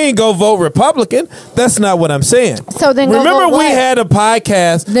doesn't mean go vote Republican. That's not what I'm saying. So then go remember vote we what? had a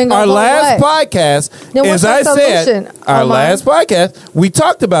podcast. Then go Our vote last what? podcast, Then what's as I your said, solution, our Omar? last podcast, we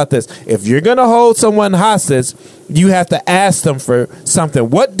talked about this. If you're going to hold someone hostage, you have to ask them for something.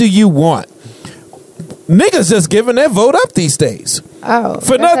 What do you want? Niggas just giving their vote up these days. Oh,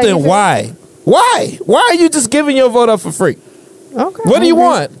 For that's how you nothing. feel? Why? Why are you just giving your vote up for free? Okay. What do you Okay.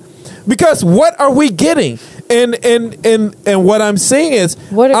 want? Because what are we getting? And what I'm saying is,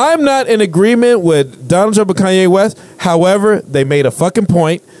 What if- I'm not in agreement with Donald Trump and Kanye West. However, they made a fucking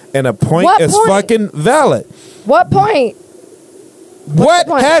point, and a point What is point? fucking valid. What point? What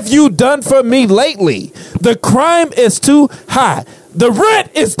point? have you done for me lately? The crime is too high. The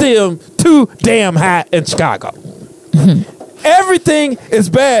rent is still too damn high in Chicago. Everything is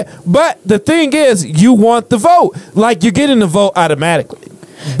bad, but the thing is, you want the vote. Like you're getting the vote automatically.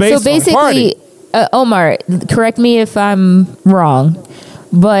 Based So on party. basically, Omar, correct me if I'm wrong,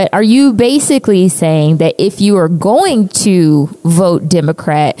 but are you basically saying that if you are going to vote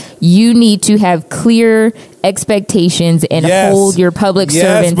Democrat, you need to have clear expectations and Yes. hold your public Yes,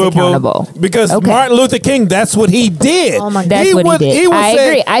 servants boo-boo. accountable? Because Okay. Martin Luther King, that's what he did. Oh my God. That's what would- he did. would I say-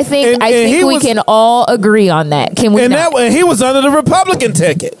 agree. I think and he we was- can all agree on that. Can we And not? that he was under the Republican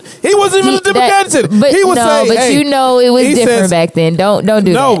ticket. He wasn't even a Democratic ticket. But He would no, say, but hey, it was he different says- back then. Don't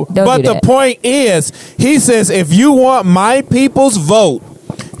do No, that. Don't but do the that. point is, he says, if you want my people's vote,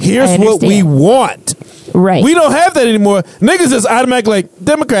 here's I what we understand. want. Right. We don't have that anymore. Niggas just automatically like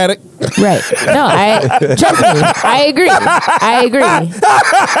Democratic. Right. No, trust me. I agree.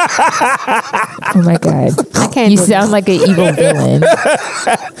 Oh my God. I can't. You do sound like an evil villain.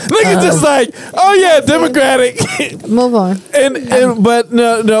 Niggas just like, oh yeah, Democratic. this. Move on. But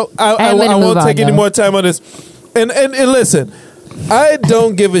no, I I'm gonna won't move on, take any though. more time on this. And listen, I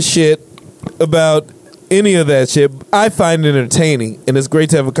don't give a shit about any of that shit. I find it entertaining, and it's great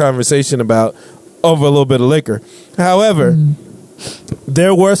to have a conversation about over a little bit of liquor. However,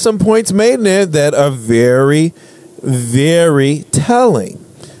 there were some points made in there that are very, very telling.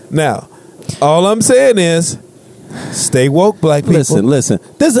 Now, all I'm saying is, stay woke, black people. Listen.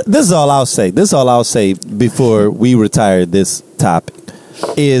 This is all I'll say. This is all I'll say before we retire this topic.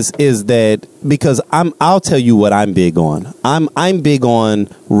 Is that because I'll tell you what I'm big on. I'm big on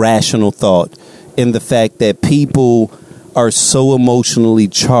rational thought in the fact that people are so emotionally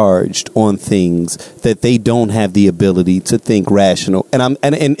charged on things that they don't have the ability to think rational. And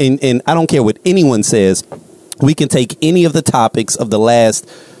I don't care what anyone says. We can take any of the topics of the last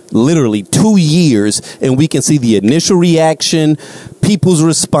literally 2 years and we can see the initial reaction, people's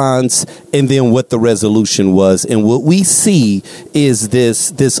response, and then what the resolution was. And what we see is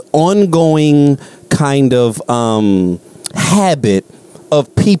this ongoing kind of habit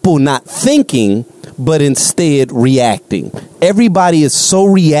of people not thinking, but instead reacting. Everybody is so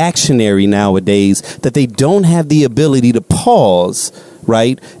reactionary nowadays that they don't have the ability to pause,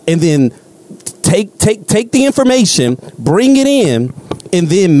 right? And then take the information, bring it in, and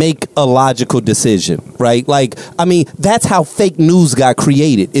then make a logical decision, right? Like, I mean, that's how fake news got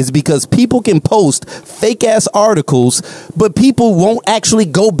created, is because people can post fake ass articles, but people won't actually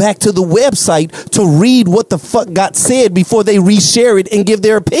go back to the website to read what the fuck got said before they reshare it and give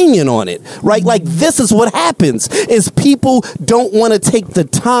their opinion on it, right? Like, this is what happens, is people don't want to take the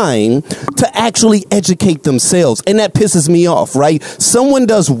time to actually educate themselves. And that pisses me off, right? Someone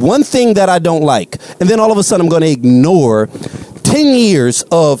does one thing that I don't like, and then all of a sudden I'm going to ignore 10 years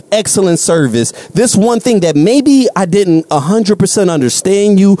of excellent service, this one thing that maybe I didn't 100%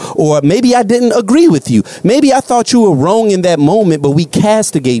 understand you, or maybe I didn't agree with you. Maybe I thought you were wrong in that moment, but we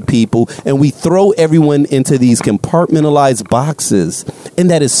castigate people and we throw everyone into these compartmentalized boxes. And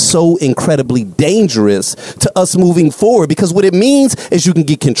that is so incredibly dangerous to us moving forward, because what it means is you can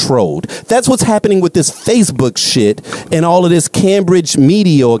get controlled. That's what's happening with this Facebook shit and all of this Cambridge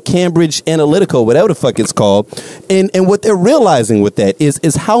Media or Cambridge Analytica, whatever the fuck it's called. And what they're realizing with that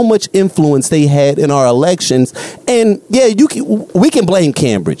is how much influence they had in our elections. And yeah, we can blame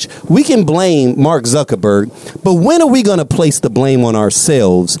Cambridge, we can blame Mark Zuckerberg, but when are we going to place the blame on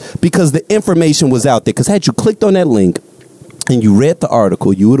ourselves? Because the information was out there. Because had you clicked on that link and you read the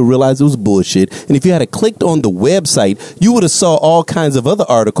article, you would have realized it was bullshit. And if you had clicked on the website, you would have saw all kinds of other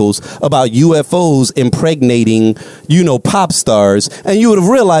articles about UFOs impregnating, pop stars. And you would have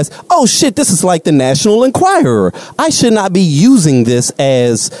realized, oh shit, this is like the National Enquirer. I should not be using this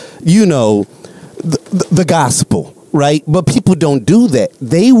as, the gospel, right? But people don't do that.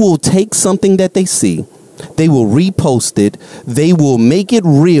 They will take something that they see, they will repost it, they will make it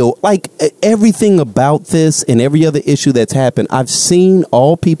real. Like everything about this and every other issue that's happened, I've seen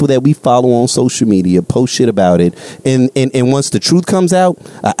all people that we follow on social media post shit about it. And once the truth comes out,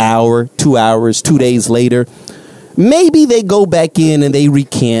 an hour, 2 hours, 2 days later, maybe they go back in and they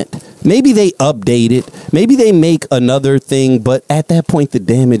recant. Maybe they update it. Maybe they make another thing. But at that point, the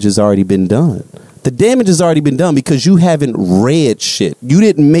damage has already been done. The damage has already been done because you haven't read shit. You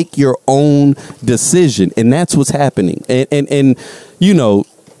didn't make your own decision. And that's what's happening. And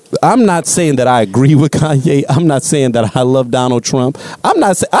I'm not saying that I agree with Kanye. I'm not saying that I love Donald Trump. I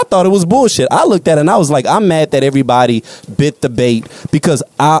thought it was bullshit. I looked at it and I was like, I'm mad that everybody bit the bait, because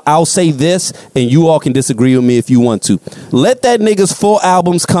I'll say this and you all can disagree with me if you want to. Let that nigga's 4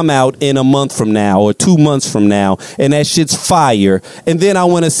 albums come out in a month from now or 2 months from now, and that shit's fire. And then I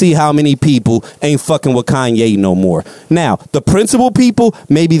want to see how many people ain't fucking with Kanye no more. Now, the principal people,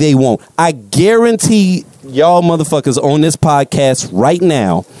 maybe they won't. I guarantee y'all motherfuckers on this podcast right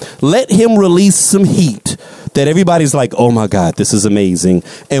now, let him release some heat that everybody's like, oh my God, this is amazing.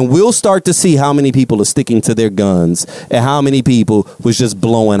 And we'll start to see how many people are sticking to their guns and how many people was just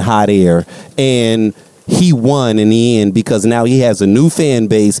blowing hot air. And he won in the end because now he has a new fan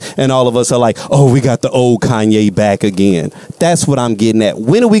base, and all of us are like, oh, we got the old Kanye back again. That's what I'm getting at.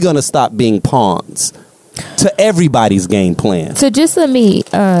 When are we going to stop being pawns to everybody's game plan? So just let me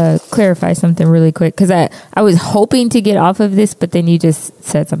clarify something really quick, because I was hoping to get off of this, but then you just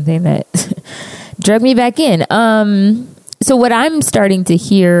said something that drug me back in. So what I'm starting to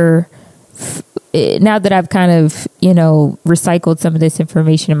hear now that I've kind of, recycled some of this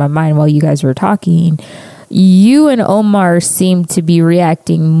information in my mind while you guys were talking, you and Omar seem to be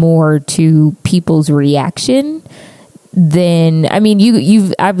reacting more to people's reaction then, I mean,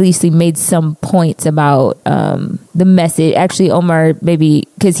 you've obviously made some points about the message. Actually, Omar, maybe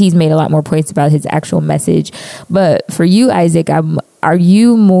because he's made a lot more points about his actual message. But for you, Isaac, are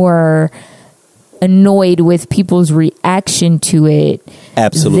you more annoyed with people's reaction to it?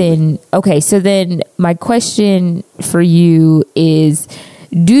 Absolutely. Okay, so then my question for you is,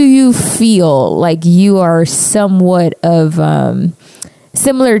 do you feel like you are somewhat of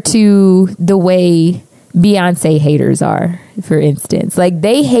similar to the way Beyonce haters are, for instance? Like,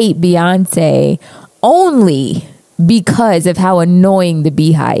 they hate Beyonce only because of how annoying the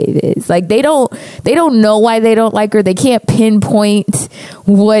Beehive is. Like, they don't know why they don't like her. They can't pinpoint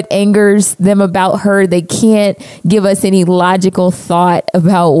what angers them about her. They can't give us any logical thought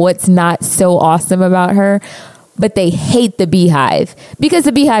about what's not so awesome about her. But they hate the Beehive because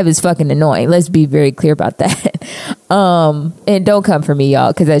the Beehive is fucking annoying. Let's be very clear about that. And don't come for me,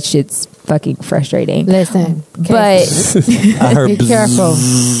 y'all, because that shit's fucking frustrating. Listen, but I heard be careful.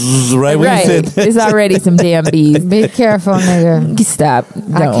 Right when you said that. There's already some damn bees. Be careful, nigga. Stop.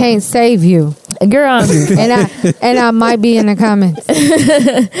 Don't. I can't save you, girl. and I might be in the comments.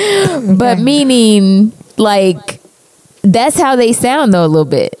 But meaning, like, that's how they sound though a little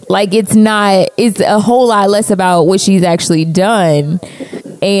bit. Like it's a whole lot less about what she's actually done,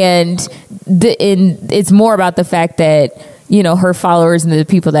 and it's more about the fact that, you know, her followers and the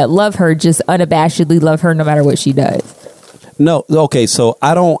people that love her just unabashedly love her no matter what she does. No, okay, so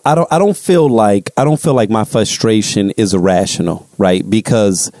I don't feel like my frustration is irrational, right?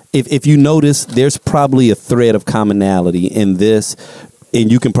 Because if you notice, there's probably a thread of commonality in this. And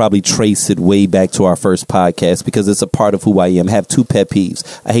you can probably trace it way back to our first podcast because it's a part of who I am. I have two pet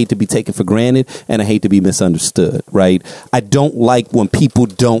peeves. I hate to be taken for granted and I hate to be misunderstood, right? I don't like when people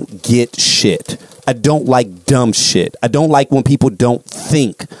don't get shit. I don't like dumb shit. I don't like when people don't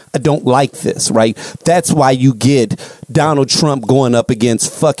think. I don't like this, right? That's why you get Donald Trump going up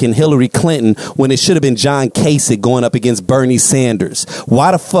against fucking Hillary Clinton when it should have been John Kasich going up against Bernie Sanders.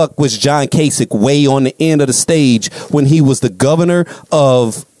 Why the fuck was John Kasich way on the end of the stage when he was the governor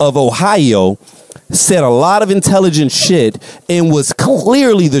of Ohio, said a lot of intelligent shit, and was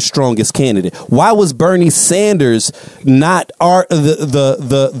clearly the strongest candidate? Why was Bernie Sanders not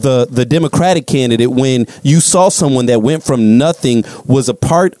the Democratic candidate when you saw someone that went from nothing, was a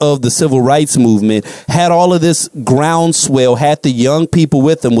part of the civil rights movement, had all of this groundswell, had the young people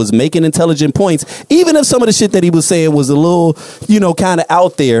with him, was making intelligent points, even if some of the shit that he was saying was a little, you know, kind of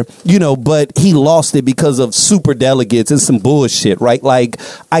out there, you know, but he lost it because of super delegates and some bullshit, right? Like,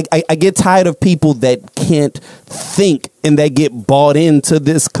 I get tired of people that can't think and that get bought into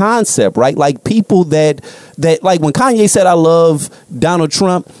this concept, right? Like people that like when Kanye said, I love Donald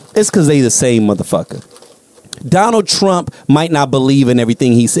Trump, it's because they the same motherfucker. Donald Trump might not believe in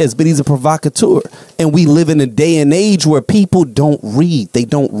everything he says, but he's a provocateur. And we live in a day and age where people don't read, they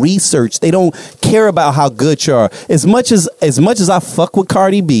don't research, they don't care about how good you are. As much as I fuck with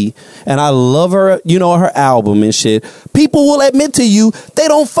Cardi B and I love her, you know, her album and shit, people will admit to you they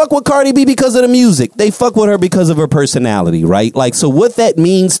don't fuck with Cardi B because of the music. They fuck with her because of her personality, right? Like, so what that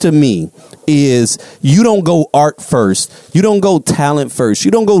means to me is you don't go art first, you don't go talent first,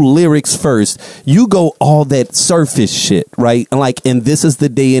 you don't go lyrics first, you go all that surface shit, right? And this is the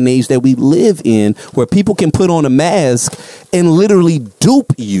day and age that we live in where people can put on a mask and literally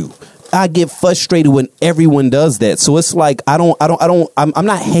dupe you. I get frustrated when everyone does that. So it's like I'm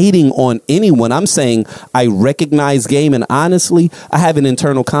not hating on anyone. I'm saying I recognize game, and honestly, I have an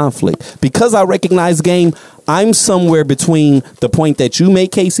internal conflict. Because I recognize game, I'm somewhere between the point that you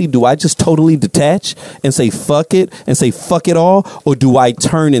make, Casey. Do I just totally detach and say fuck it and say fuck it all? Or do I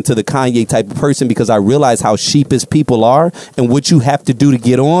turn into the Kanye type of person because I realize how sheepish people are and what you have to do to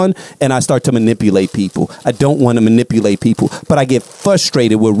get on, and I start to manipulate people? I don't want to manipulate people, but I get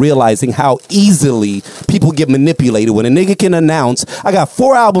frustrated with realizing how easily people get manipulated. When a nigga can announce, I got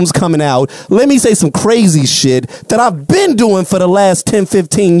 4 albums coming out, let me say some crazy shit that I've been doing for the last 10,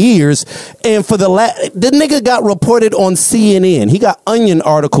 15 years, and for the nigga got reported on CNN. He got Onion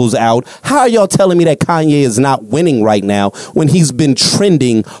articles out. How are y'all telling me that Kanye is not winning right now when he's been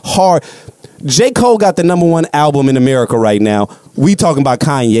trending hard? J. Cole got the #1 album in America right now. We talking about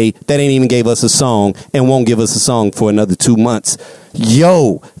Kanye that ain't even gave us a song and won't give us a song for another 2 months.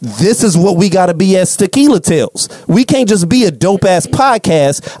 Yo, this is what we got to be as Tequila Tales. We can't just be a dope-ass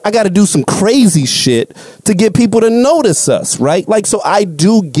podcast. I got to do some crazy shit to get people to notice us, right? Like, so I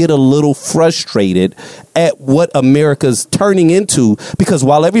do get a little frustrated at what America's turning into, because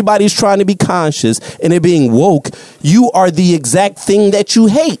while everybody's trying to be conscious and they're being woke, you are the exact thing that you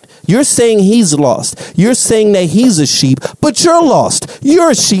hate. You're saying he's lost. You're saying that he's a sheep, but you're lost. You're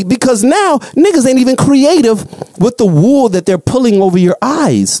a sheep because now niggas ain't even creative with the wool that they're pulling over your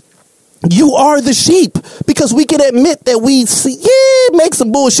eyes. You are the sheep because we can admit that we see, make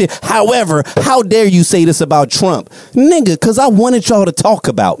some bullshit. However, how dare you say this about Trump? Nigga, because I wanted y'all to talk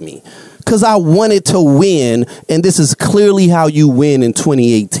about me. Because I wanted to win, and this is clearly how you win in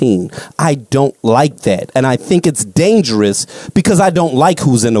 2018. I don't like that, and I think it's dangerous because I don't like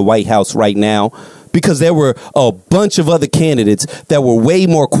who's in the White House right now, because there were a bunch of other candidates that were way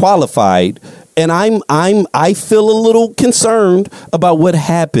more qualified, and I feel a little concerned about what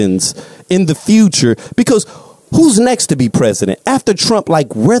happens in the future, because who's next to be president after Trump?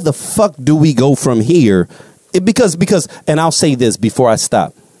 Like, where the fuck do we go from here? Because, and I'll say this before I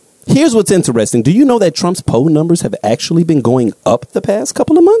stop. Here's what's interesting. Do you know that Trump's poll numbers have actually been going up the past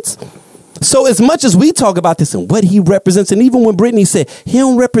couple of months? So as much as we talk about this and what he represents, and even when Brittany said he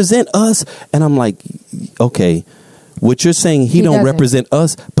don't represent us, and I'm like, okay, what you're saying, he don't represent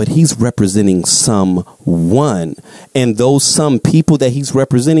us, but he's representing someone. And those some people that he's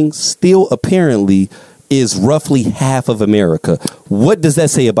representing still apparently is roughly half of America. What does that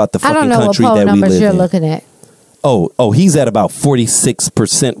say about the fucking country that we live in? I don't know what poll numbers you're looking at. he's at about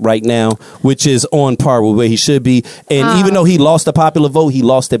 46% right now, which is on par with where he should be. And even though he lost the popular vote, he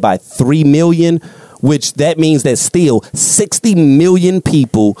lost it by 3 million, which that means that still 60 million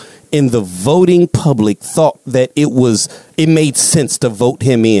people in the voting public thought that it made sense to vote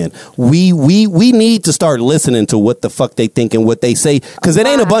him in. We need to start listening to what the fuck they think and what they say, because it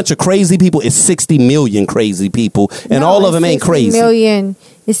ain't a bunch of crazy people. It's 60 million crazy people, and all of them ain't crazy.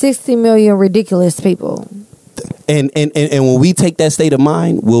 It's 60 million ridiculous people. And when we take that state of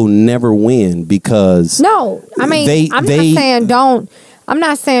mind, we'll never win, because no, I mean, I'm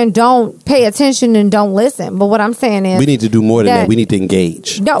not saying don't pay attention and don't listen. But what I'm saying is we need to do more than that. We need to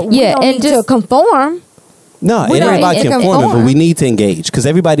engage. No, we don't need to conform. No, everybody can conform, but we need to engage, because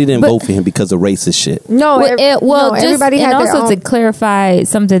everybody didn't vote for him because of racist shit. No, everybody had their own. To clarify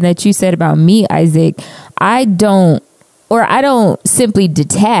something that you said about me, Isaac, I don't simply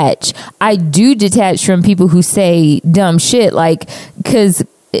detach. I do detach from people who say dumb shit, like, because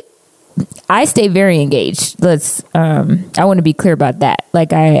I stay very engaged. I want to be clear about that.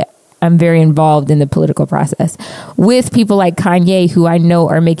 Like, I'm very involved in the political process with people like Kanye, who I know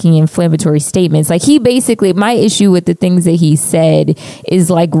are making inflammatory statements. Like, he basically, my issue with the things that he said is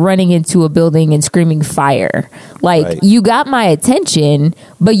like running into a building and screaming fire. Like, right. You got my attention,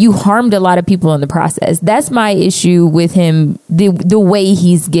 but you harmed a lot of people in the process. That's my issue with him, the way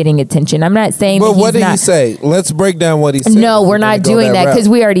he's getting attention. I'm not saying but that what did he say? Let's break down what he said. No, we're not doing that, because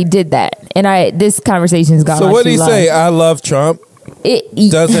we already did that. And this conversation's gone on too long. So what did he say? I love Trump.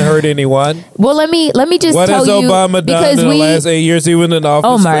 It doesn't hurt anyone. Well, let me just what tell you. What has Obama done in the last 8 years he was in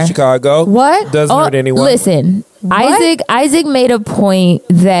office for Chicago? What? Doesn't hurt anyone. Listen, what? Isaac made a point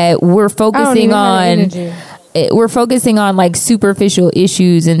that we're focusing on like superficial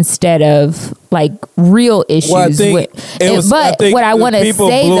issues instead of like real issues. Well, I think what I want to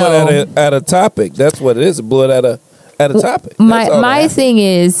say though, at a topic. That's what it is. It blew it at a topic. My thing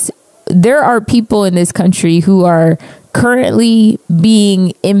is, there are people in this country who are currently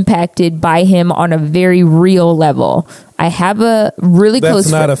being impacted by him on a very real level. I have a really close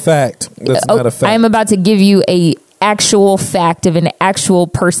friend. That's not a fact. I'm about to give you a actual fact of an actual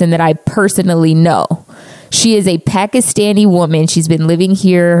person that I personally know. She is a Pakistani woman. She's been living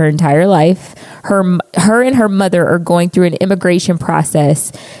here her entire life. Her and her mother are going through an immigration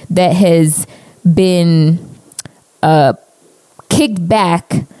process that has been kicked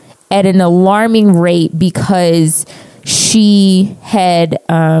back at an alarming rate, because she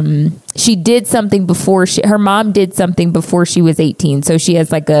did something before her mom did something before she was 18. So she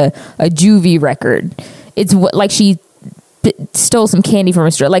has like a juvie record. It's like she stole some candy from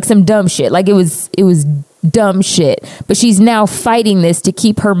a store, like some dumb shit. Like it was dumb shit. But she's now fighting this to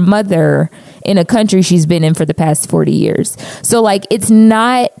keep her mother in a country she's been in for the past 40 years. So like, it's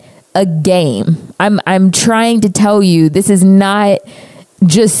not a game. I'm trying to tell you, this is not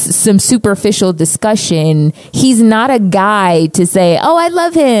just some superficial discussion. He's not a guy to say, oh, I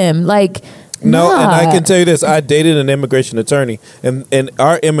love him. Like, no, and I can tell you this. I dated an immigration attorney, and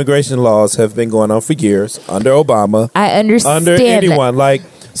our immigration laws have been going on for years under Obama. I understand. Under anyone.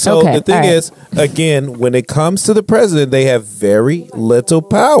 The thing is, again, when it comes to the president, they have very little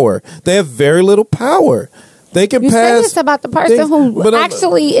power. They can pass. Say this about the person who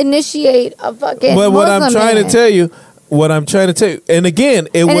actually initiate a fucking But what Muslim I'm trying to tell you, and again,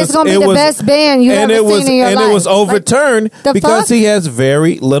 it's going to be the best ban you've ever seen in your life. And it was overturned because he has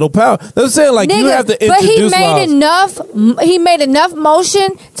very little power. That's what I'm saying. Like, you have to introduce laws. He made enough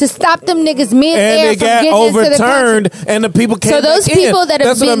motion to stop them niggas mid-air from getting into the country. And it got overturned, and the people came back in. So those people that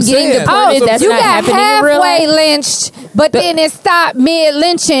have been getting deported, that's not happening in real life? You got halfway lynched, but then it stopped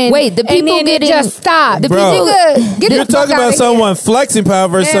mid-lynching. Wait, the people and then it just stopped. You're talking about someone flexing power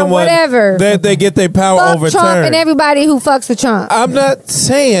versus someone that they get their power overturned. Trump and everybody who fucks with Trump. I'm not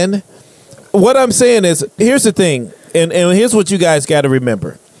saying. What I'm saying is, here's the thing, and here's what you guys got to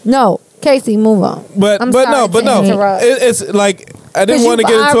remember. No, Casey, move on. But no. It's like, I didn't want to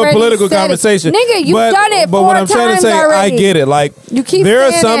get into a political conversation. Nigga, you've done it 4 times already. But what I'm trying to say, I get it. Like, you keep there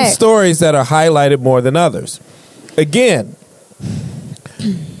are some stories that are highlighted more than others. Again,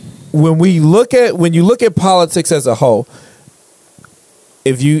 when you look at politics as a whole,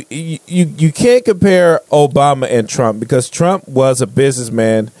 if you can't compare Obama and Trump, because Trump was a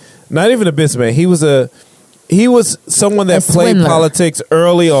businessman, not even a businessman. He was someone that played politics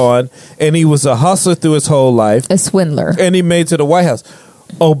early on, and he was a hustler through his whole life. A swindler. And he made it to the White House.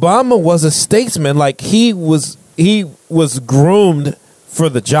 Obama was a statesman. Like, he was groomed for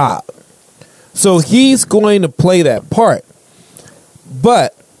the job. So he's going to play that part.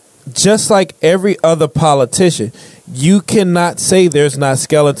 But just like every other politician, you cannot say there's not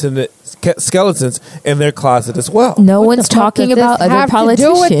skeletons skeletons in their closet as well. No one's talking about other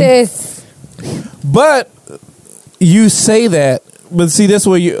politicians. To do with this? But you say that, but see, this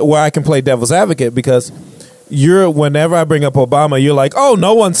is where I can play devil's advocate, because whenever I bring up Obama, you're like, oh,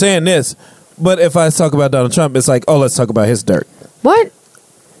 no one's saying this. But if I talk about Donald Trump, it's like, oh, let's talk about his dirt. What?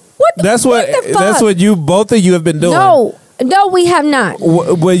 That's what both of you have been doing. No, we have not.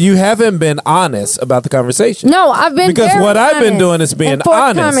 Well, you haven't been honest about the conversation. No, I've been because very what I've been honest doing is being and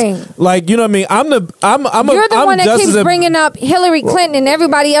forthcoming. honest. Like, you know what I mean? I'm You're the one that keeps bringing up Hillary Clinton and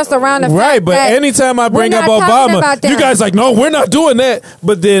everybody else around the fact right. But that anytime I bring we're up not talking Obama, about them. you guys like, no, we're not doing that.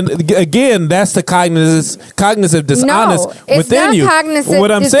 But then again, that's the cognitive dishonest it's within not you. cognizant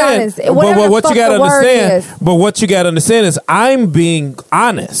What I'm dishonest. saying, Whatever but the what you fuck got to the word understand, is. but what you got to understand is I'm being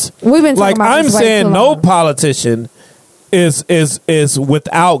honest. We've been talking like about I'm this way saying, too no long. politician is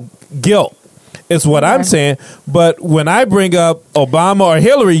without guilt. Is what I'm saying. But when I bring up Obama or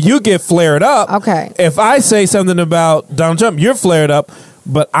Hillary, you get flared up. Okay. If I say something about Donald Trump, you're flared up.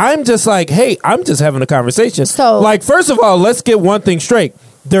 But I'm just like, hey, I'm just having a conversation. So, like, first of all, let's get one thing straight.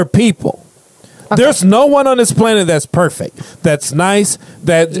 They're people. Okay. There's no one on this planet that's perfect, that's nice,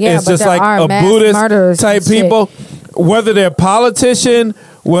 that is just like a Buddhist type people. Whether they're a politician,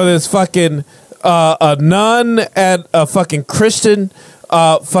 whether it's fucking a nun at a fucking Christian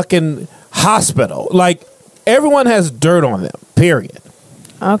fucking hospital. Like, everyone has dirt on them, period.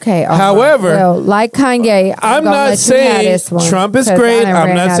 Okay. However, well, like Kanye, I'm not saying Trump is great.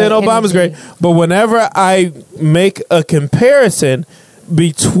 I'm not saying Obama's great. But whenever I make a comparison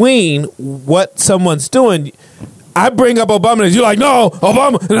between what someone's doing, I bring up Obama and you're like, no,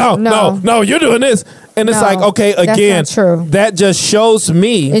 Obama, no, you're doing this. And it's like, okay, again, that's not true. That just shows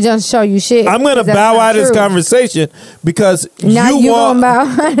me. It doesn't show you shit. I'm going to bow out of this conversation because now you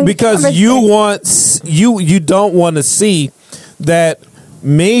don't want to see that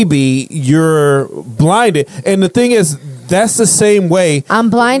maybe you're blinded. And the thing is, that's the same way. I'm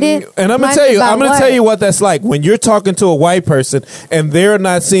blinded. And I'm going to tell you what that's like when you're talking to a white person and they're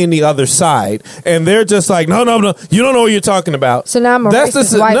not seeing the other side and they're just like, no, you don't know what you're talking about. So now I'm a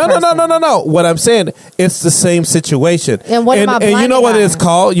racist white person. No. What I'm saying, it's the same situation. And what am I blinded you know what by? it's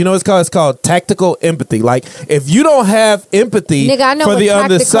called? You know what it's called? It's called tactical empathy. Like, if you don't have empathy for the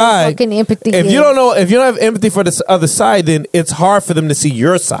other side, if you don't have empathy for the other side, then it's hard for them to see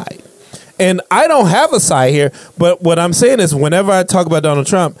your side. And I don't have a side here, but what I'm saying is whenever I talk about Donald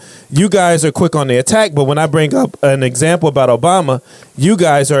Trump, you guys are quick on the attack. But when I bring up an example about Obama, you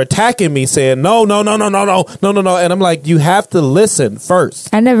guys are attacking me saying, no. And I'm like, you have to listen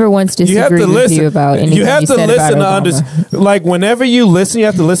first. I never once disagreed with you about anything you have to listen to understand. Like, whenever you listen, you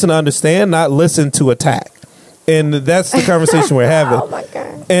have to listen to understand, not listen to attack. And that's the conversation we're having. Oh, my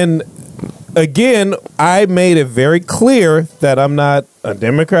God. And again, I made it very clear that I'm not a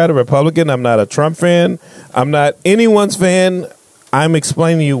Democrat or Republican. I'm not a Trump fan. I'm not anyone's fan. I'm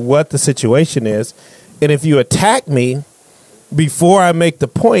explaining to you what the situation is. And if you attack me before I make the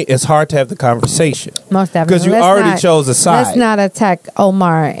point, it's hard to have the conversation. Most definitely. Because you already chose a side. Let's not attack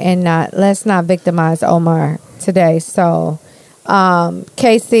Omar and let's not victimize Omar today. So,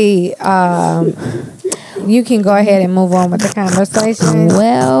 Casey, you can go ahead and move on with the conversation.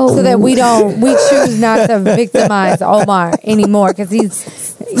 Well, so that we choose not to victimize Omar anymore because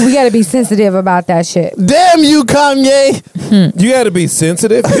we got to be sensitive about that shit. Damn you, Kanye! You got to be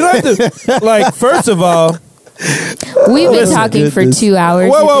sensitive. You don't have to, like, first of all, we've been talking for 2 hours.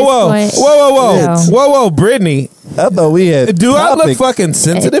 Whoa, Brittany. I thought we had. Do topics. I look fucking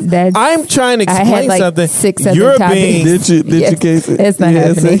sensitive? I'm trying to explain something. 6 other you're topics. being. Did you, Casey? It's not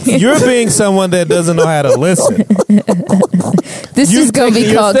happening. You're being someone that doesn't know how to listen. This is going to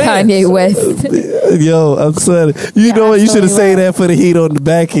be called Kanye West. Yo, I'm sorry. You know what? You should have said that for the heat on the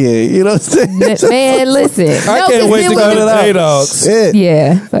back end. You know what I'm saying? Man, listen. I can't wait to go to J-Dogs.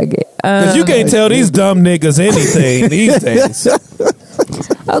 Yeah, fuck it. Because you can't tell these dumb niggas anything these days.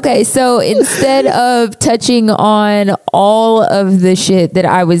 Okay, so instead of touching on all of the shit that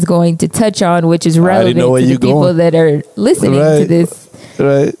I was going to touch on, which is relevant to the people that are listening to this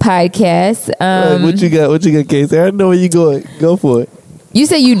podcast. What you got, Casey? I already know where you going. Go for it. You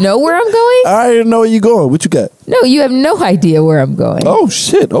say you know where I'm going? I already know where you going. What you got? No, you have no idea where I'm going. Oh,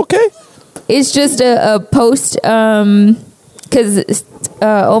 shit. Okay. It's just a post, because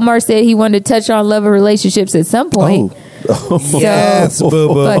Omar said he wanted to touch on love and relationships at some point. Oh. So, yes,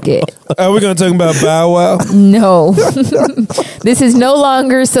 boo-boo. Fuck it. Are we going to talk about Bow Wow? No. This is no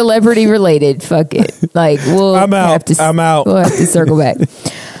longer celebrity related. Fuck it. Like, I'm out. We'll have to circle back.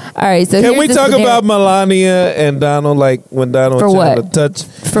 All right. So can we talk about Melania and Donald? Like when Donald was trying to touch,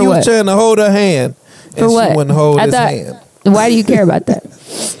 he was trying to hold her hand, and she wouldn't hold his hand. Why do you care about that?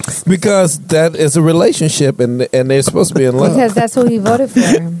 Because that is a relationship, and they're supposed to be in love. Because that's who he voted for.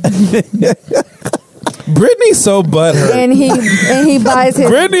 Brittany's so butthurt. And he buys his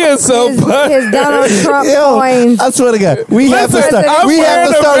Brittany is so butthurt. his Donald Trump coins. I swear to God, we have to start. I'm We have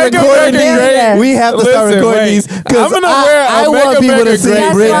to start wearing a recording Mega these. Grade. We have to start Listen, recording wait. these because I'm gonna wear a I want Mega people to Grade. see That's why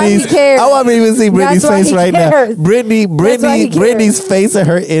he Brittany's. cares. I want people to see Brittany's That's why face he right now. cares. That's why he cares. Brittany's face and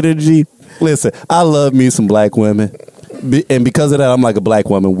her energy. Listen, I love me some black women. And because of that, I'm like a black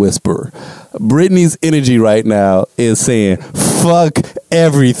woman whisperer. Brittany's energy right now is saying, fuck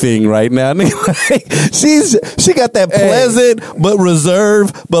everything right now. She got that pleasant but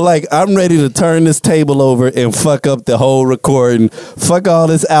reserved, but like, I'm ready to turn this table over and fuck up the whole recording. Fuck all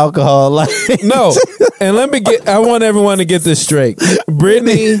this alcohol. Like, No, and I want everyone to get this straight.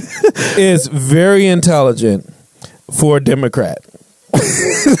 Brittany is very intelligent for a Democrat.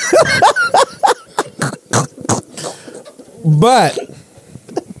 But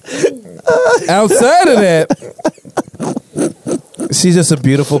outside of that, she's just a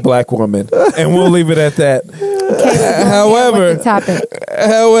beautiful black woman, and we'll leave it at that.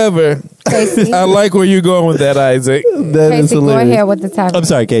 However, Casey, I like where you're going with that, Isaac. that is Casey, go hilarious. ahead with the topic. I'm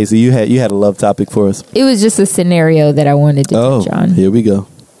sorry, Casey. You had a love topic for us. It was just a scenario that I wanted to touch on. Here we go.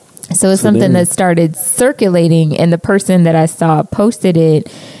 So it's something that started circulating, and the person that I saw posted it,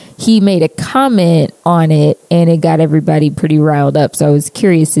 he made a comment on it, and it got everybody pretty riled up. So I was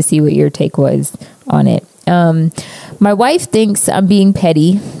curious to see what your take was on it. My wife thinks I'm being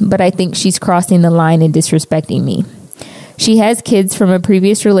petty, but I think she's crossing the line and disrespecting me. She has kids from a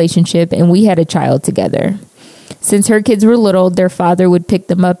previous relationship, and we had a child together. Since her kids were little, their father would pick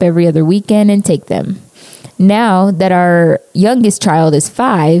them up every other weekend and take them. Now that our youngest child is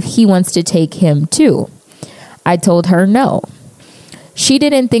 5, he wants to take him too. I told her no. She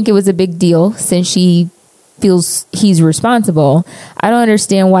didn't think it was a big deal since she feels he's responsible. I don't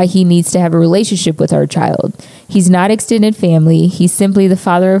understand why he needs to have a relationship with our child. He's not extended family. He's simply the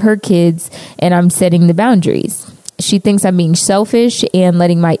father of her kids, and I'm setting the boundaries. She thinks I'm being selfish and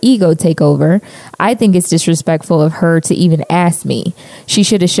letting my ego take over. I think it's disrespectful of her to even ask me. She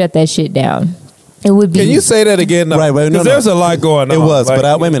should have shut that shit down. It would be. Can you say that again? No, Right, no. There's a lot going on. It was, Like,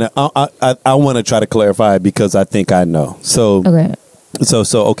 but wait a minute. I want to try to clarify because I think I know. So, Okay. so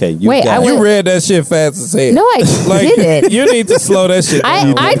okay. Wait, you read that shit fast as hell. No, I didn't. You need to slow that shit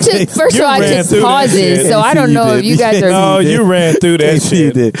down. I took first of all, I ran through took that pauses, shit. so I don't know if you guys are. No, you ran through that Yes,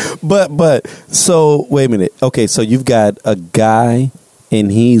 you shit. did. But so wait a minute. Okay, so you've got a guy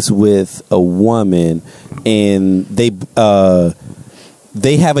and he's with a woman, and they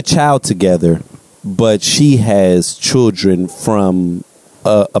have a child together, but she has children from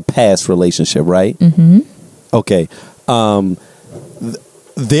a past relationship, right? Mm-hmm. Okay.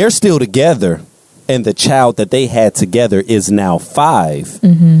 They're still together, and the child that they had together is now 5.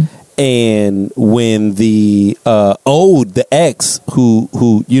 Mm-hmm. And when the ex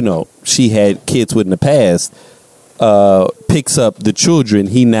who she had kids with in the past picks up the children,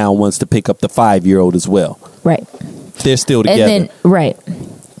 he now wants to pick up the 5-year-old as well. Right. They're still together. And then right.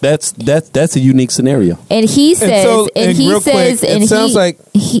 That's a unique scenario. And he says, So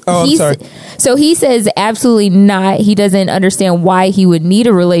he says absolutely not. He doesn't understand why he would need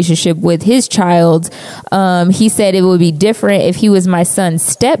a relationship with his child. He said it would be different if he was my son's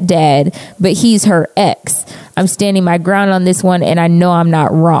stepdad, but he's her ex. I'm standing my ground on this one, and I know I'm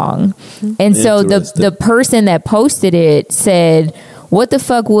not wrong. And so the person that posted it said, what the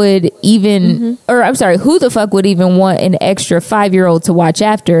fuck would even, or I'm sorry, who the fuck would even want an extra 5-year-old to watch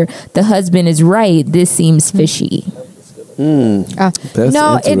after? The husband is right. This seems fishy. No,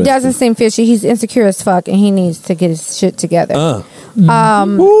 it doesn't seem fishy. He's insecure as fuck, and he needs to get his shit together.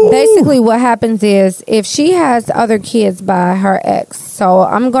 Basically, what happens is if she has other kids by her ex, so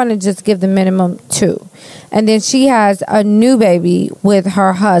I'm going to just give the minimum 2, and then she has a new baby with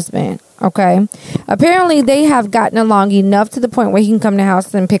her husband. Okay. Apparently, they have gotten along enough to the point where he can come to the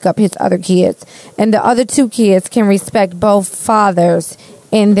house and pick up his other kids, and the other 2 kids can respect both fathers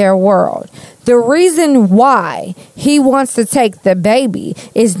in their world. The reason why he wants to take the baby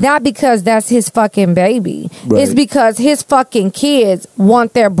is not because that's his fucking baby. Right. It's because his fucking kids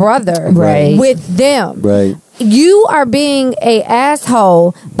want their brother with them. Right. You are being a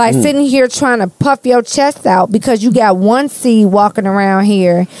asshole by sitting here trying to puff your chest out because you got one C walking around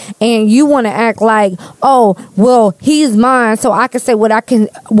here, and you want to act like, oh, well, he's mine, so I can say what I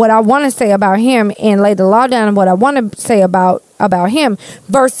want to say about him and lay the law down on what I want to say about him.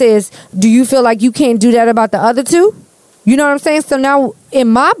 Versus, do you feel like you can't do that about the other 2? You know what I'm saying? So now, in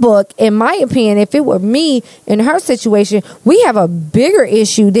my book, in my opinion, if it were me in her situation, we have a bigger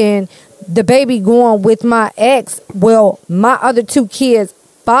issue than the baby going with my ex. Well, my other 2 kids'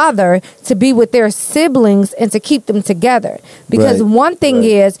 father to be with their siblings and to keep them together. Because one thing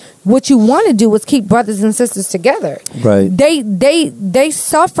is, what you want to do is keep brothers and sisters together. Right. They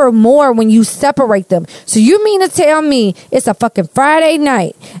suffer more when you separate them. So you mean to tell me it's a fucking Friday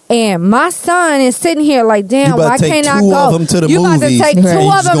night and my son is sitting here like, damn, why can't I go? You about to take 2 of them to the you movies. about to take 2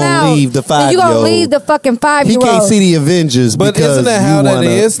 of them out. Leave the 5-year-old. You gonna leave the fucking 5-year-old. He can't see the Avengers. But because isn't that how that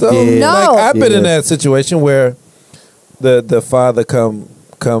is though? Yeah. No. Like I've been in that situation where the father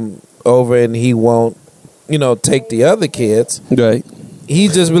come over and he won't, take the other kids. Right. He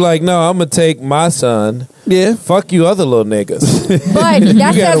just be like, no, I'm gonna take my son. Yeah. Fuck you other little niggas. But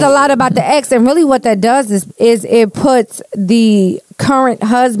that says a lot about the ex, and really what that does is it puts the current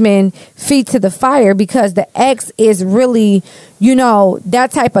husband feet to the fire, because the ex is really, that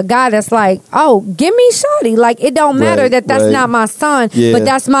type of guy that's like, oh, give me shorty. Like, it don't matter that's not my son, but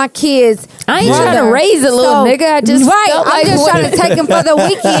that's my kid's I ain't brother. trying to raise a little nigga. I just felt I'm like just trying to take him for the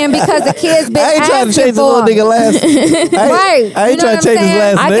weekend because the kid's been I ain't trying to asking change the for little him. nigga last. Right. I ain't trying to change his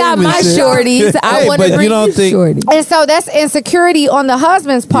last I name. got and my shit. shorties. I Hey, want but to you bring don't you think- shorties. And so that's insecurity on the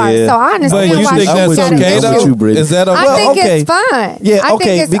husband's part. Yeah. So I But understand you why think she's that's got an okay issue. though? you, Brittany. Is that okay? I think okay. it's fine. Yeah, I okay,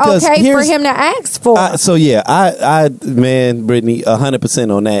 think it's because okay for here's- him to ask for. So yeah, I man, Brittany,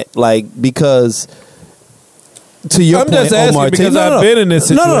 100% on that. Like, because to your I'm point, just asking Omar, because I've been in this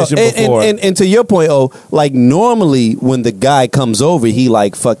situation before. And to your point, like normally when the guy comes over, he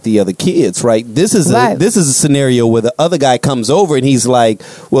like fuck the other kids, right? This is Right. a scenario where the other guy comes over and he's like,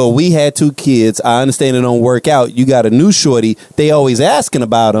 well, we had 2 kids. I understand it don't work out. You got a new shorty. They always asking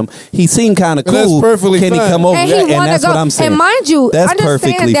about him. He seemed kind of And that's cool. perfectly Can fine. he come over? and he and want to that's go. what I'm saying. And mind you, That's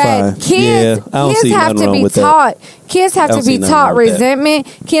perfectly understand that fine. kids, Yeah, I don't kids see have nothing to wrong be with that. taught. Kids have I to don't see be nothing taught wrong with that. resentment.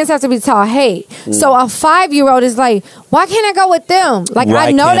 Kids have to be taught hate. So a 5-year-old is like, why can't I go with them? Like, Why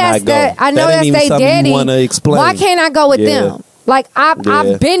I know can't that's I go? that. I know That ain't that's even they something you daddy. wanna explain. Why can't I go with Yeah. them? Like Yeah.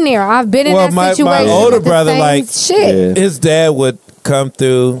 I've been there. I've been in Well, that my situation. older with the brother, same like, shit. Yeah. his dad would come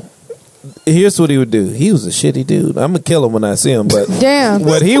through. Here's what he would do. He was a shitty dude. I'm gonna kill him when I see him. But Damn.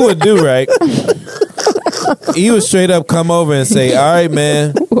 what he would do, right? He would straight up come over and say, "All right,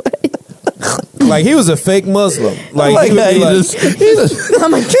 man." Like he was a fake Muslim. Like he would be like,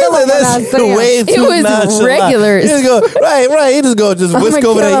 I'm gonna kill him when I see him. It was regulars. He just go, right. He just go whisk over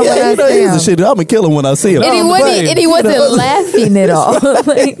kill there. him Yeah, when I see he's him. a shit. I'm gonna kill him when I see him. And he wasn't laughing at all.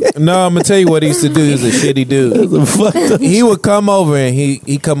 Like, no, I'm gonna tell you what he used to do. He was a shitty dude. He would come over and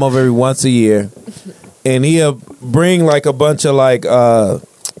he come over every once a year, and he'll bring like a bunch of like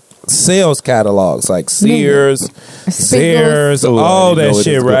sales catalogs like Sears, Zayres, all that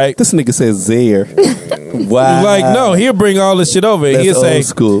shit, right? This nigga says Zaire. Wow. Like no, he'll bring all this shit over. That's He'll say, old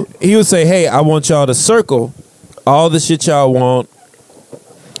school. he would say, "Hey, I want y'all to circle all the shit y'all want,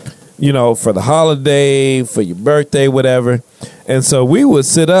 for the holiday, for your birthday, whatever." And so we would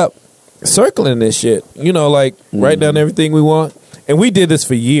sit up circling this shit, like write down everything we want. And we did this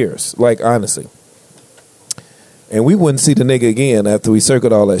for years, like honestly. And we wouldn't see the nigga again after we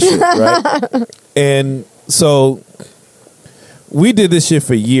circled all that shit, right? And so we did this shit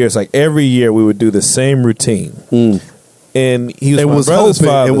for years. Like every year we would do the same routine. And he was my brother's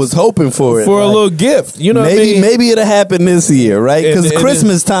father. It was hoping for it. For a like, little gift. You know what I maybe mean? maybe it'll happen this year, right? Because And- and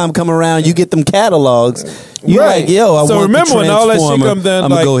Christmas time come around, you get them catalogs. You Right. like, yo, I so want remember the when all that shit Transformer. come down, I'm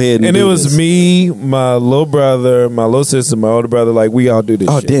like, gonna go ahead and do it was this. me, my little brother, my little sister, my older brother. Like we all do this.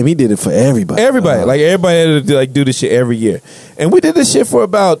 Oh shit. damn, he did it for everybody. Everybody, like everybody had to do this shit every year, and we did this shit for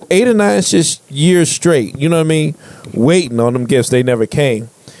about 8 or 9 years straight. You know what I mean? Waiting on them gifts, they never came.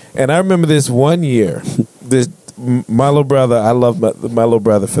 And I remember this one year, my little brother. I love my little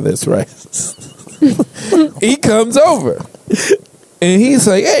brother for this, right? He comes over, and he's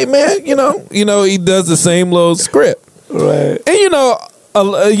like, "Hey, man, he does the same little script, right? And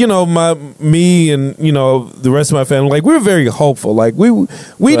me and the rest of my family, like we were very hopeful. Like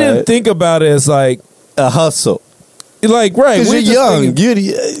we didn't think about it as like a hustle. Like right, Because you're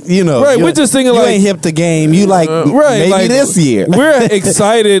young, right. We're just thinking you like ain't hip the game. You like right, maybe like, this year. We're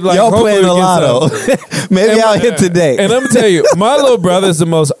excited. Like y'all hopefully playing the we get lotto. something. Maybe I'll hit today. And I'm gonna tell you, my little brother's the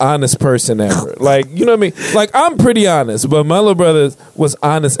most honest person ever. Like you know what I mean? Like I'm pretty honest, but my little brother was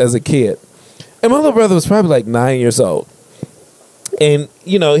honest as a kid, and my little brother was probably like 9 years old. And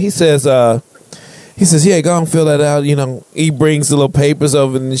he says, "Yeah, go and fill that out." He brings the little papers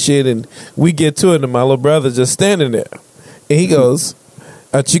over and shit, and we get to it, and my little brother just standing there, and he goes,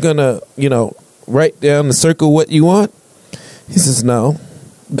 "Aren't you gonna, write down the circle what you want?" He says, "No."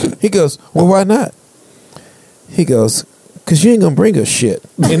 He goes, "Well, why not?" He goes, "'Cause you ain't gonna bring us shit."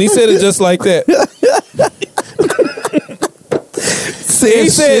 And he said it just like that. He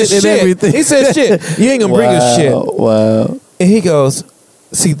said shit and everything. He said shit. You ain't gonna bring us shit. Wow. And he goes,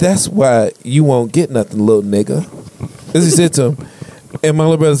 see, that's why you won't get nothing, little nigga. As he said to him. And my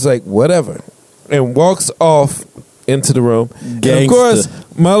little brother's like, whatever. And walks off into the room. And of course,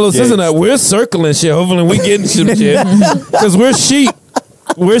 my little sister and I, we're circling shit. Hopefully we getting some shit. Because we're sheep.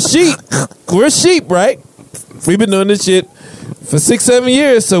 We're sheep. We're sheep, right? We've been doing this shit for 6-7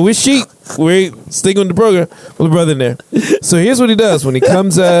 years, so we're sheep. We're sticking with the program. Little brother in there. So here's what he does. When he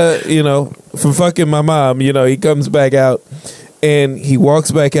comes, from fucking my mom, he comes back out. And he walks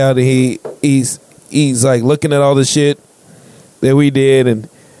back out and he's like looking at all the shit that we did, and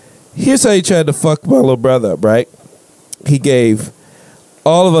here's how he tried to fuck my little brother up, right? He gave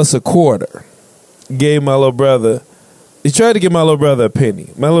all of us a quarter. Gave my little brother, he tried to give my little brother a penny.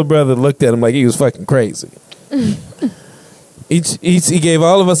 My little brother looked at him like he was fucking crazy. He gave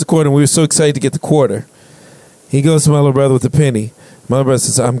all of us a quarter, and we were so excited to get the quarter. He goes to my little brother with the penny. My little brother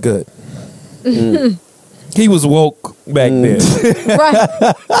says, I'm good. He was woke back then.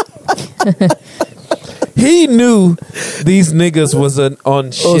 Right. He knew these niggas was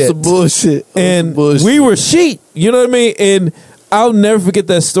on shit. Oh, some bullshit. And we were sheep. You know what I mean? And I'll never forget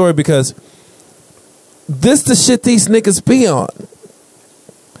that story because this the shit these niggas be on.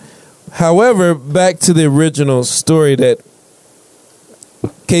 However, back to the original story that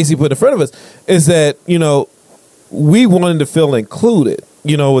Casey put in front of us is that, we wanted to feel included,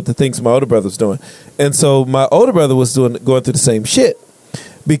 with the things my older brother was doing. And so my older brother was going through the same shit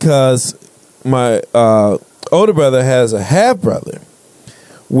because my older brother has a half brother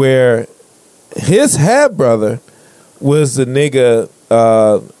where his half brother was the nigga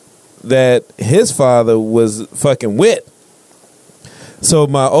that his father was fucking with. So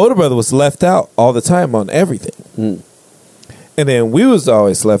my older brother was left out all the time on everything. And then we was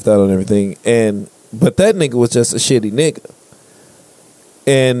always left out on everything. But that nigga was just a shitty nigga.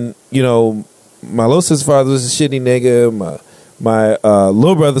 And, my little sister's father was a shitty nigga. My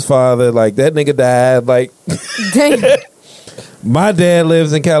little brother's father, like, that nigga died. Like, Damn. My dad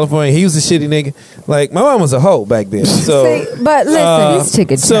lives in California. He was a shitty nigga. Like, my mom was a hoe back then. So, See, but listen. This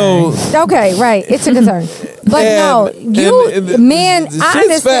took a turn. Okay, right. It took a turn. But men, I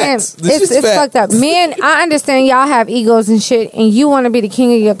understand. It's fucked up. Men, I understand y'all have egos and shit, and you want to be the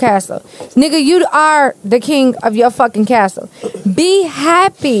king of your castle. Nigga, you are the king of your fucking castle. Be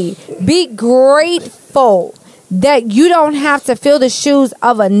happy. Be grateful that you don't have to fill the shoes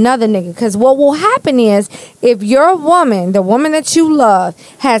of another nigga. Because what will happen is, if your woman, the woman that you love,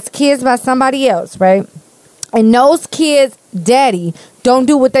 has kids by somebody else, right? And those kids' daddy don't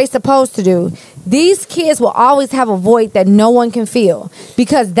do what they supposed to do, these kids will always have a void that no one can fill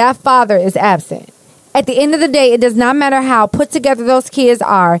because that father is absent. At the end of the day, it does not matter how put together those kids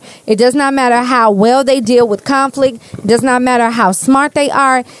are. It does not matter how well they deal with conflict. It does not matter how smart they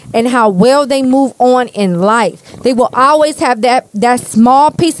are and how well they move on in life. They will always have that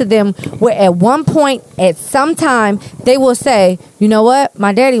small piece of them where at one point, at some time, they will say, you know what?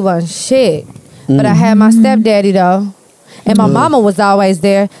 My daddy wasn't shit. But I had my stepdaddy, though. And my mama was always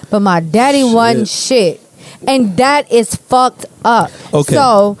there. But my daddy wasn't shit. And that is fucked up. Okay.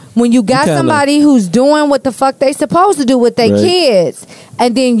 So when you got somebody who's doing what the fuck they supposed to do with their kids,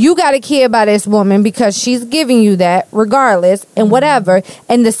 and then you got a kid by this woman because she's giving you that regardless and whatever,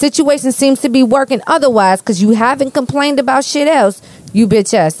 and the situation seems to be working otherwise because you haven't complained about shit else, you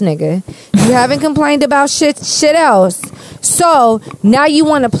bitch ass nigga. You haven't complained about shit else. So now you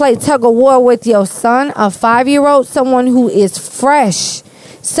want to play tug of war with your son, a 5-year-old, someone who is fresh,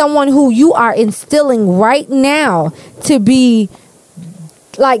 someone who you are instilling right now to be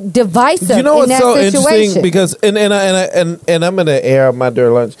like divisive. You know what's in that so situation. interesting? Because and I'm gonna air out my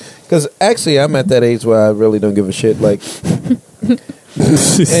dirty lunch because actually I'm at that age where I really don't give a shit. Like, and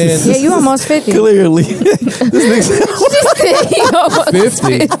yeah, you almost 50. Clearly, He almost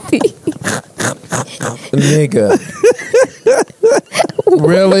 50. 50. Nigga,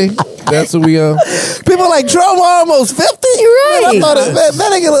 really? That's what we on? people like Trump almost 50. Right. I thought that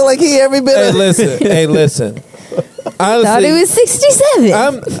nigga look like he every bit. Hey, listen. Honestly, Thought he was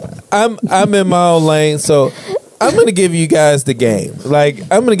 67. I'm in my own lane, so I'm gonna give you guys the game. Like,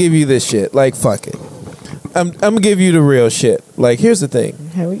 I'm gonna give you this shit. Like, fuck it. I'm gonna give you the real shit. Like, here's the thing.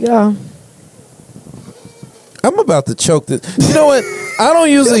 Here we go. I'm about to choke this. You know what? I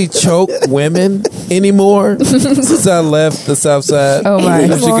don't usually choke women anymore since I left the South Side Oh my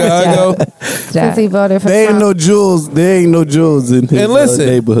of Chicago. Since he voted for There ain't Trump. no jewels. There ain't no jewels in his And listen,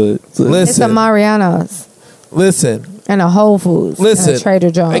 neighborhood. So- It's a Listen, Mariano's listen, and a Whole Foods listen. and a Trader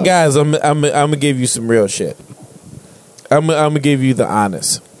Joe's. Hey guys, I'm gonna give you some real shit. I'm gonna give you the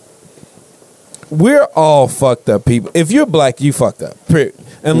honest. we're all fucked up people. If you're black, you fucked up. Period.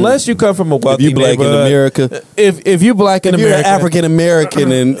 Unless you come from a wealthy If you black in America, if you black in if you're America, African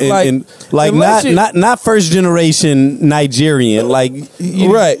American and not first generation Nigerian, like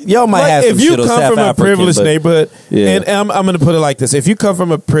right, y'all might have some if you shit on come South from a African, privileged but- neighborhood, Yeah. and I'm going to put it like this: if you come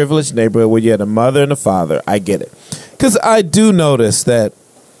from a privileged neighborhood where you had a mother and a father, I get it, because I do notice that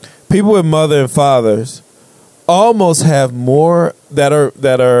people with mother and fathers almost have more that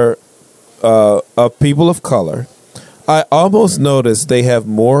are of people of color. I almost notice they have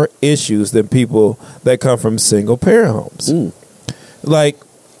more issues than people that come from single parent homes. Like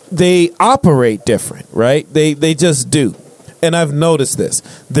they operate different, right? They just do. And I've noticed this.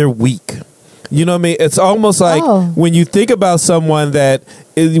 They're weak. You know what I mean? It's almost like when you think about someone that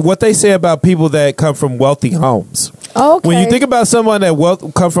what they say about people that come from wealthy homes. Okay. When you think about someone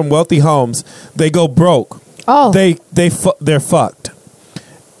that come from wealthy homes, they go broke. Oh. They're fucked.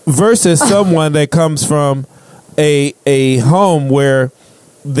 Versus someone that comes from a home where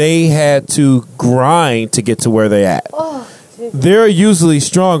they had to grind to get to where they're at. They're usually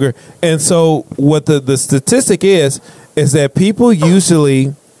stronger. And so what the statistic is that people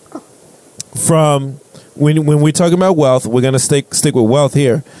usually from when we're talking about wealth, we're going to stick with wealth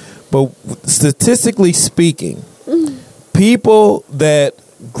here. But statistically speaking, people that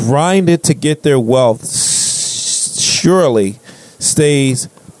grinded to get their wealth surely stays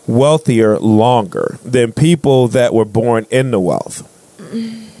wealthier longer than people that were born into wealth.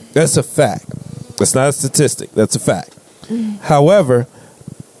 That's a fact. That's not a statistic. That's a fact. However,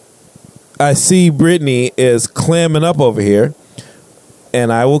 I see Brittany is clamming up over here,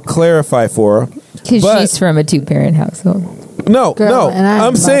 and I will clarify for her. Because she's from a 2-parent household. No, Girl, and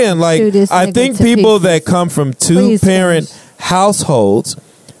I'm saying, like, I think people that come from 2-parent households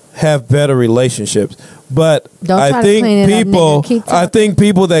have better relationships. But I think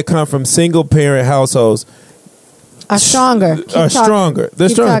people that come from single parent households are stronger. They're stronger.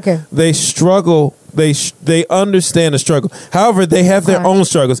 Talking. They struggle. They understand the struggle. However, they have their own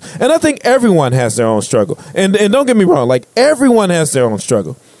struggles, and I think everyone has their own struggle. And don't get me wrong, like everyone has their own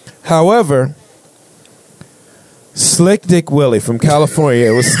struggle. However, Slick Dick Willie from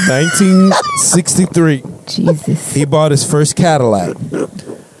California. It was 1963. Jesus. He bought his first Cadillac.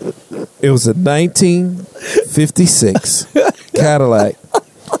 It was a 1956 Cadillac.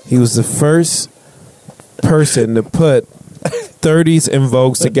 He was the first person to put 30s and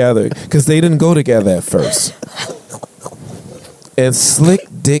Vogues together because they didn't go together at first. And Slick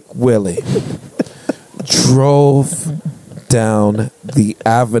Dick Willie drove down the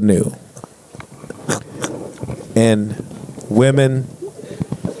avenue, and women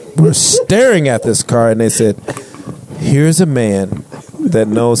were staring at this car, and they said, "Here's a man that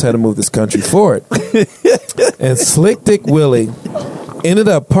knows how to move this country forward." And Slick Dick Willie ended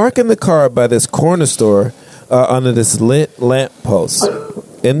up parking the car by this corner store under this lit lamp post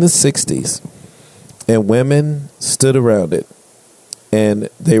in the 60s. And women stood around it. And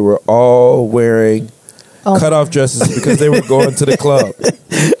they were all wearing cutoff dresses because they were going to the club.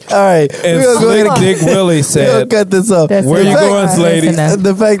 All right. And Slick Dick Willie said, cut this off. "Where you going, ladies?"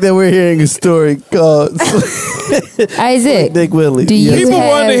 The fact that we're hearing a story called Isaac, Dick Willie. People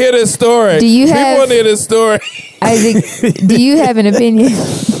wanted to hear this story. People want to hear this story. Isaac, do you have an opinion?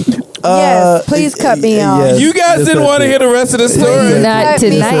 Yes, please cut me off. yes. You guys didn't want to hear the rest of the story. Not Cut me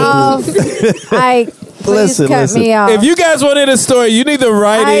tonight. off. Please cut me off. If you guys want to hear the story, you need to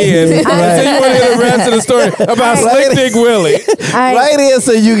write in and say you want to hear the rest of the story about Slick Dick Willie. Right in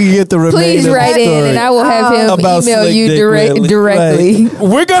so you can get the remainder Please of the write in, story. and I will have him About email Slick you Dick Willie. directly.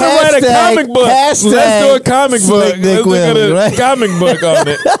 We're going to write a comic book. Let's do a comic book. Slick Dick Let's Willie, do a right? comic book on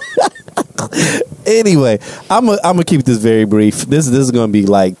it. Anyway, I'm gonna keep this very brief. This is going to be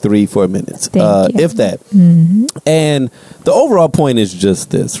like 3-4 minutes, Thank you. if that. And the overall point is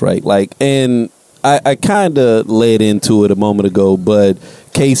just this, right? Like, and I kind of led into it a moment ago, but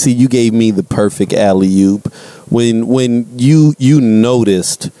Casey, you gave me the perfect alley-oop when you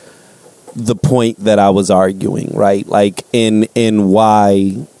noticed the point that I was arguing, right? Like, in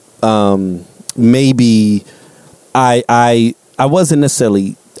why maybe I wasn't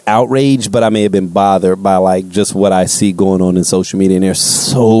necessarily outraged, but I may have been bothered by like just what I see going on in social media. And there's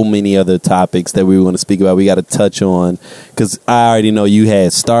so many other topics that we want to speak about. We got to touch on because I already know you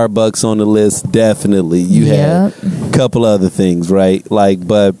had Starbucks on the list. Definitely, you had a couple other things, right? Like,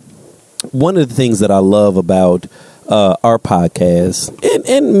 but one of the things that I love about our podcast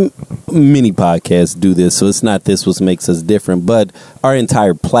and many podcasts do this, so it's not this what makes us different, but our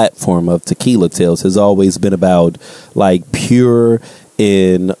entire platform of Tequila Tales has always been about like pure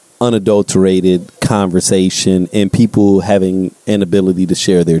and unadulterated conversation and people having an ability to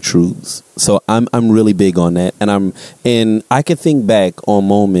share their truths. So I'm really big on that, and I can think back on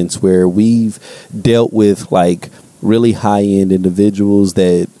moments where we've dealt with like really high end individuals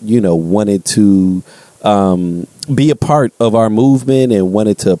that wanted to be a part of our movement and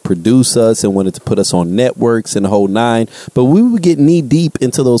wanted to produce us and wanted to put us on networks and the whole nine. But we would get knee deep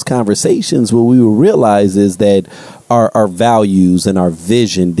into those conversations. What we would realize is that our values and our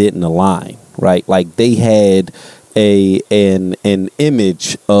vision didn't align, right? Like they had an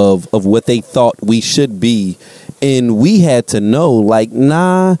image of what they thought we should be. And we had to know, like,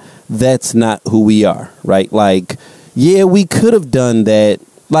 nah, that's not who we are, right? Like, yeah, we could have done that.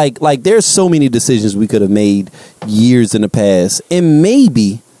 Like there's so many decisions we could have made years in the past, and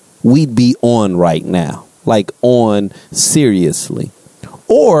maybe we'd be on right now, like on seriously.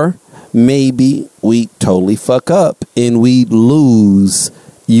 Or maybe we totally fuck up and we lose,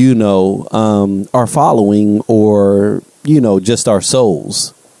 our following or, just our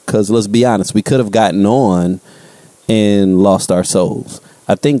souls. Because let's be honest, we could have gotten on and lost our souls.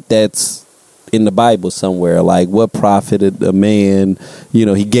 I think that's in the Bible somewhere, like what profited a man,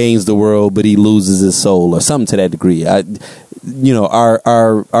 he gains the world, but he loses his soul or something to that degree. Our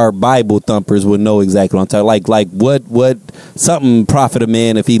Bible thumpers would know exactly what I'm talking. Like what something profit a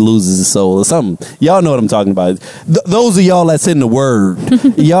man if he loses his soul or something. Y'all know what I'm talking about. Those of y'all that's in the word,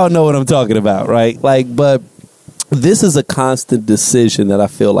 y'all know what I'm talking about, right? But this is a constant decision that I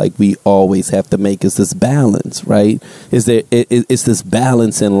feel like we always have to make, is this balance, right? It's this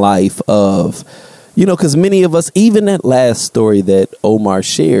balance in life of, because many of us, even that last story that Omar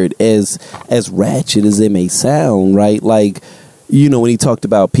shared, as ratchet as it may sound, right? Like, when he talked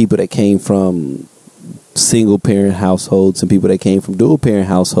about people that came from single parent households and people that came from dual parent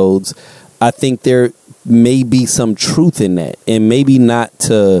households, I think there may be some truth in that, and maybe not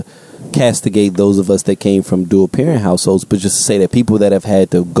to castigate those of us that came from dual parent households, but just to say that people that have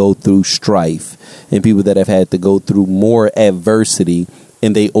had to go through strife and people that have had to go through more adversity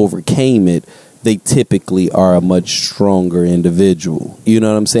and they overcame it, they typically are a much stronger individual. You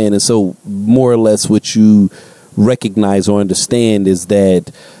know what I'm saying? And so more or less what you recognize or understand is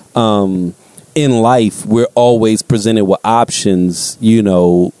that in life we're always presented with options,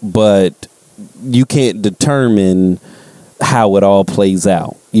 but you can't determine how it all plays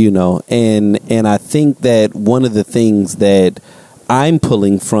out, and I think that one of the things that I'm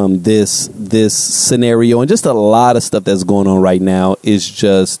pulling from this scenario and just a lot of stuff that's going on right now is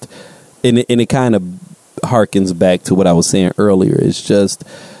just, and it kind of harkens back to what I was saying earlier, is just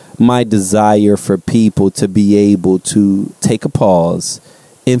my desire for people to be able to take a pause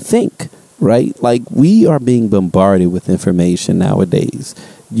and think, right? Like, we are being bombarded with information nowadays.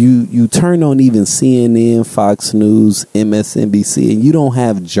 You turn on even CNN, Fox News, MSNBC, and you don't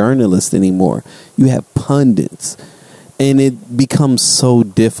have journalists anymore. You have pundits. And it becomes so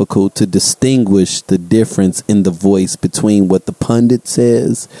difficult to distinguish the difference in the voice between what the pundit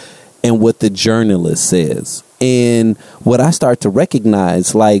says and what the journalist says. And what I start to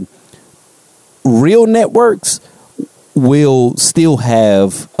recognize, like, real networks will still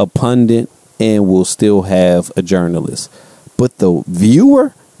have a pundit and will still have a journalist. But the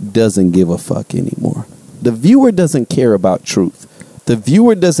viewer doesn't give a fuck anymore. The viewer doesn't care about truth. The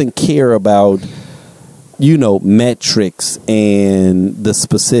viewer doesn't care about, metrics and the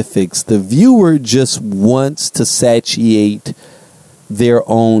specifics. The viewer just wants to satiate their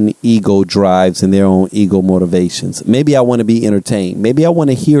own ego drives and their own ego motivations. Maybe I want to be entertained. Maybe I want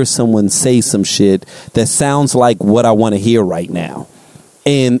to hear someone say some shit that sounds like what I want to hear right now.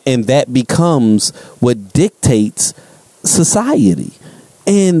 And that becomes what dictates society.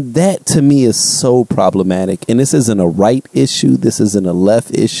 And that to me is so problematic. And this isn't a right issue. This isn't a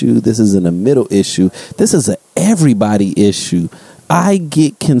left issue. This isn't a middle issue. This is an everybody issue. I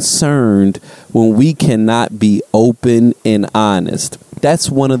get concerned when we cannot be open and honest.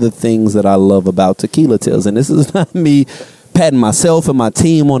 That's one of the things that I love about Tequila Tales. And this is not me patting myself and my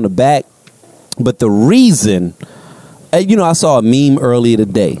team on the back, but the reason, I saw a meme earlier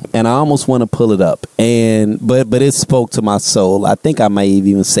today, and I almost want to pull it up, but it spoke to my soul. I think I may have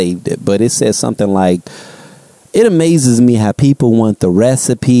even saved it, but it says something like, it amazes me how people want the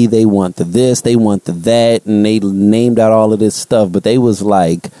recipe, they want the this, they want the that, and they named out all of this stuff, but they was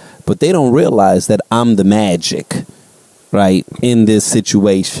like, but they don't realize that I'm the magic, right, in this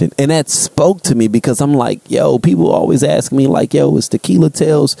situation. And that spoke to me because I'm like, yo, people always ask me like, yo, it's Tequila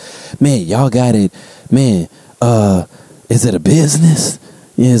Tales. Man, y'all got it. Man, is it a business?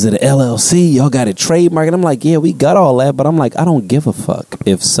 Is it an LLC? Y'all got it trademarked? I'm like, yeah, we got all that. But I'm like, I don't give a fuck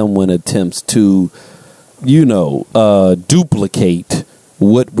if someone attempts to, duplicate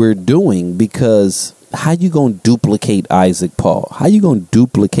what we're doing, because how you gonna duplicate Isaac Paul? How you gonna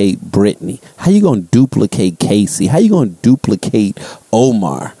duplicate Brittany? How you gonna duplicate Casey? How you gonna duplicate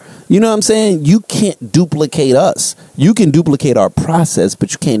Omar? You know what I'm saying? You can't duplicate us. You can duplicate our process,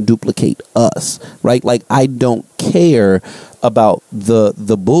 but you can't duplicate us, right? Like, I don't care about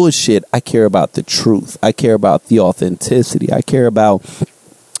the bullshit. I care about the truth. I care about the authenticity. I care about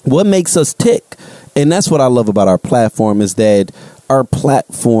what makes us tick. And that's what I love about our platform, is that our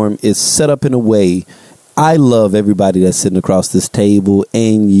platform is set up in a way. I love everybody that's sitting across this table,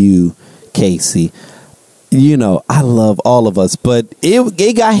 and you, Casey. You know, I love all of us, but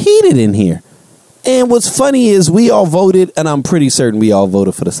it got heated in here. And what's funny is we all voted, and I'm pretty certain we all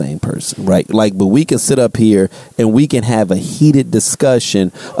voted for the same person, right? Like, but we can sit up here and we can have a heated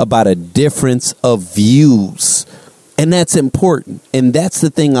discussion about a difference of views. And that's important. And that's the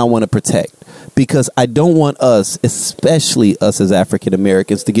thing I want to protect. Because I don't want us, especially us as African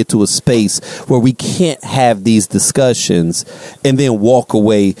Americans, to get to a space where we can't have these discussions and then walk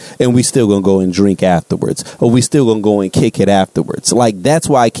away and we still going to go and drink afterwards, or we still going to go and kick it afterwards. Like, that's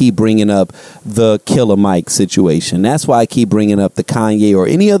why I keep bringing up the Killer Mike situation. That's why I keep bringing up the Kanye or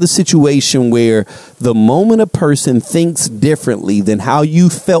any other situation where the moment a person thinks differently than how you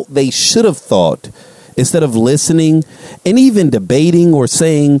felt they should have thought, instead of listening and even debating or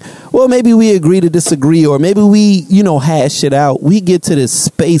saying, well, maybe we agree to disagree, or maybe we, hash it out, we get to this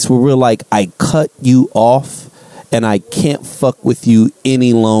space where we're like, I cut you off and I can't fuck with you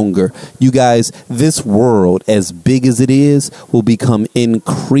any longer. You guys, this world, as big as it is, will become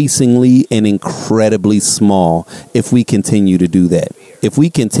increasingly and incredibly small if we continue to do that. If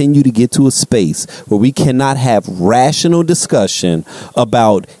we continue to get to a space where we cannot have rational discussion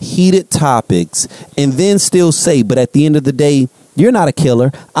about heated topics and then still say, but at the end of the day, you're not a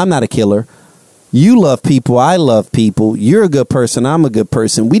killer, I'm not a killer. You love people, I love people. You're a good person, I'm a good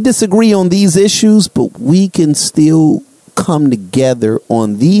person. We disagree on these issues, but we can still come together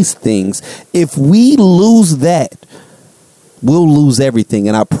on these things. If we lose that, we'll lose everything.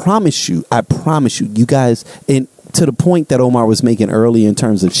 And I promise you, you guys, and to the point that Omar was making earlier in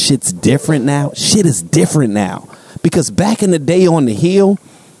terms of shit's different now. Shit is different now. Because back in the day on the Hill,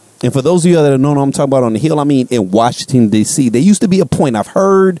 and for those of you that don't know what I'm talking about on the Hill, I mean in Washington, D.C., there used to be a point. I've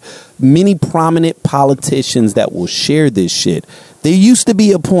heard many prominent politicians that will share this shit. There used to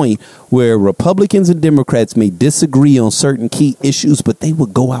be a point where Republicans and Democrats may disagree on certain key issues, but they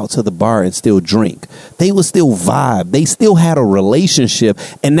would go out to the bar and still drink. They would still vibe. They still had a relationship.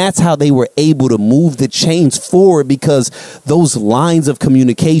 And that's how they were able to move the chains forward, because those lines of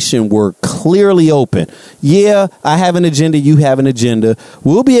communication were clearly open. Yeah, I have an agenda. You have an agenda.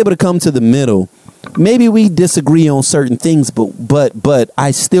 We'll be able to come to the middle. Maybe we disagree on certain things, but I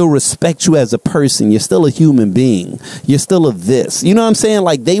still respect you as a person. You're still a human being. You're still a this. You know what I'm saying?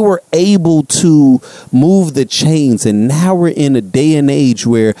 Like, they were able to move the chains, and now we're in a day and age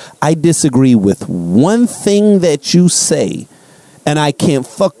where I disagree with one thing that you say, and I can't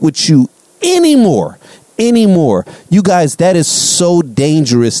fuck with you anymore. You guys, that is so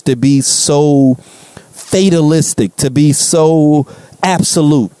dangerous, to be so fatalistic, to be so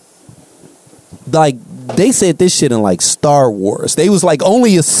absolute. Like, they said this shit in like Star Wars. They was like,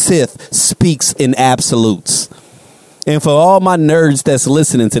 only a Sith speaks in absolutes. And for all my nerds that's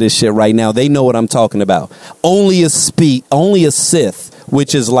listening to this shit right now, they know what I'm talking about. Only a Sith,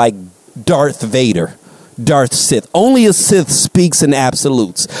 which is like Darth Vader. Darth Sith. Only a Sith speaks in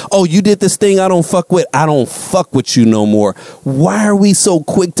absolutes. Oh, you did this thing I don't fuck with. I don't fuck with you no more. Why are we so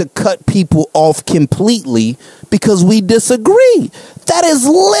quick to cut people off completely because we disagree? That is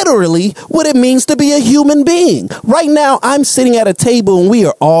literally what it means to be a human being. Right now, I'm sitting at a table and we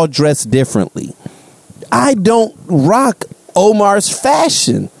are all dressed differently. I don't rock Omar's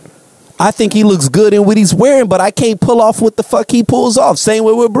fashion. I think he looks good in what he's wearing, but I can't pull off what the fuck he pulls off. Same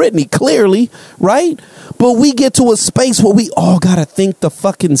way with Brittany, clearly, right? But we get to a space where we all gotta think the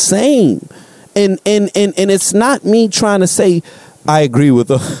fucking same. And it's not me trying to say I agree with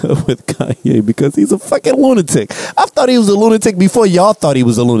Kanye, because he's a fucking lunatic. I thought he was a lunatic before y'all thought he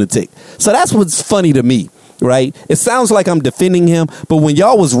was a lunatic. So that's what's funny to me, right? It sounds like I'm defending him, but when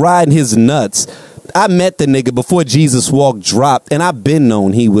y'all was riding his nuts, I met the nigga before Jesus Walk dropped, and I've been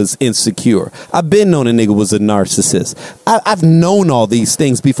known he was insecure. I've been known a nigga was a narcissist. I've known all these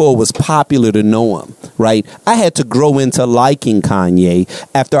things before it was popular to know him, right? I had to grow into liking Kanye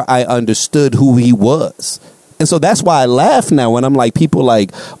after I understood who he was. And so that's why I laugh now when I'm like, people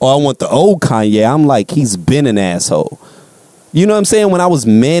like, oh, I want the old Kanye. I'm like, he's been an asshole. You know what I'm saying? When I was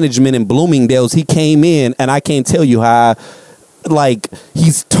management in Bloomingdale's, he came in, and I can't tell you how like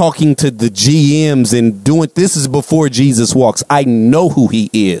he's talking to the GMs and doing. This is before Jesus walks. I know who he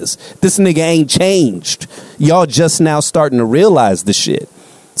is. This nigga ain't changed. Y'all just now starting to realize the shit.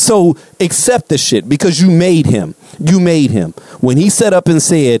 So accept the shit because you made him. You made him. When he set up and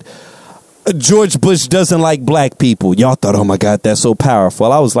said, George Bush doesn't like black people, y'all thought, oh my God, that's so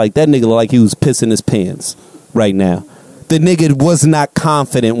powerful. I was like, that nigga looked like he was pissing his pants right now. The nigga was not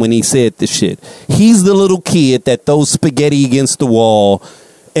confident when he said the shit. He's the little kid that throws spaghetti against the wall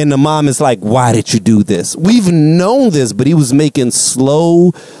and the mom is like, why did you do this? We've known this, but he was making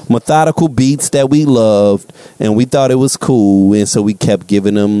slow, methodical beats that we loved, and we thought it was cool, and so we kept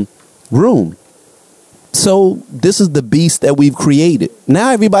giving him room. So this is the beast that we've created. Now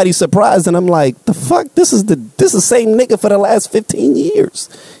everybody's surprised, and I'm like, the fuck? This is the same nigga for the last 15 years.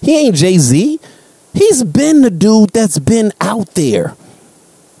 He ain't Jay-Z. He's been the dude that's been out there.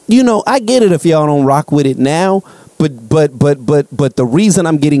 You know, I get it if y'all don't rock with it now. But the reason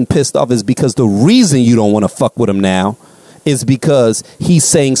I'm getting pissed off is because the reason you don't want to fuck with him now is because he's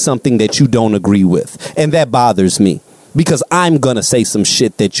saying something that you don't agree with. And that bothers me because I'm going to say some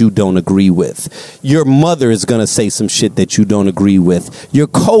shit that you don't agree with. Your mother is going to say some shit that you don't agree with. Your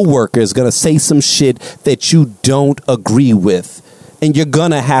coworker is going to say some shit that you don't agree with. And you're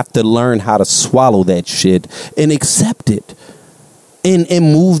going to have to learn how to swallow that shit and accept it. And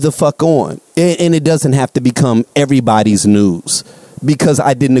move the fuck on. And it doesn't have to become everybody's news because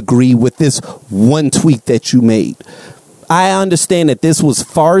I didn't agree with this one tweet that you made. I understand that this was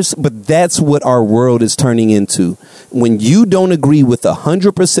farce, but that's what our world is turning into. When you don't agree with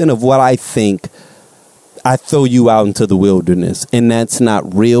 100% of what I think, I throw you out into the wilderness. And that's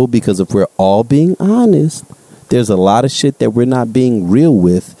not real because if we're all being honest, there's a lot of shit that we're not being real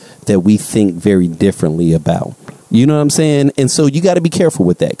with that we think very differently about. You know what I'm saying? And so you got to be careful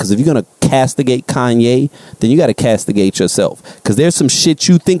with that because if you're going to castigate Kanye, then you got to castigate yourself because there's some shit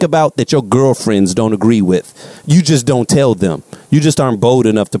you think about that your girlfriends don't agree with. You just don't tell them. You just aren't bold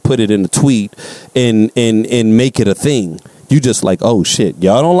enough to put it in a tweet and make it a thing. You just like, oh, shit,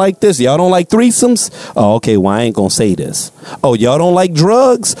 y'all don't like this? Y'all don't like threesomes? Oh, okay, well, I ain't going to say this. Oh, y'all don't like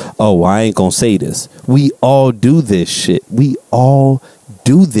drugs? Oh, well, I ain't going to say this. We all do this shit. We all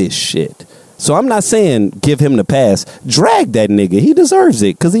do this shit. So I'm not saying give him the pass. Drag that nigga. He deserves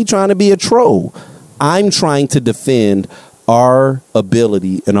it because he's trying to be a troll. I'm trying to defend our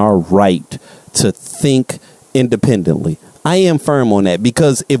ability and our right to think independently. I am firm on that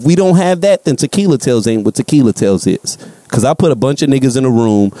because if we don't have that, then Tequila Tales ain't what Tequila Tales is. Because I put a bunch of niggas in a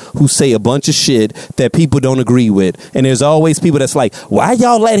room who say a bunch of shit that people don't agree with. And there's always people that's like, why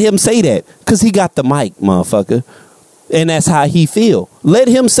y'all let him say that? Because he got the mic, motherfucker. And that's how he feel. Let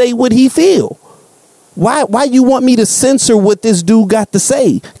him say what he feel. Why you want me to censor what this dude got to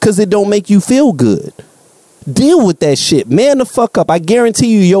say? Because it don't make you feel good. Deal with that shit. Man the fuck up. I guarantee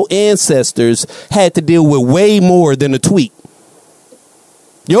you your ancestors had to deal with way more than a tweet.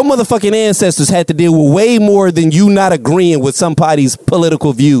 Your motherfucking ancestors had to deal with way more than you not agreeing with somebody's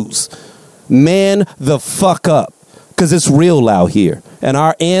political views. Man the fuck up. Because it's real out here. And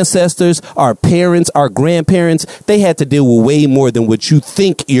our ancestors, our parents, our grandparents, they had to deal with way more than what you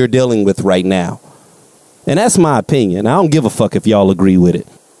think you're dealing with right now. And that's my opinion. I don't give a fuck if y'all agree with it.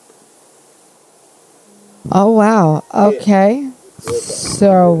 Oh, wow. Okay.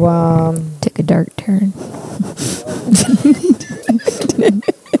 So, took a dark turn.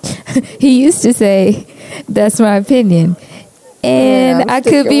 He used to say, that's my opinion. And I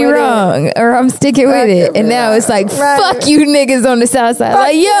could be wrong, or I'm sticking with it. And now it's like, fuck you niggas on the south side.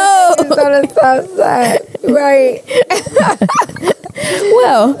 Like, yo! On the south side. Right.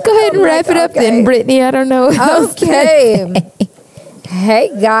 Well, go ahead and wrap it up then, Brittany. I don't know. Okay.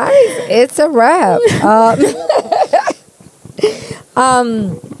 Hey, guys. It's a wrap.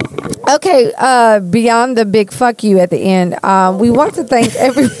 Okay. Beyond the big fuck you at the end, we want to thank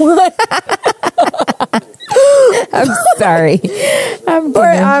everyone. I'm sorry.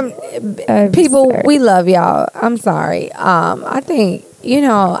 People, sorry. We love y'all. I'm sorry. I think,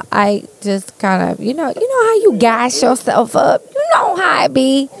 I just kind of, you know how you gas yourself up? You know how it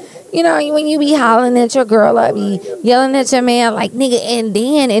be. When you be hollering at your girl up, be yelling at your man like, nigga, and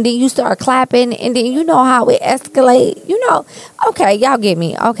then you start clapping, and then you know how it escalate. Okay, y'all get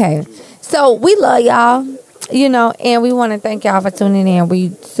me. Okay. So we love y'all. And we want to thank y'all for tuning in. We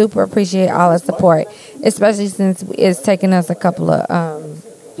super appreciate all the support, especially since it's taken us a couple of,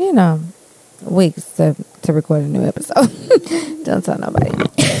 weeks to record a new episode. Don't tell nobody.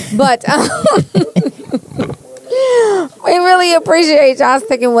 But we really appreciate y'all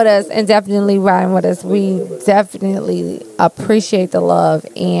sticking with us and definitely riding with us. We definitely appreciate the love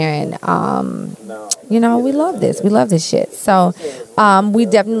and You know, we love this. We love this shit. So we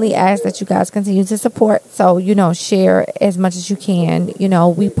definitely ask that you guys continue to support. So, you know, share as much as you can. You know,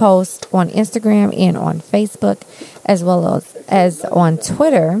 we post on Instagram and on Facebook as well as on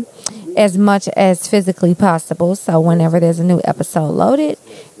Twitter as much as physically possible. So whenever there's a new episode loaded,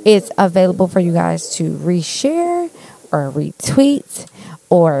 it's available for you guys to reshare or retweet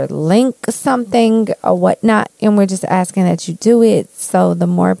or link something or whatnot. And we're just asking that you do it. So the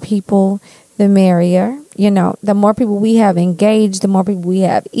more people, the merrier. You know, the more people we have engaged, the more people we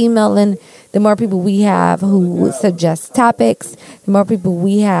have emailing, the more people we have who suggest topics, the more people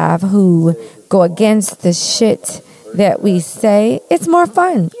we have who go against the shit that we say. It's more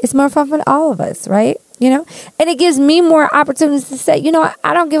fun. It's more fun for all of us, right? You know, and it gives me more opportunities to say, you know,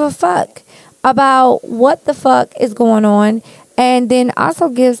 I don't give a fuck about what the fuck is going on. And then also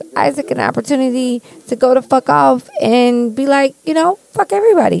gives Isaac an opportunity to go the fuck off and be like, you know, fuck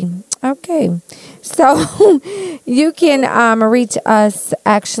everybody. Okay. So you can reach us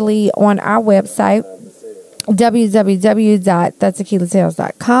actually on our website,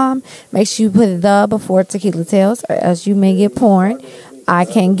 www.thetequilatales.com. Make sure you put the before Tequila Tales or else you may get porn. I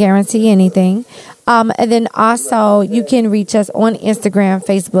can't guarantee anything. And then also you can reach us on Instagram,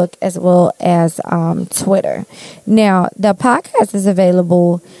 Facebook, as well as Twitter. Now, the podcast is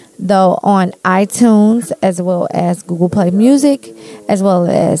available, though, on iTunes, as well as Google Play Music, as well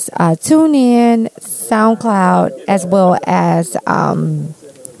as TuneIn, SoundCloud, as well as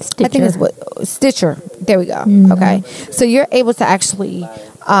Stitcher. I think it's Stitcher. There we go. Mm-hmm. Okay. So you're able to actually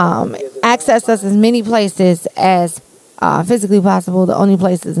access us as many places as physically possible. The only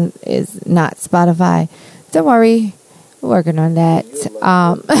place is not Spotify. Don't worry, we're working on that.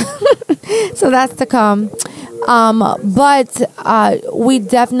 So that's to come. But we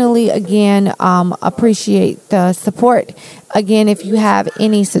definitely, again, appreciate the support. Again, if you have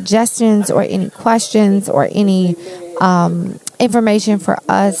any suggestions or any questions or any information for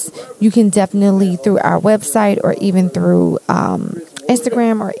us, you can definitely through our website or even through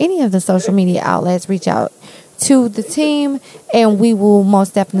Instagram or any of the social media outlets reach out to the team, and we will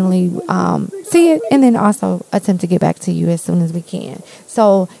most definitely see it and then also attempt to get back to you as soon as we can.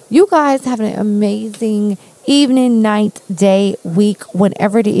 So you guys have an amazing evening, night, day, week,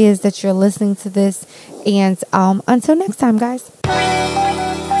 whenever it is that you're listening to this. And until next time, guys.